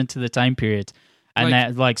into the time period,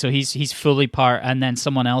 and so he's fully part, and then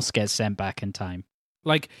someone else gets sent back in time.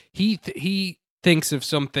 He thinks of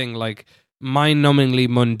something mind-numbingly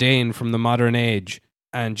mundane from the modern age,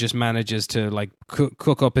 and just manages to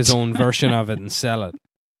cook up his own version of it and sell it.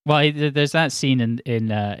 Well, there's that scene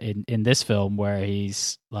in this film where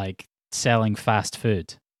he's selling fast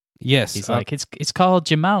food. Yes, he's it's called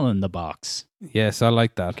Jamal in the Box. Yes, I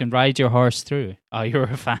like that. You can ride your horse through. Oh, you're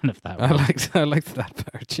a fan of that one. I liked that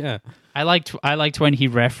part. Yeah, I liked when he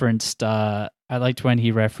referenced.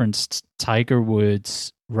 Tiger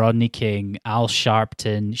Woods, Rodney King, Al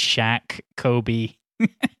Sharpton, Shaq, Kobe.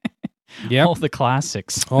 Yeah, all the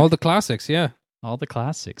classics. All the classics. Yeah, all the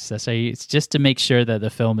classics. That's how it's just to make sure that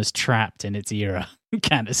the film is trapped in its era,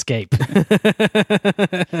 can't escape.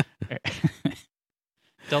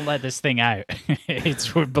 Don't let this thing out.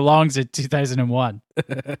 It belongs in 2001.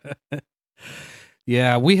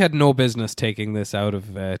 Yeah, we had no business taking this out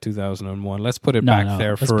of 2001. Let's put it back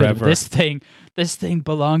there forever. This thing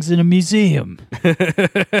belongs in a museum.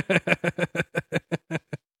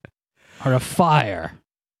 Or a fire.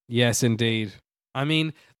 Yes, indeed. I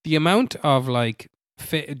mean, the amount of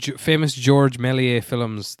famous George Méliès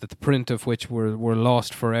films that the print of which were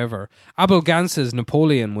lost forever. Abel Gance's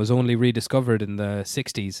Napoleon was only rediscovered in the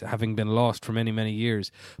 60s, having been lost for many, many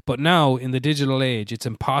years. But now, in the digital age, it's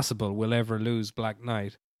impossible we'll ever lose Black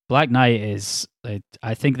Knight. Black Knight is,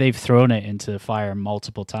 I think they've thrown it into the fire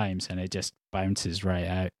multiple times, and it just bounces right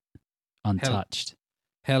out, untouched.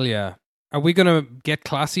 Hell yeah. Are we going to get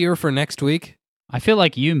classier for next week? I feel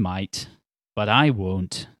like you might, but I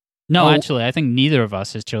won't. No, actually, I think neither of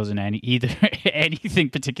us has chosen anything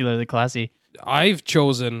particularly classy. I've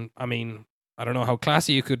chosen, I don't know how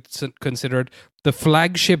classy you could consider it, the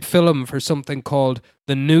flagship film for something called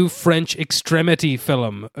the New French Extremity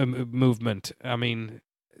Film Movement.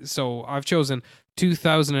 So I've chosen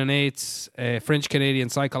 2008's French-Canadian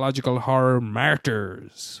psychological horror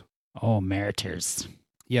Martyrs. Oh, Martyrs.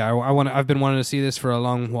 Yeah, I've been wanting to see this for a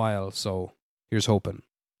long while, so here's hoping.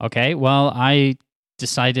 Okay, well, I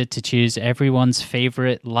decided to choose everyone's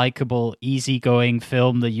favorite, likable, easygoing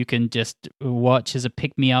film that you can just watch as a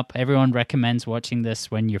pick-me-up. Everyone recommends watching this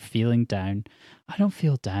when you're feeling down. I don't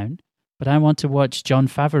feel down, but I want to watch Jon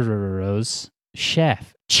Favreau's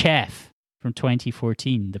Chef from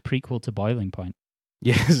 2014, the prequel to Boiling Point.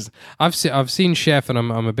 Yes, I've seen Chef, and I'm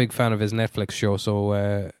a big fan of his Netflix show,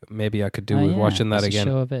 so maybe I could do with watching that again.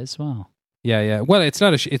 A show of it as well. Yeah. Well, it's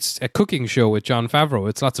not it's a cooking show with Jon Favreau.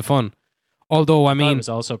 It's lots of fun. Although, it was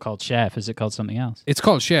also called Chef. Is it called something else? It's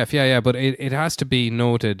called Chef, yeah. But it has to be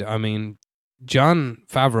noted, Jon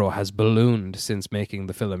Favreau has ballooned since making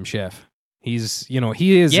the film Chef. He is...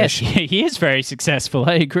 Yes, he is very successful.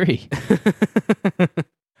 I agree.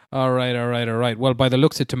 All right. Well, by the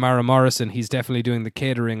looks of Tamara Morrison, he's definitely doing the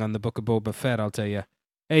catering on the Book of Boba Fett, I'll tell you.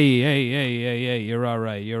 Hey, you're all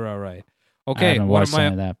right. I Okay, haven't what watched am any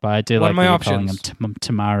of that, but I do what like are my that you're calling him options?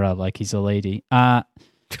 Tamara like he's a lady.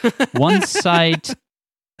 One side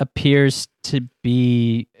appears to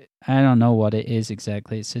be, I don't know what it is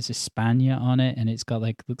exactly. It says Hispania on it, and it's got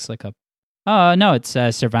looks like a. Oh no, it's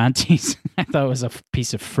Cervantes. I thought it was a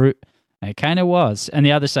piece of fruit. It kind of was, and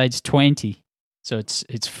the other side's 20, so it's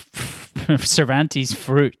Cervantes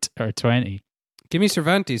fruit or 20. Give me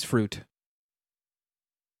Cervantes fruit.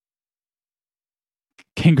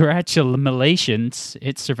 Congratulations,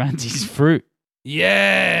 it's Cervantes fruit.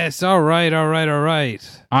 Yes. All right.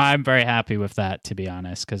 I'm very happy with that, to be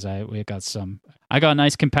honest, because I got a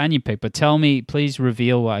nice companion pick. But tell me, please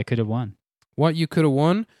reveal what I could have won. What you could have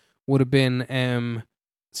won would have been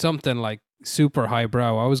something like super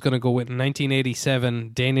highbrow. I was going to go with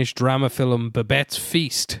 1987 Danish drama film Babette's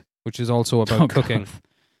Feast, which is also about cooking. God.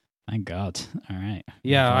 Thank God. All right.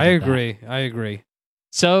 Yeah, I agree.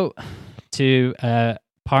 So, to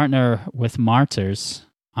partner with Martyrs,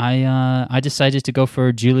 I decided to go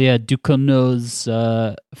for Julia Ducournau's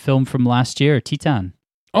film from last year, Titan,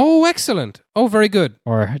 Oh, excellent. Oh, very good.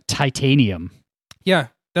 or Titanium. Yeah,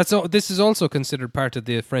 this is also considered part of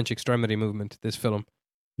the French extremity movement, this film.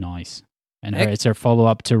 Nice. And it's her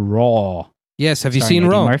follow-up to Raw. Yes, have you starring seen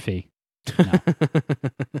Eddie Raw? Murphy. No.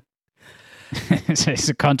 It's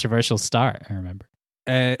a controversial start, I remember.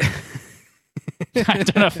 Uh, I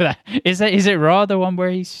don't know if that is it Raw, the one where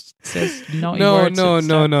he says naughty no, words no, and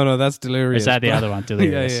no, stuff? no, that's Or delirious. is that the other one?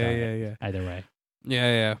 Delirious. yeah, sorry. yeah. Either way.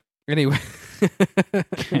 Yeah. Anyway,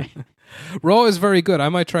 Raw is very good. I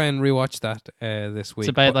might try and rewatch that this week. It's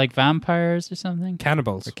about But- like vampires or something?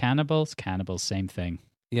 cannibals. Or cannibals? Cannibals, same thing.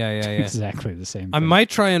 Yeah. Exactly the same I thing. might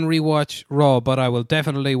try and rewatch Raw, but I will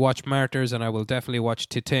definitely watch Martyrs and I will definitely watch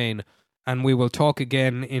Titan, and we will talk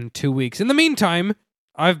again in 2 weeks. In the meantime,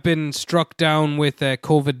 I've been struck down with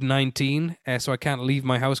COVID-19, so I can't leave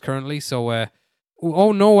my house currently. So,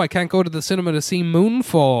 oh no, I can't go to the cinema to see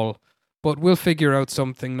Moonfall. But we'll figure out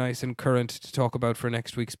something nice and current to talk about for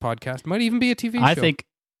next week's podcast. Might even be a TV show. I think,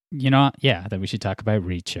 that we should talk about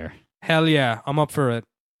Reacher. Hell yeah, I'm up for it.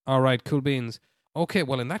 All right, cool beans. Okay,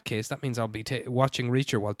 well, in that case, that means I'll be watching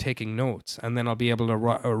Reacher while taking notes, and then I'll be able to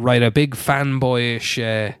write a big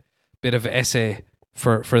fanboyish bit of essay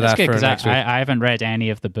for That's that good, for 'cause next week. I haven't read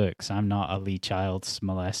any of the books. I'm not a Lee Child's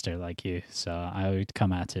molester like you, so I would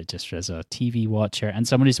come at it just as a TV watcher and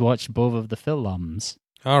someone who's watched both of the films.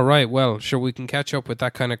 All right, well, sure, we can catch up with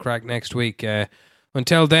that kind of crack next week.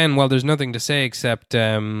 Until then, well, there's nothing to say except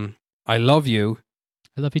I love you.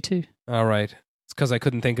 I love you too. All right. It's because I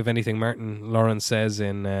couldn't think of anything Martin Lawrence says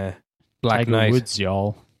in Black Tiger Knight. Woods,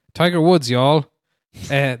 y'all. Tiger Woods, y'all.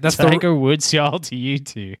 That's Tiger Woods, y'all, to you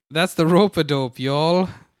two. that's the rope-a-dope, y'all.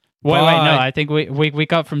 Wait, no, Bye. I think we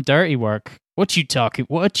got from Dirty Work. What you talking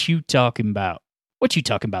about? What you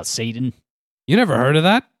talking about, Satan? You never heard of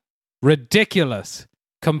that? Ridiculous.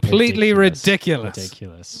 Completely ridiculous.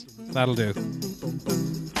 Ridiculous. That'll do.